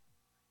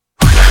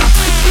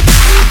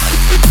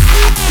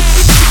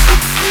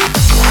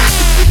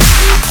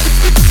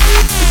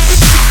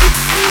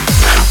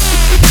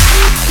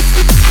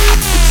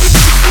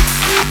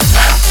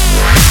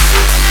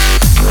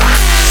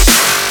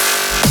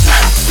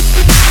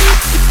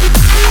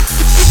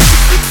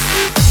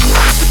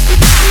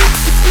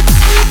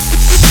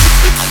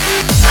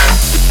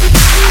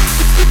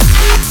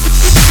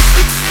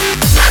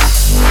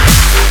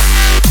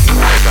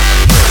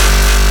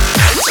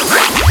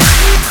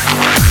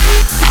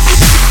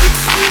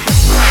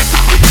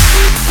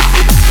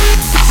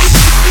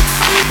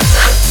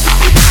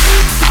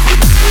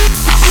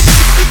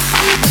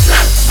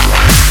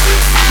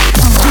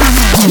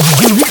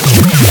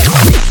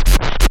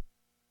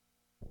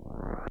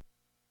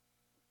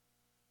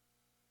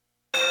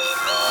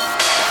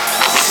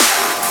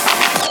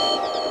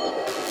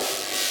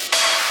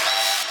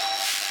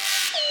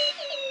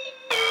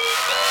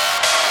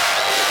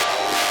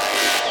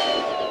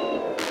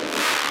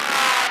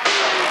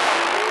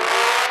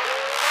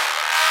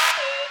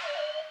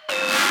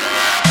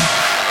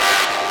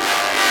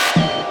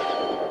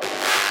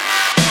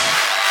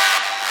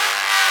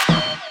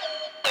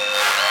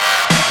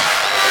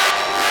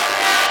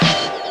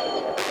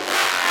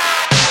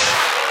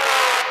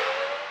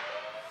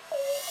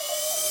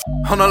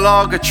 On a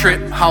lager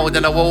trip,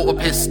 holding a water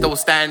pistol,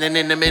 standing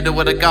in the middle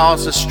of the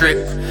Gaza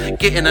Strip,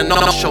 getting a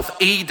notch off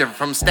Eden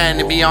from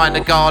standing behind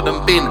the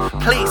garden bin.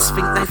 Police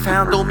think they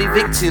found all me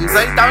victims,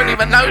 they don't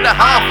even know the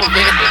half of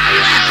it.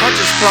 I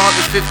just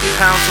planted £50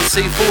 on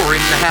C4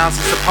 in the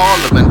Houses of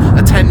Parliament,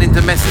 attending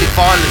domestic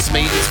violence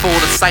meetings for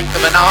the sake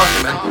of an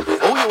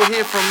argument. All you'll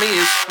hear from me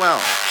is, well,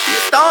 she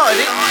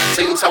started it.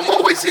 Seems I'm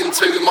always in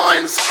two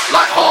minds,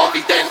 like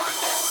Harvey Dent.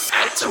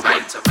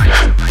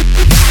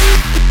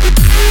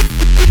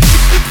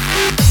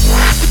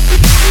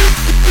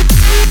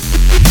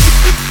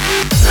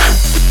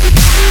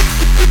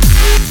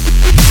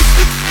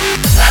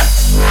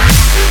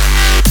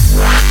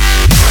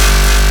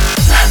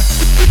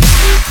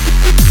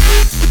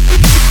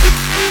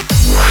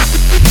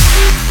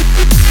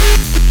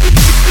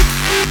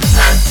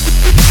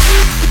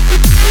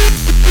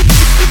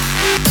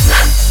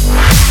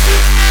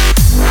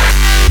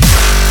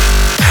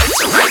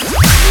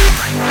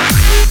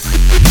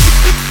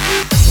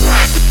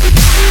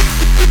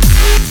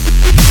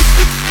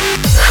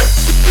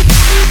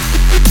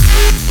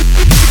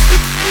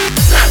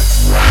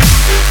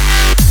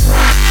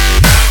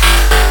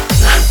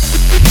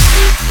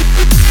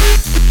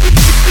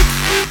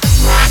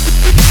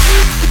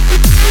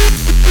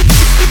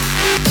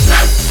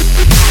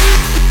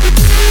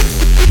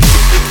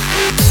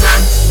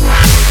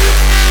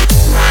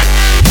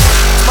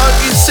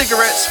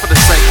 Cigarettes for the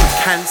sake of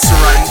cancer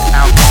aid,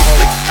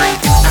 alcoholic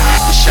drinking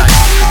aftershave,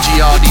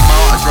 Giardi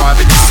Martyr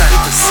driving in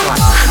Santa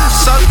Slate,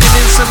 soaking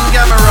in some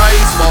gamma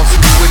rays whilst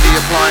we Willie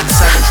applying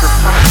Saint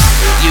Tropez,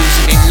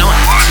 using a knife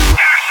to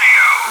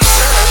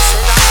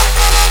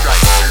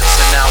straight,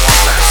 so now I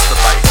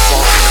masturbate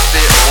whilst in the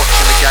theatre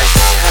watching a gay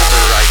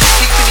cabaret,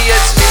 keeping the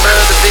heads of me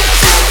murder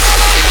victims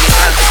in the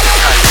hands of the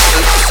case.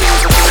 It seems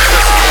like you're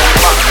pressing on the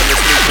button and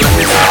there's people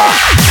in this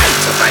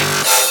activate.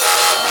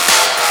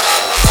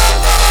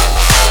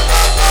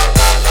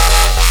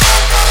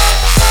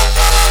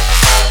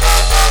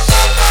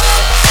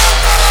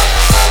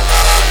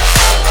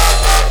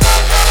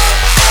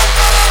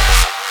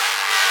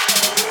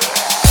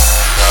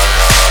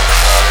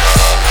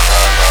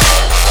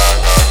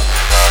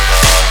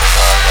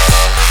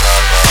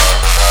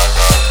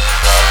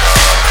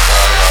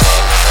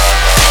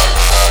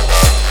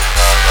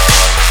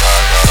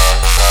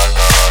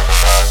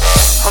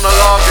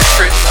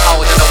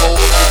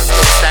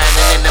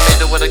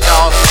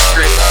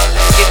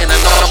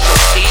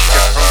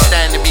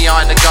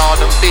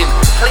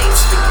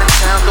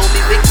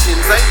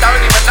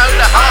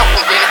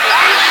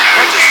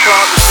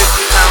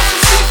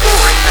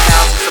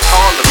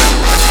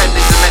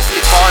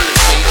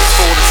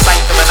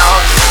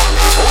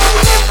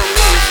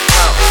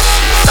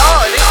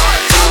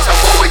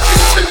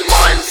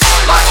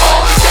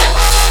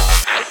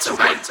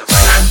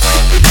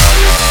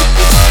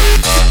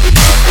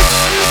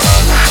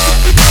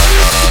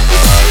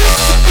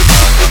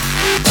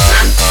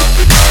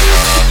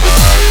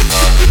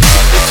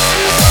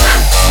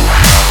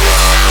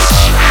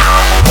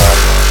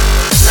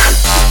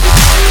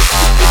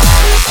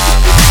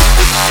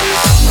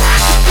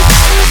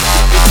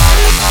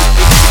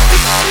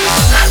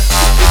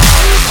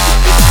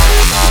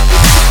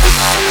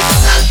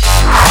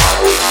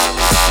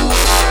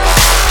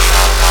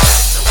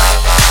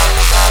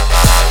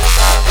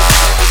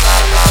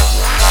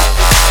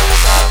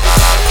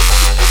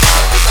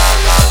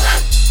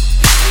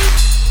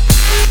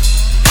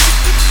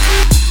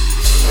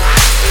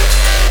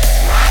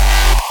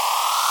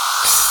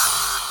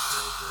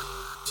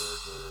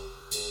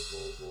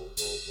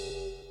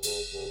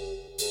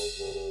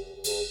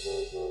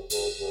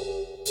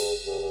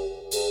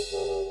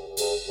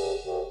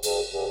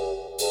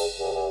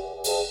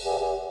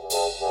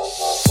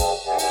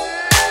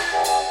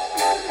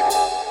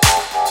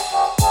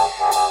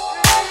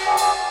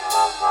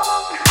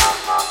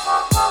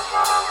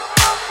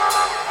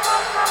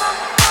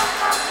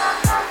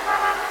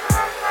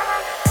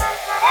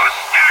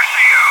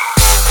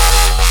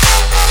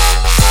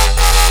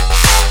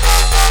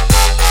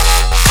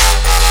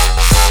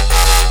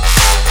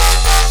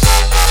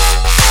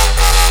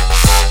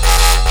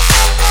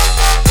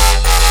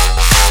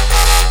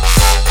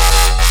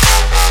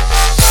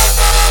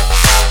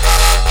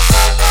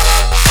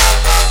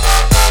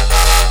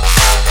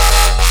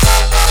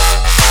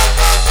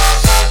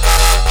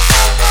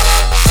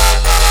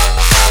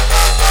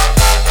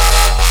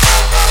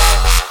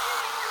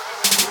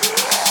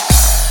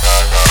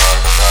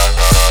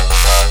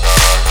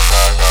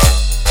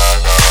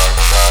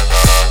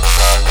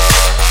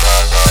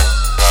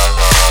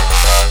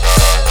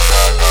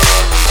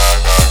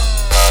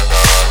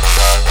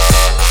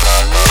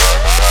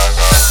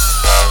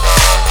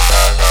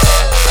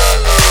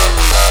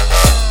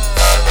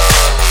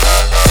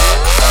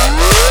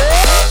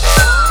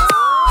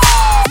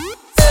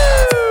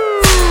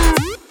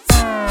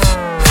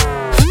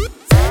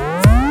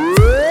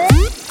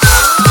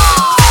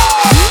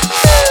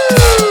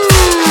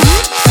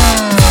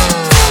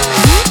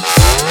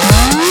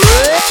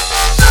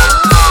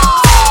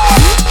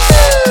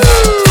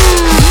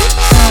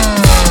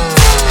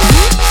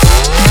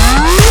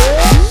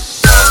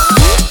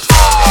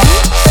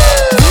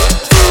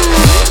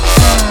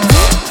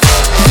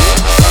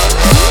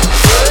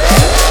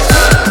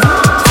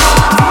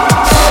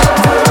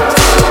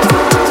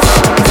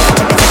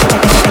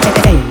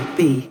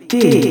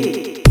 ABD.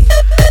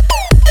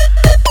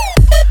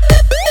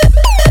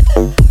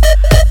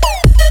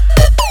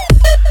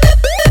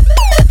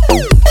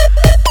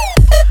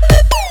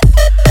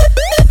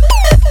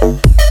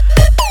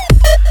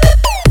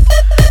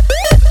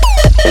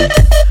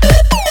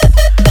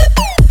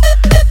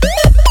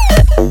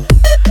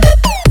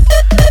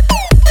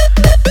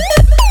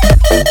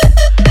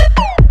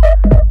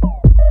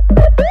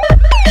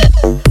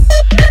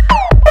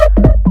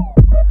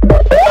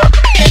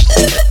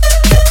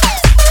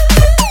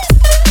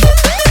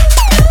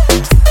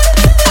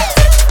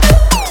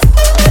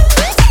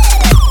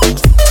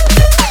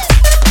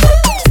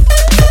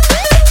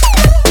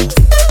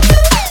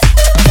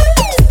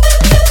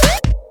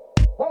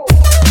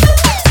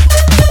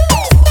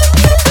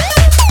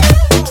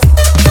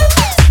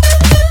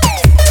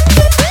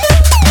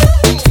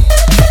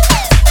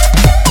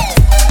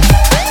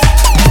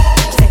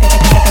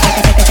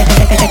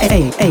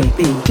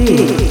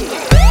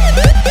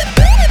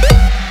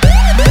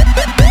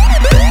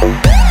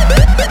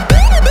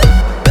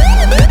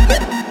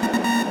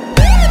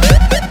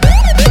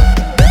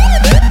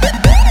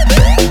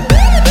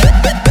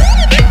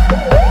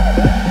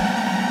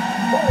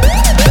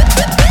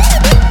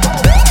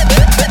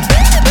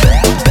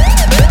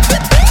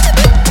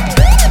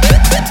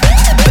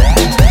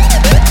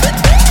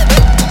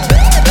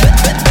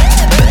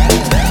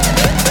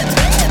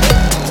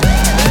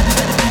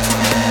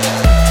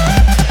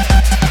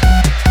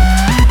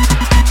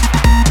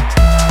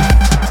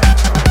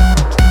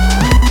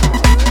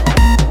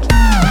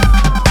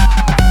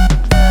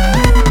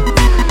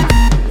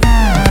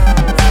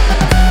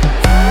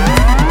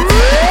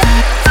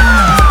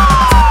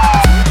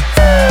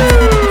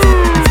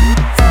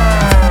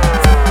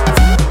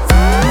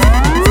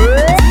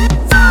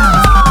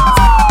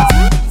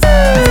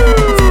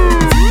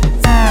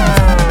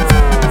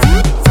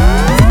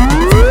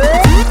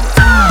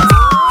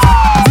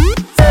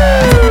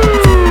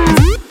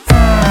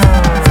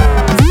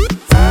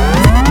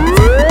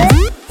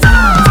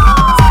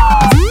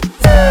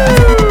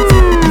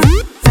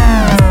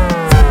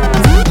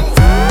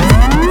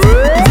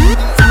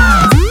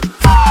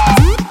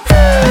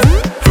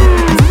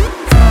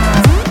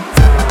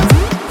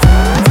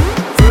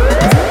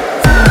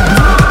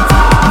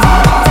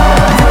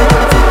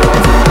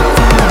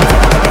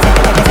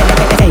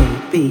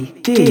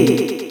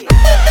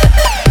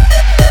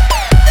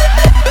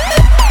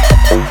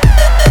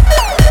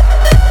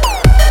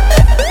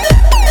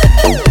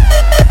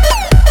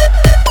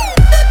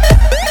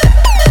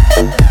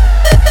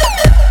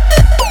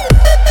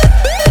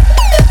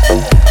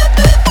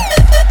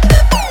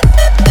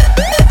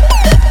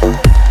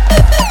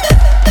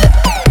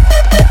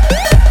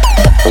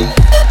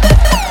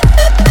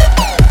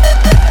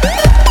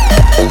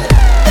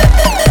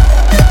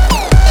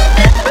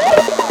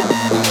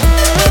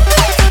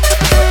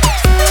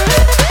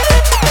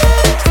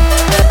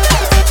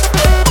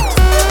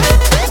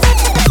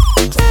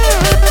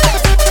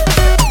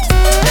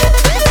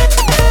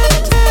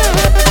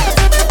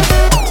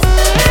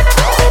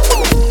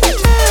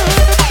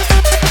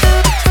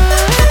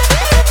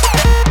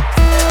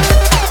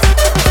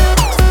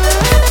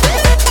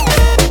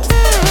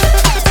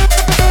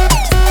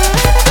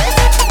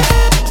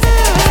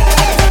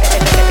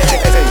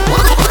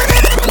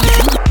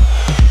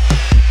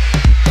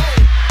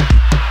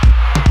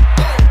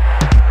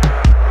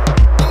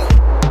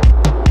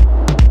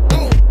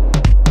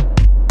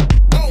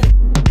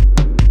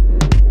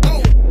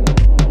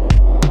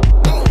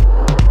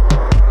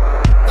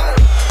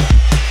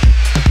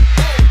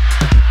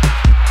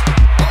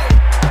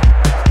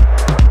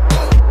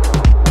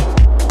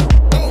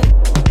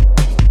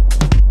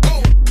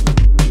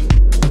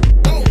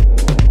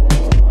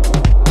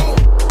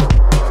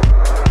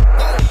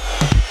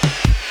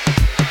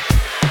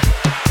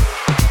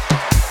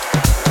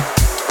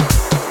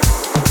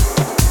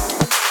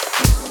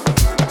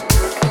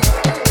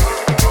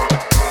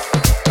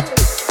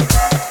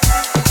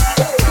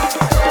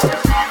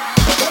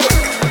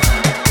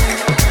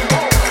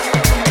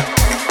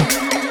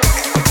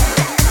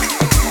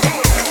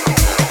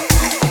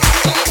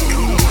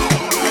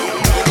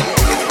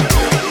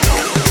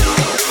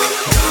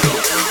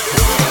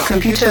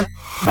 Computer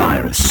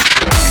virus.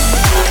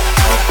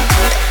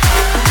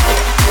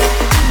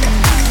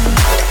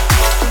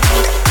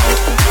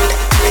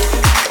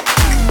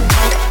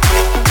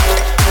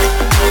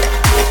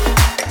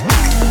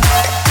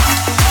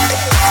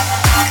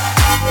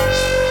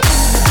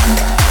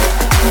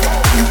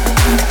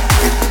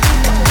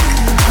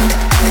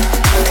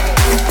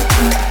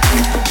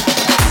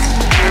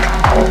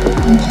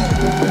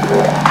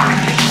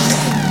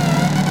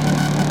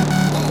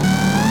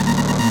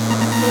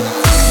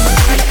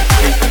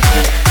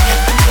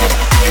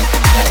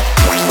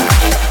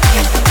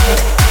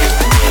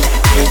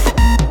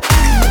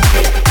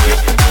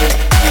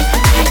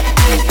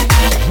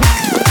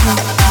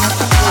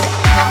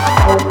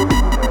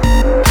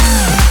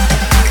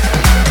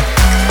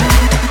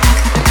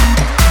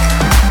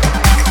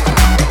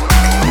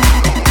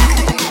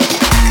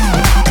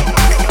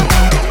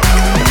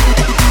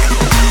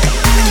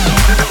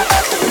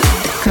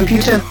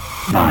 Computer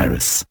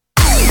virus.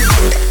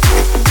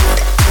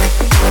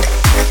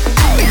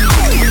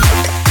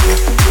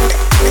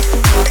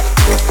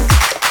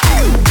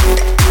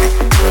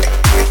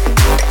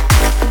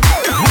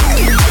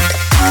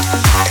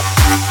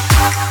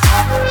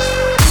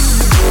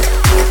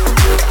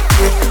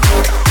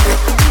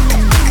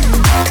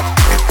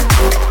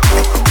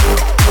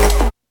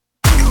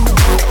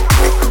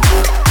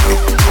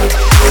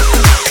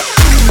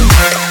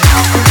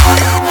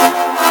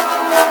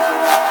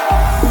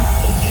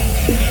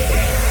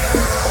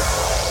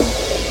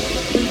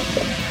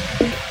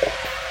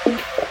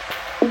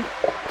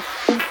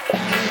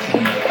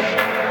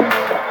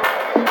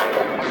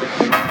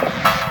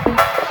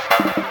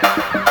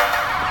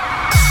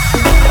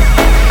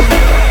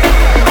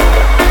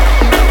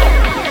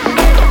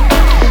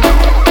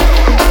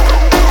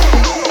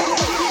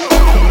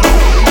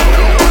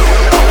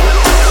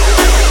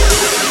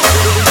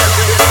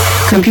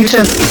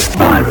 Computer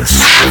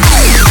virus.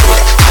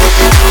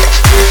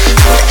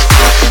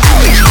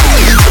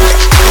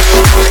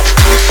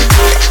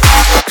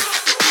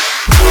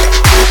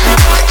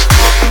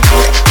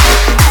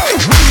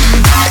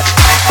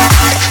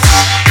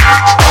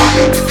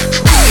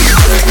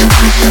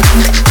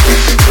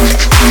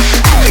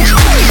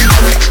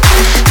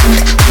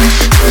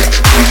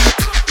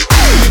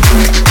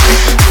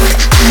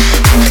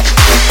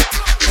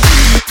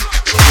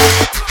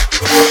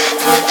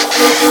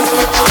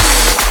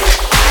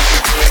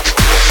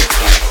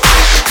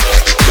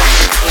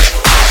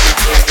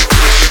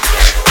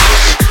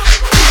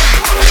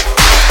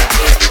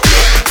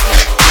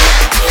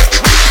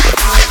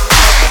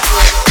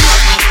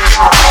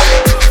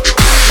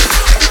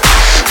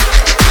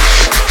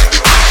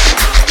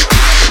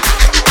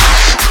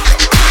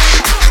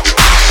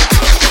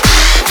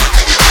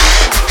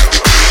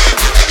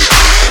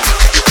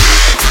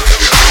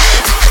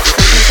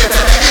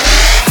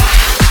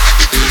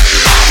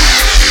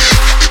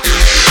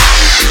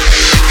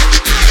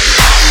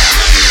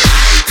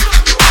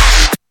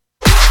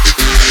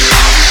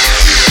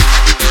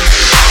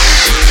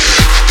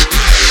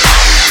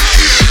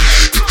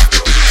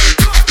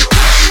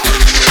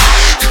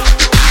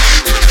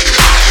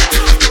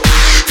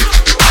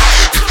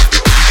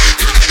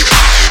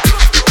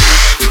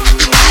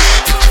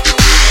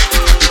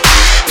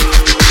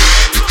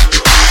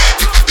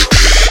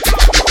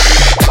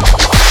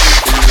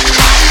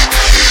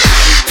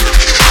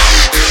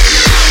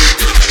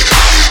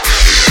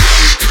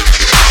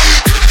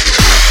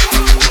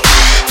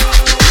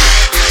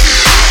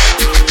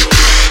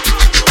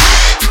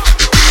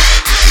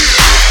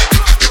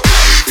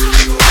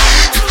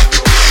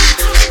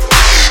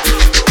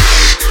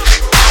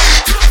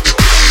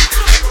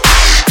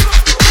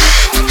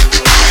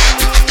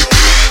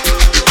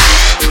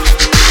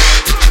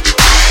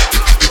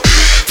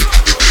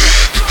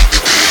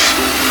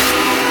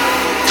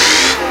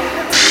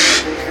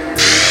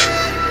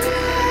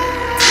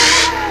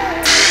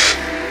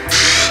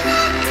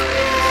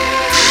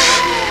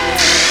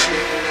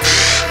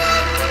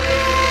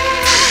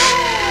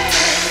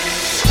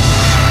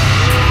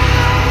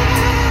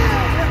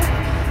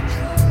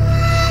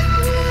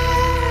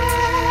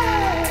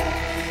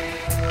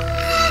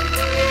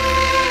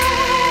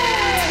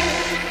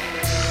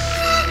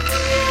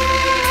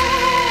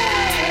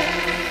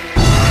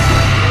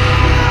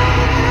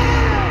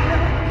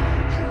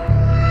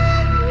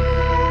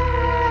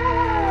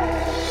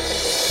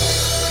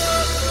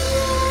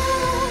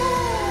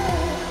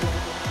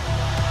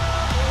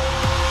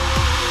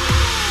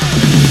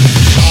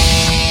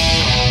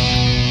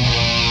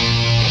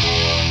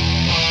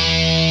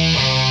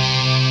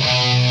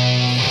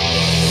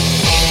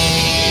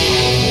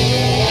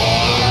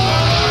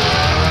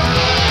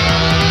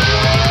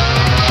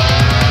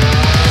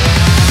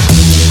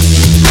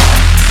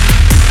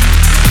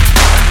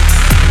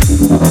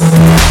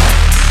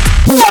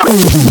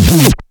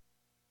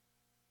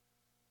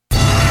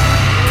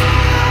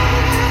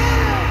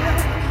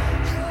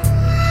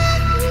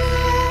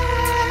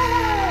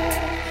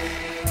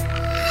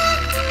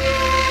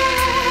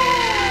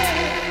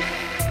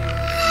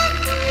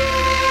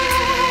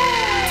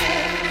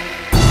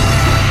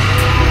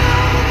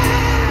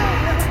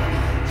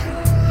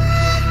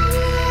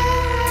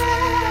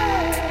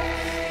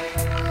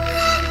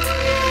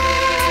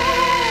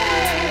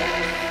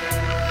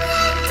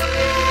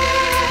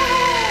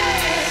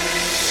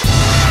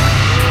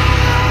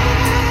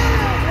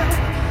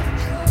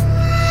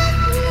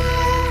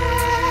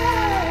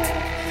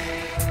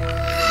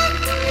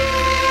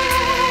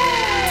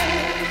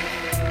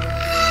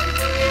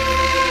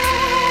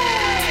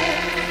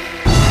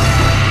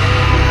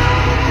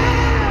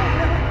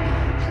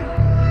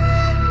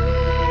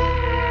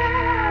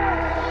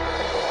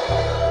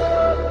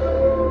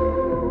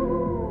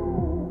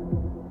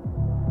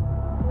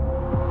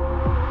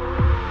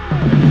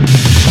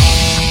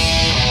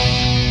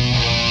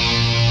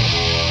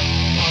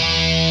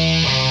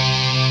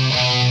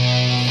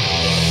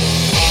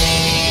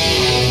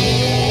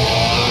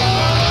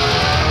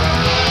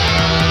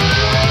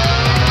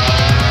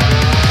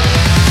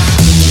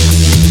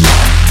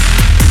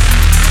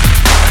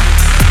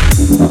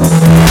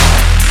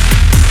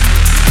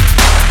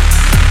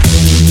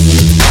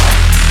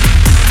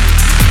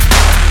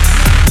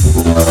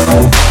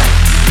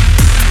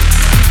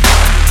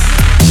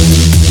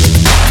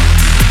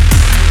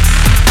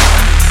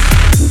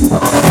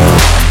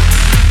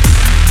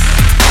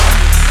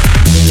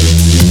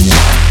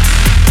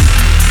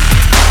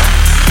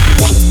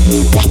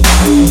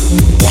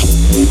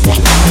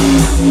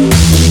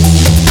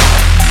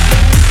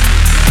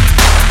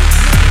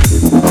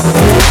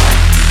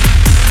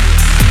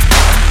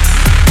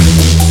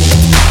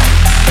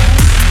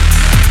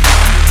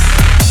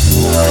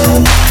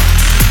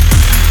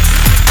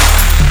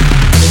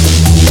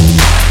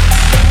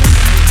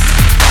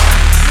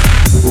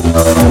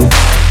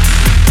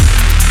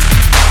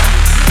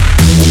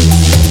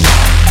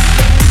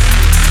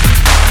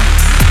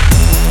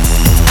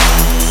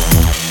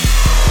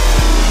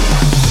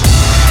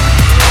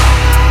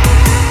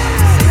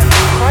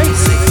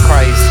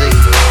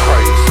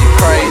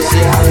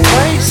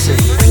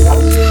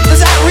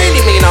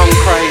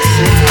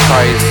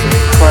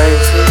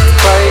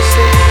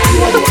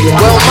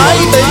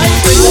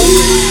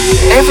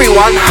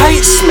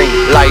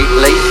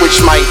 lately,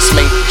 which makes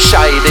me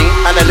shady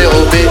and a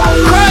little bit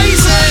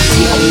crazy.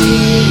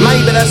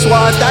 Maybe that's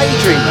why I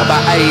daydream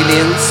about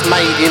aliens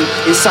mating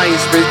in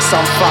Sainsbury's.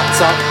 I'm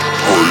fucked up.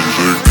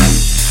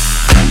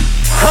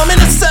 I'm in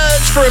a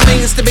search for a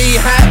means to be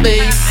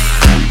happy.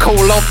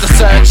 Call off the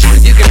search,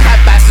 you can have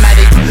that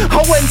Maddie.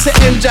 I went to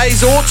MJ's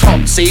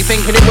autopsy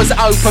thinking it was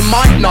open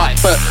mic night,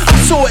 but I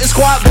saw it as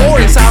quite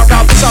boring, so I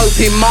rubbed soap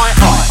in my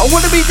eye. I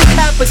wanna be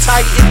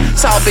decapitated,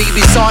 so I'll be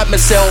beside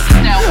myself.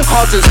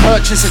 I'll just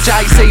purchase a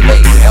JCB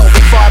to help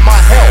me find my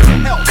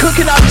help.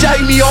 Cooking up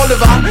Jamie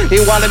Oliver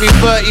in one of me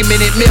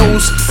 30-minute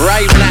meals,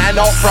 raving at an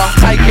opera,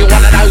 taking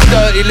one of those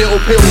dirty little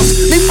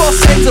pills. Me boss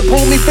said to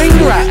pull me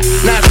finger out,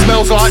 now it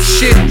smells like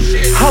shit.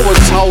 I was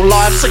told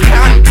life's a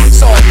cunt,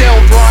 so I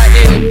delved right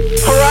in.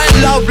 I write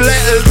love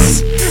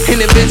letters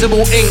in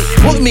invisible ink.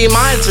 Put me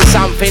mind to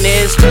something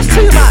is just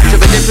too much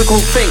of a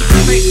difficult thing.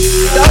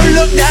 Don't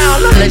look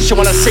down unless you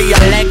wanna see your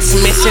legs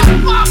missing.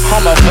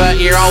 I'm a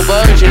 30-year-old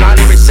virgin, I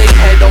never see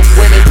head of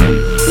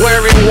women.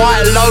 Wearing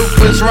white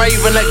loafers,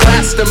 raving at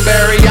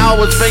Glastonbury. I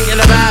was thinking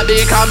about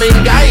becoming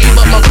gay,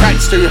 but my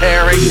crack's too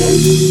hairy.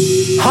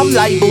 I'm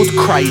labelled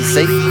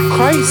crazy,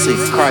 crazy,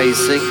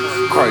 crazy.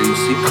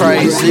 Crazy,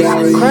 crazy,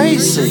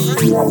 crazy.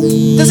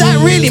 Does that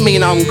really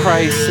mean I'm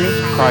crazy?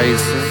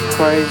 Crazy,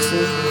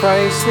 crazy,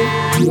 crazy.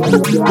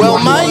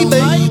 Well, maybe.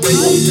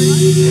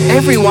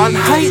 Everyone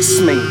hates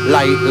me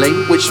lately,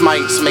 which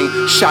makes me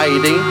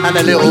shady and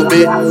a little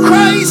bit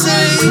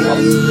crazy.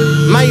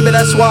 Maybe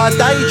that's why I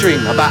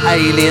daydream about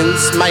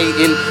aliens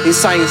mating in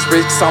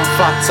Sainsbury's. I'm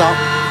fucked up.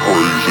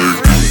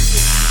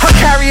 I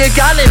carry a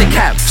gun in a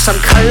cab, some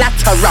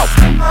collateral.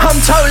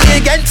 I'm totally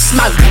against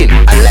smoking,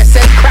 unless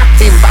there's crack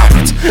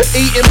involved.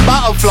 Eating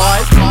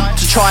butterflies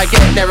to try and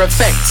get their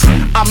effects.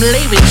 I'm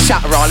leaving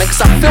Shutter Island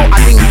cause I feel I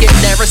didn't get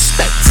their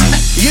respect.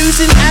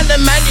 Using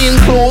adamantium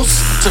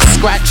claws to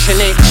scratch an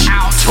itch.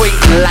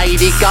 Tweeting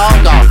Lady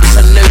Gaga for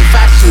some new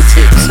fashion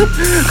tips.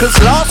 Cause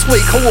last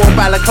week I wore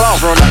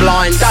balaclava on a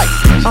blind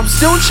date. I'm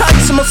still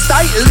chasing my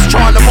status,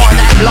 trying to find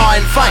that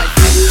blind faith.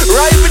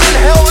 Raving in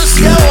hell and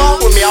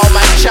skelter with me old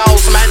mate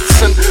Charles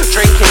Manson.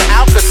 Drinking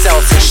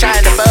Alka-Seltzer,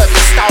 Shane the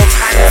Birkenstone's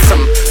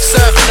handsome.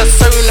 Surfing a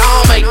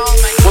tsunami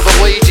with a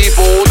Ouija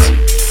board.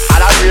 I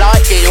don't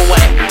like getting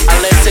wet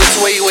unless it's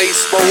wee-wee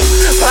sport.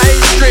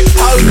 Playing strip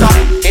poker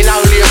in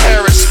only a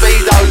pair of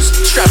Speedos,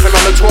 strapping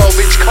on a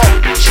 12-inch cock.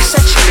 She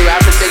said she knew how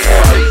to deep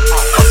throat.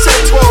 I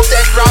sent 12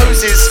 dead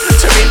roses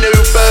to me new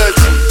bird.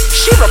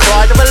 She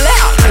replied with a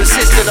letter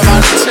consisting of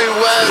only 2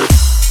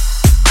 words.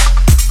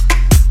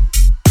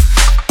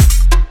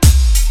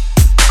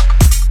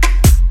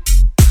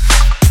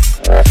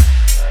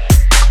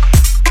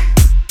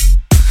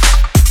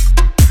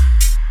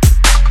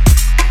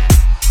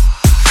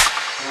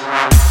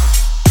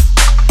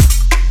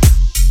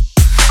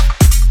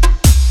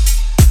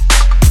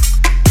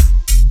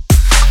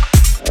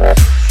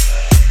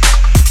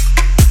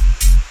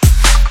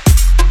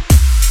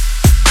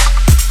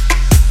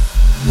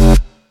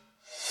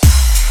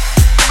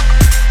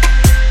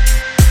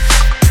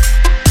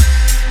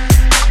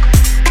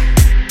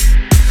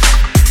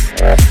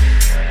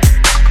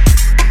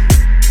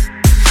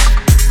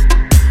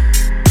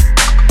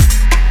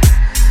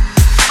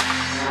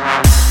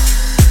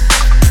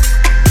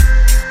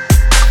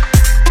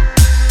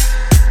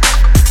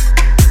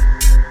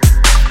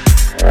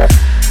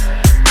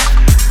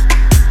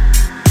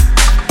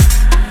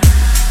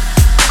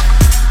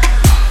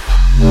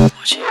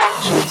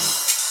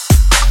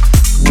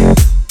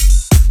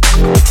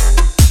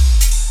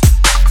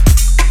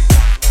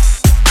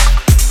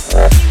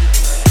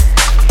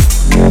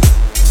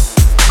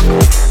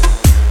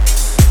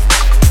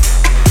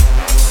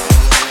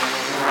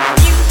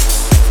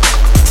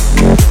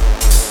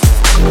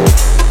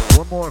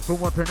 Who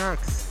wants the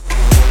next?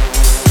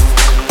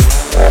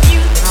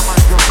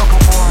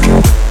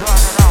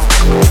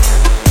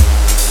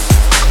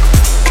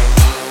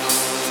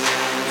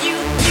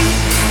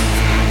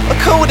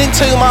 According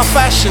to my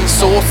fashion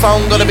source,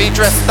 I'm gonna be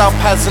dressed up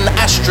as an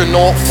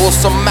astronaut for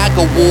some MAG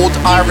award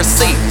I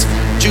received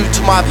due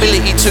to my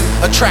ability to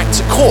attract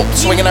a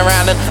corpse swinging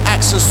around an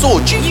axe and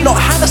sword. You've not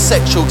had a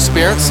sexual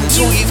experience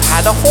until you've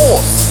had a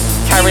horse.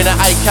 Carrying an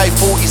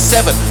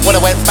AK-47 when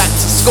I went back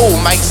to school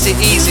makes it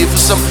easier for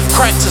some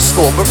crack to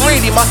score. But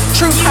really my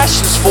true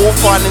passion's for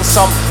finding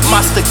some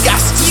mustard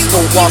gas to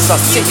snort whilst I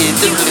sit here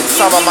doodling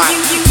some of my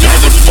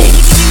gathered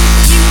thoughts.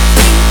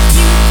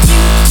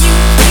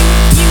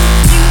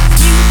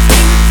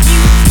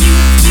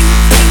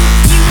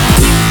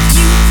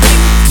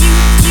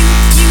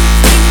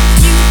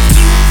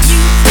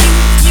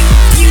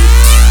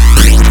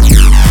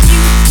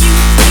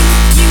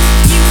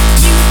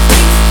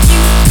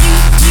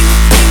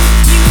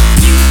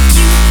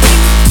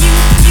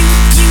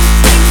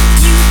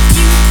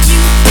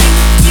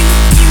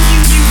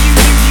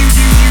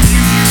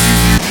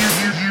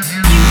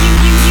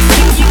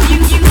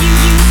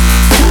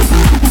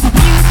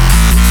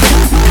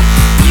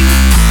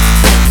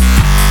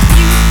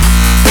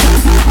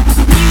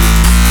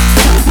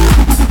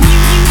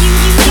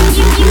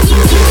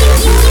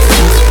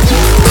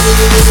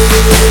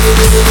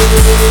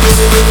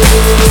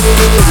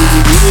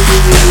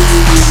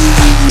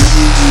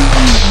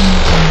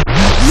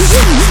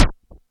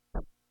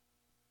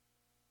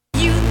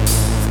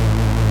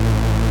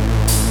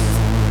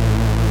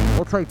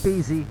 like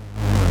Beezy.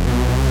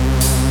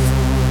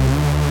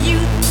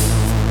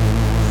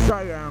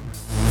 Siam.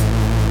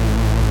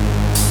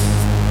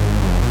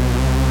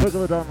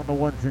 Megalodon on the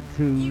ones and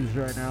twos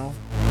right now.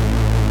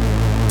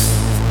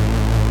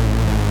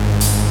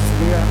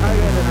 Yeah,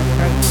 higher than a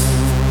kite.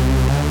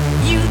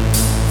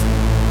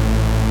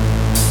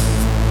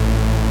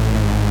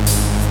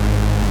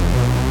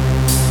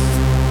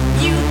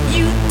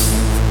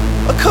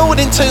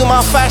 According to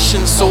my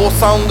fashion source,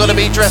 I'm gonna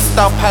be dressed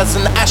up as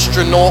an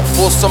astronaut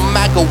for some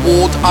MAG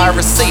award I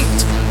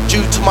received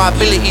due to my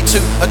ability to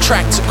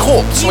attract a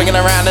corpse swinging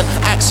around an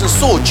axe and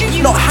sword.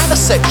 You've not had a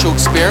sexual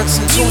experience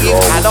until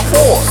you've had a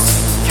horse.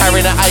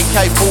 Carrying an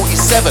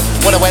AK-47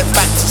 when I went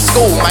back to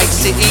school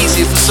makes it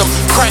easier for some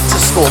crack to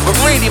score. But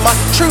really my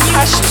true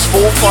passion's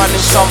for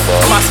finding some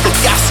mustard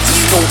gas to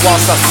snort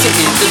whilst I sit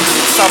here doing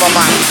some of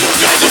my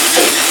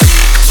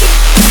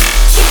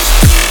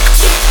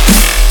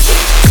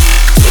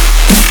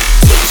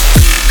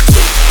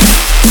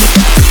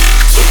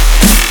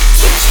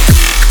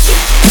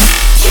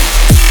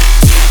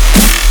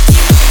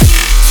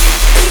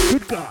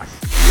Good gosh.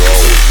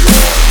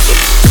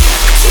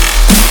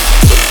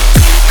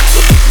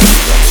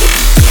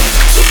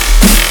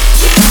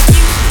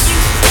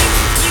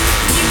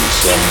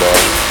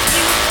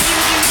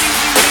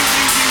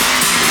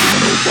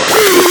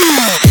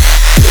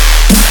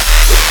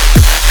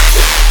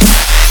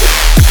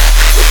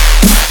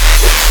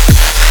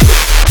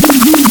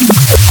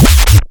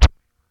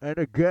 And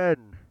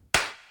again.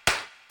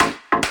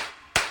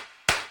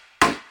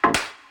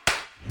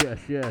 Yes,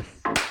 yes.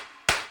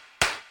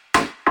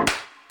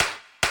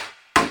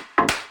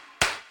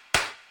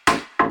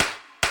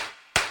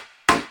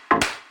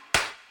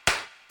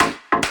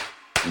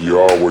 You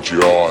are what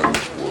you are in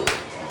this world.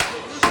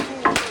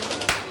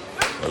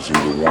 That's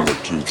either one or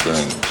two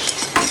things.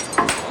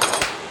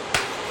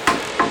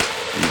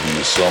 Either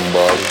you're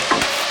somebody,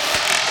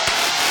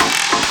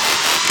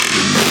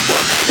 you're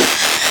nobody.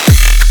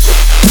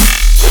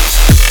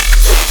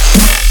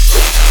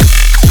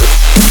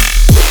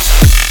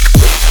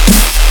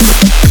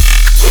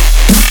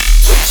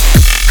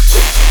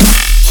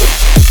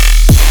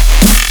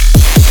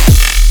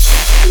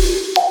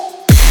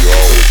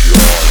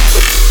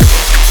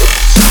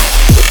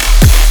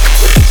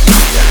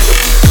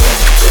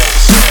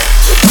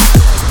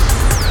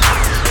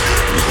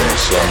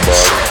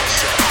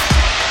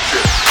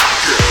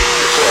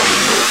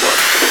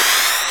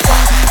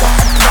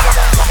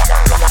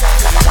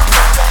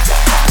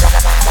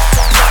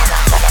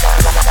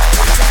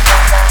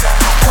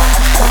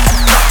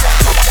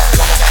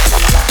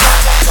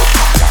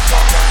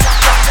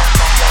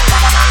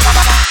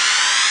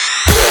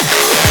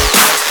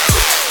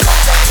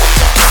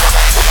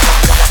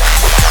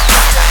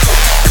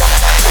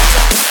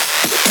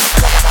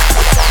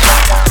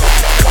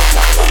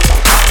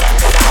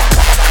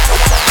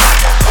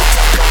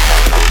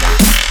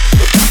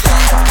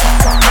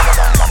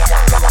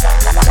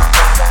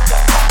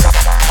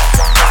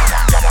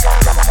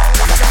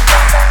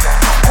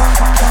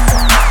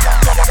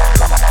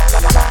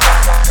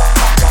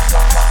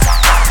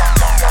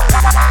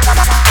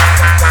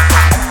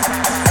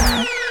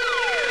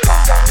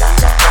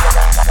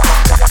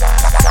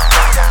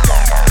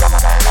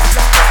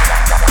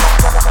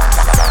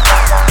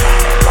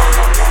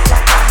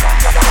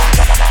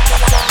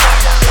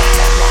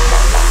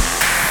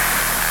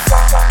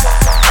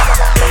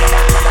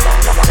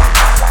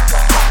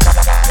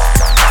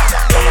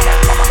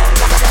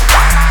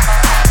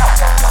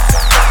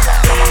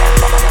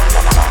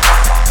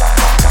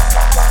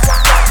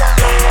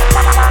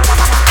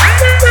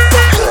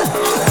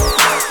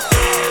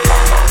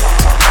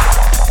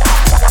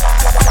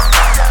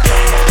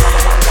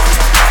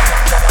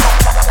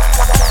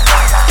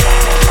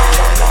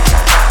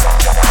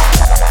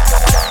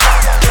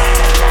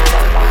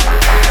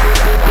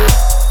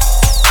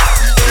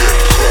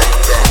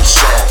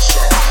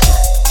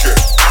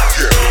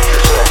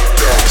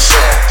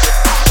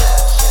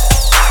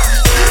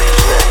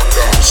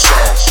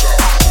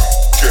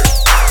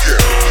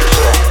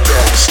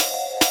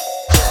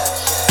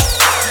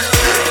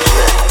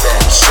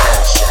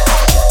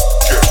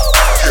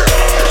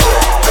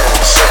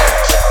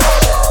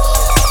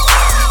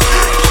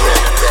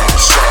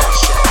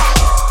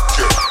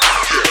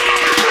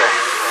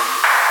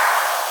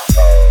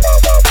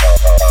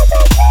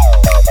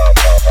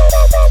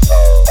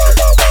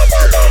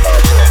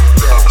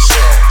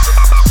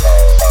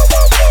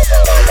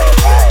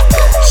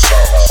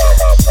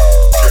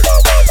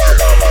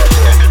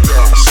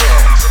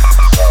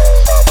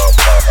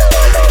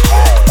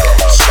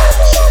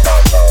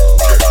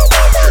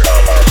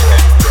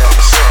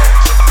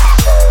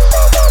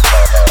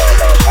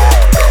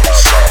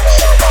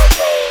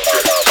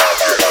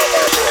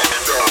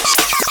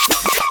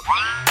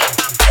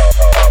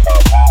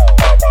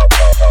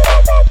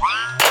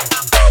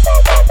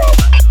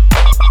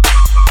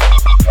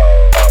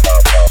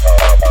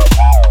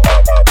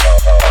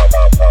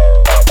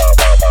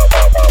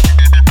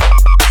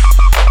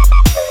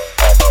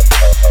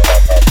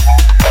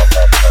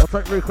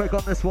 Real quick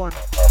on this one.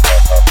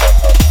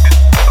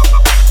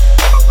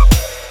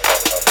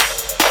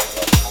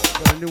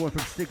 new one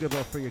from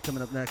Stigabell for you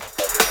coming up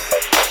next.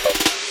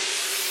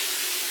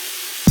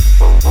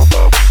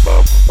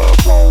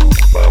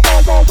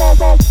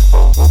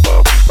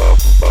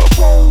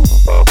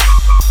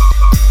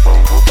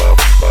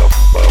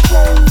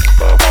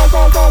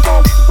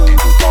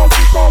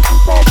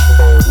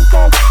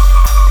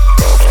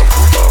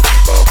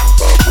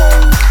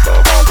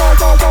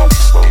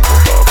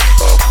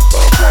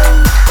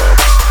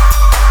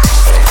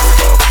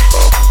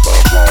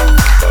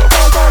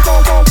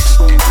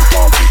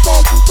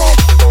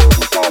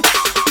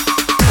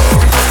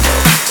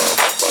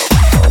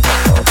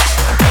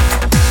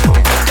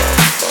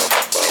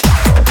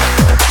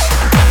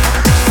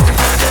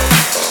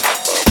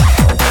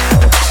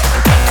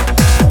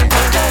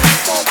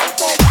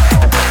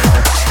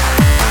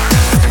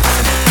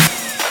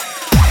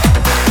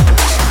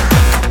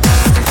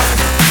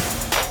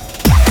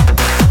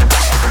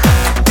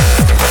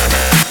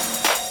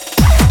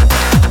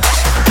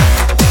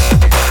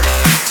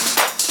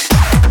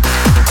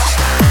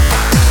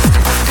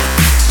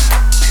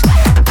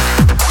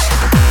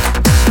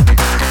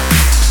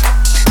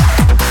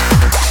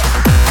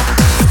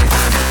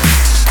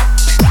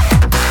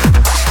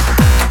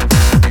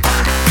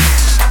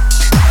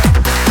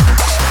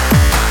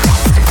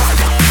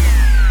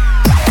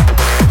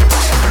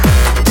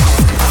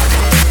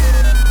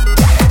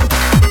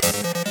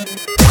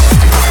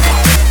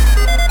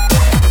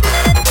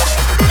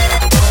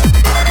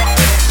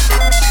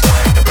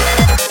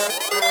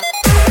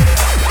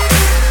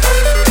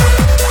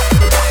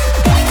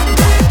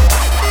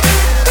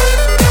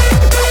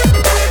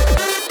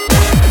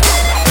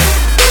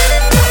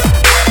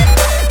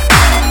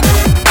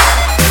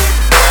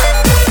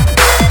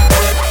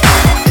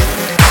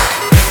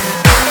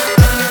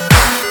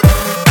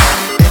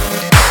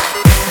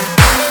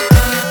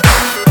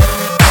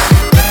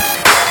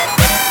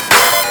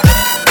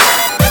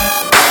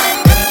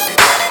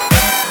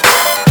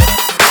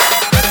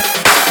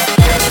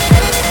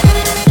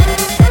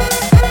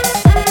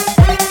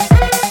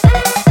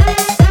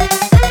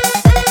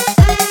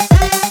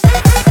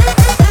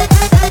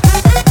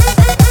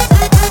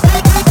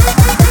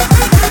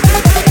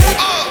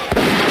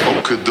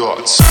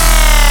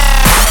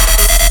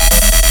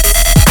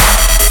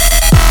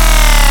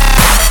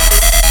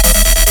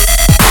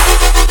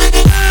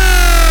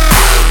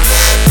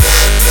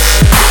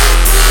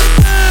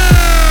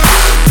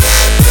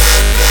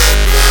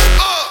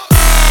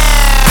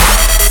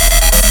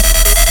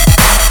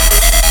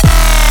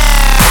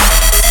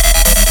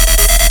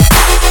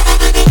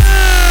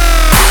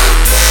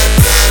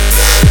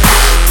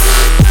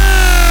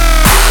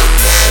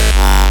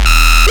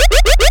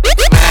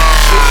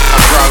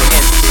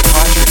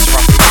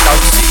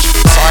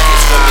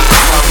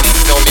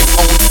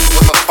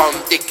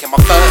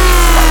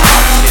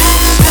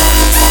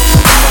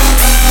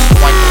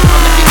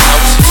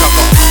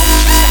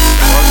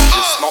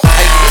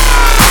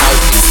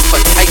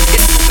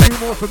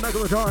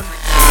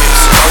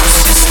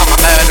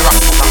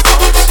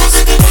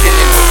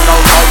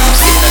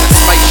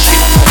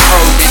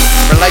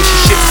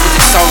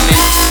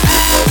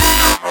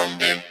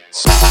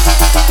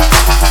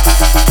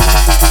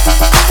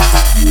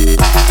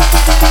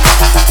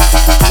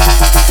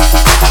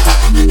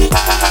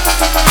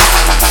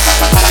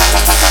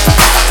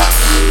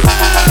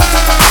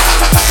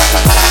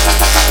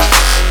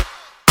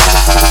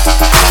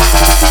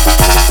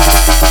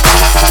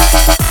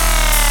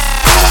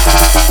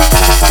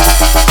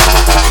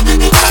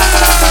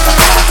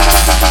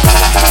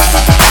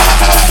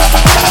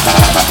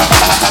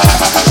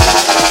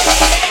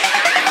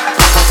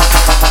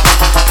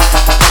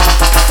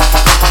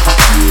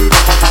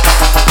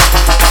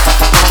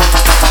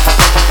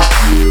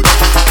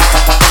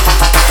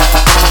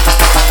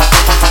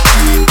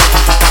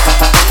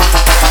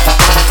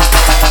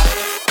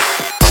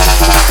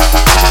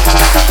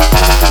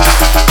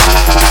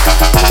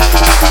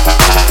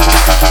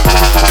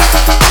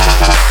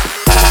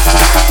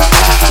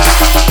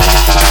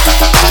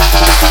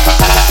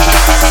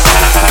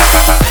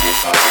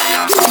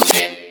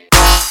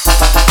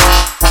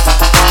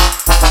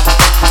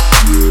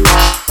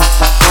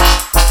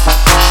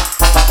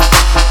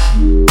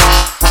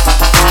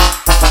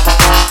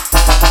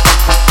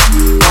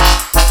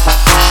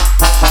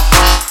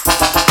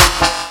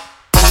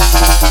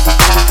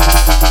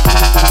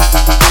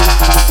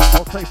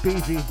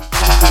 Easy.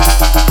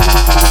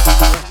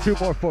 Two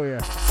more for you.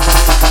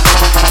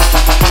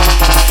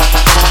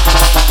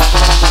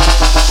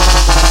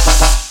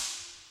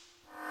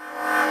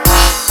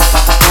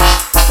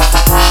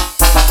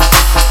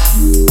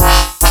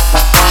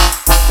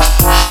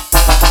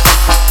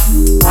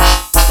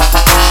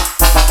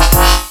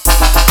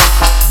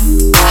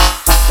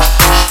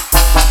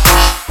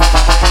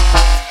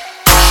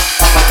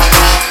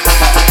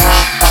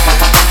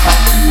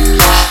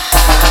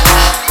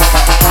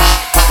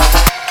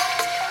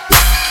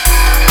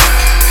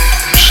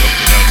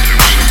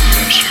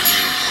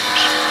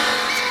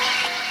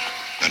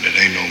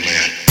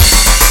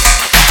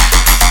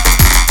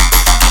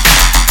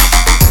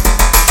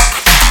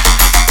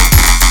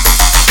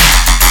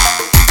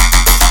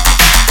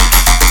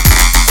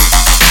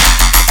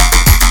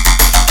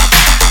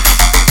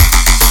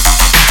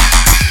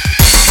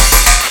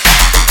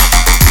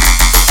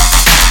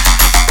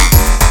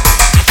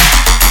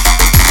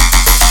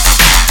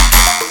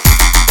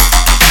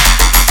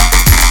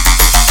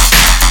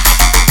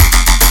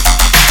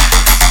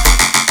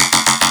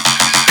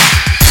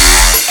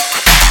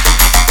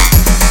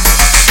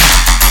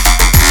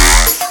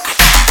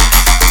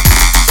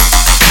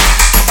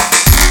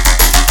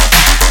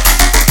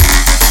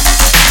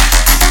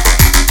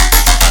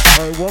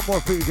 Alright, one more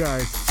for you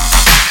guys.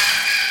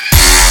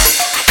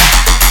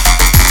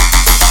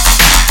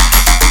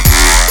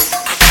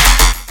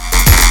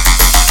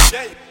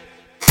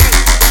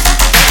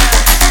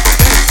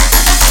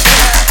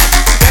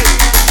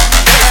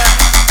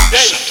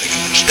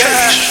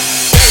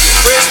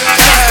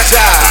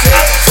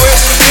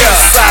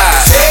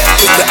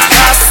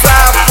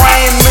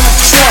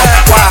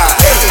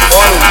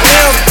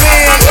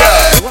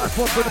 Last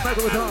one for the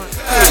Megalodon.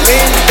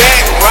 Lean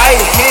back,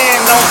 right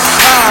hand on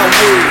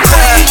Conwood.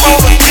 Clean on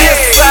the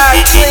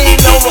inside, clean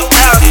on the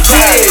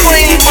outside.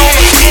 Clean on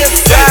the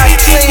inside,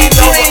 clean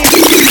on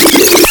the.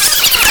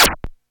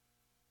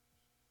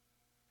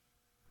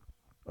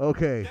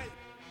 Okay.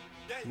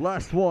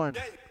 Last one.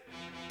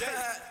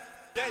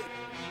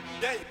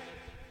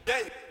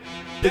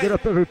 Pick it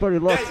up, everybody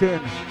locked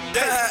in.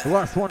 The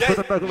last one for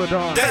the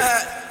Megalodon.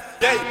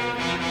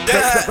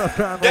 That's the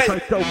family,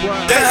 like dope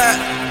black.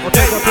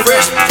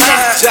 Fresh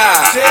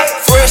job,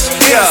 fresh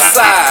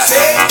inside.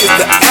 Is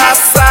the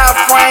outside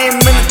frame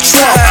in the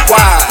trunk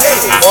wide?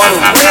 Or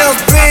the rims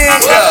big?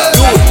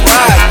 Do it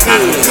right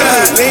good.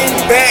 Lean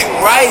back,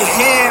 right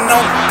hand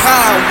on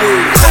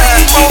Conwood.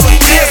 Clean on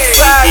the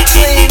inside,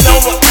 clean on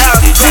the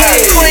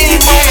outside. Clean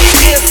on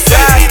the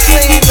inside,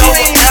 clean on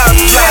the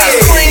outside.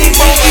 Clean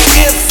on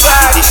the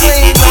inside,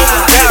 clean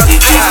on the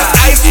outside.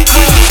 Ice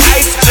cream,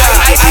 ice job,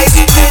 ice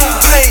cream,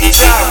 plate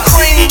job.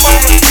 Cream on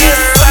the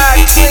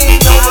inside, clean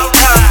on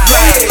the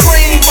outside.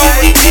 Cream on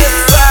the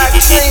inside,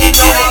 clean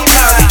on the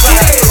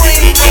outside.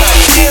 Cream on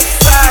the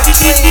inside,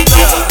 clean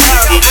on the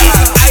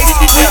outside. Ice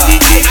cream, ice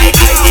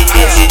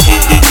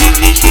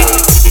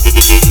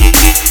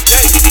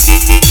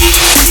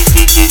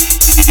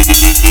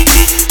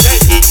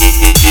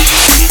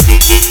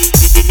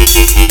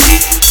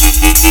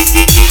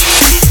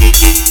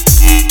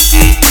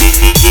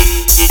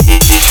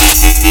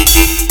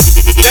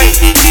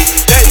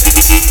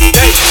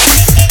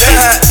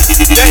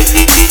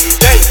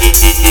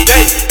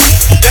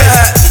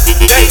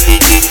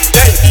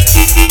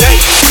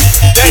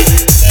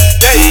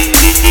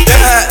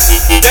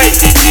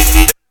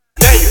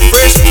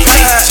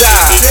fresh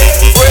job,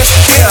 fresh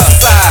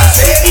inside.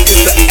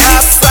 Is the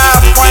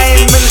outside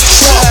frame in the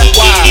trunk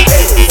wide?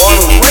 Or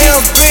the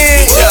rims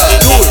big?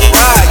 Do it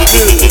right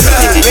good.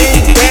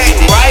 Lean back,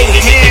 right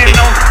hand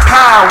on the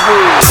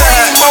Conwood.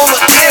 Clean on the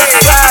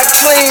inside,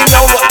 clean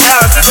on the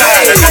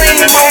outside.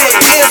 Clean on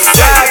the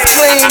inside,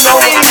 clean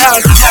on the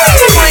outside.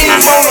 Clean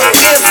on the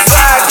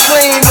inside,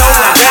 clean on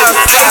the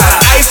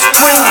outside. Ice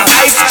cream,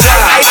 ice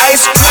job,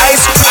 ice,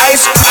 ice,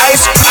 ice, ice,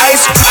 ice,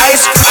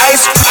 ice,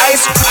 ice,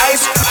 ice, ice,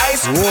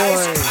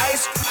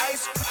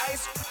 ice,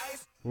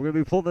 ice. We're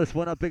gonna be pulling this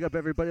one up. Big up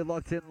everybody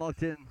locked in,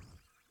 locked in.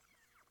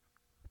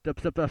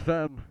 Dubstep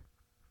FM.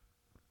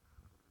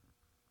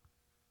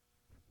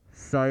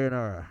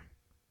 Sayonara.